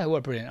thought, what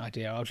a brilliant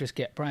idea. I'll just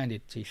get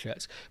branded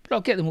t-shirts, but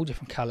I'll get them all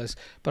different colours,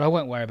 but I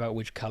won't worry about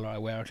which colour I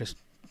wear. I'll just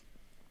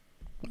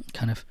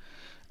kind of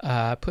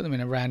put them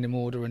in a random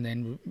order and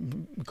then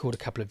record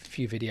a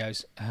few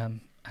videos,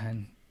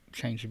 and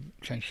change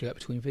shirt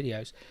between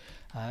videos.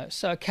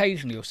 So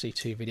occasionally you'll see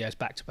 2 videos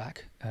back to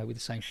back with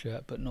the same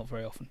shirt, but not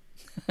very often.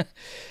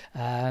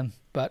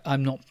 But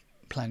I'm not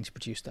planning to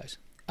produce those.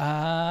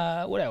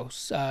 What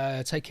else?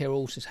 Take care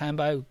all, says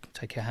Hambo.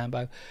 Take care,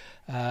 Hambo.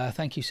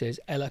 Thank you, says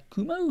Ella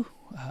Kumo.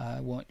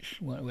 Weren't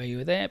where you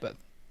were there, but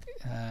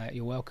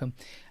you're welcome.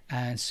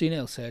 And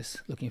Sunil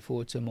says, looking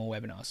forward to more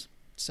webinars.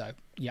 So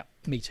yeah,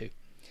 me too.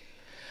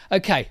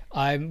 Okay,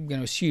 I'm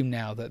going to assume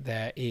now that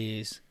there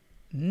is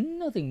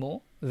nothing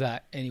more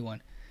that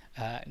anyone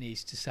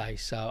needs to say,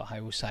 so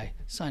I will say,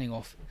 signing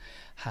off,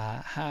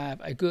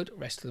 have a good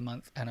rest of the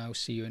month, and I will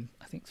see you in,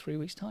 I think, 3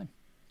 weeks' time.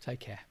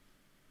 Take care.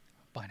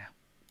 Bye now.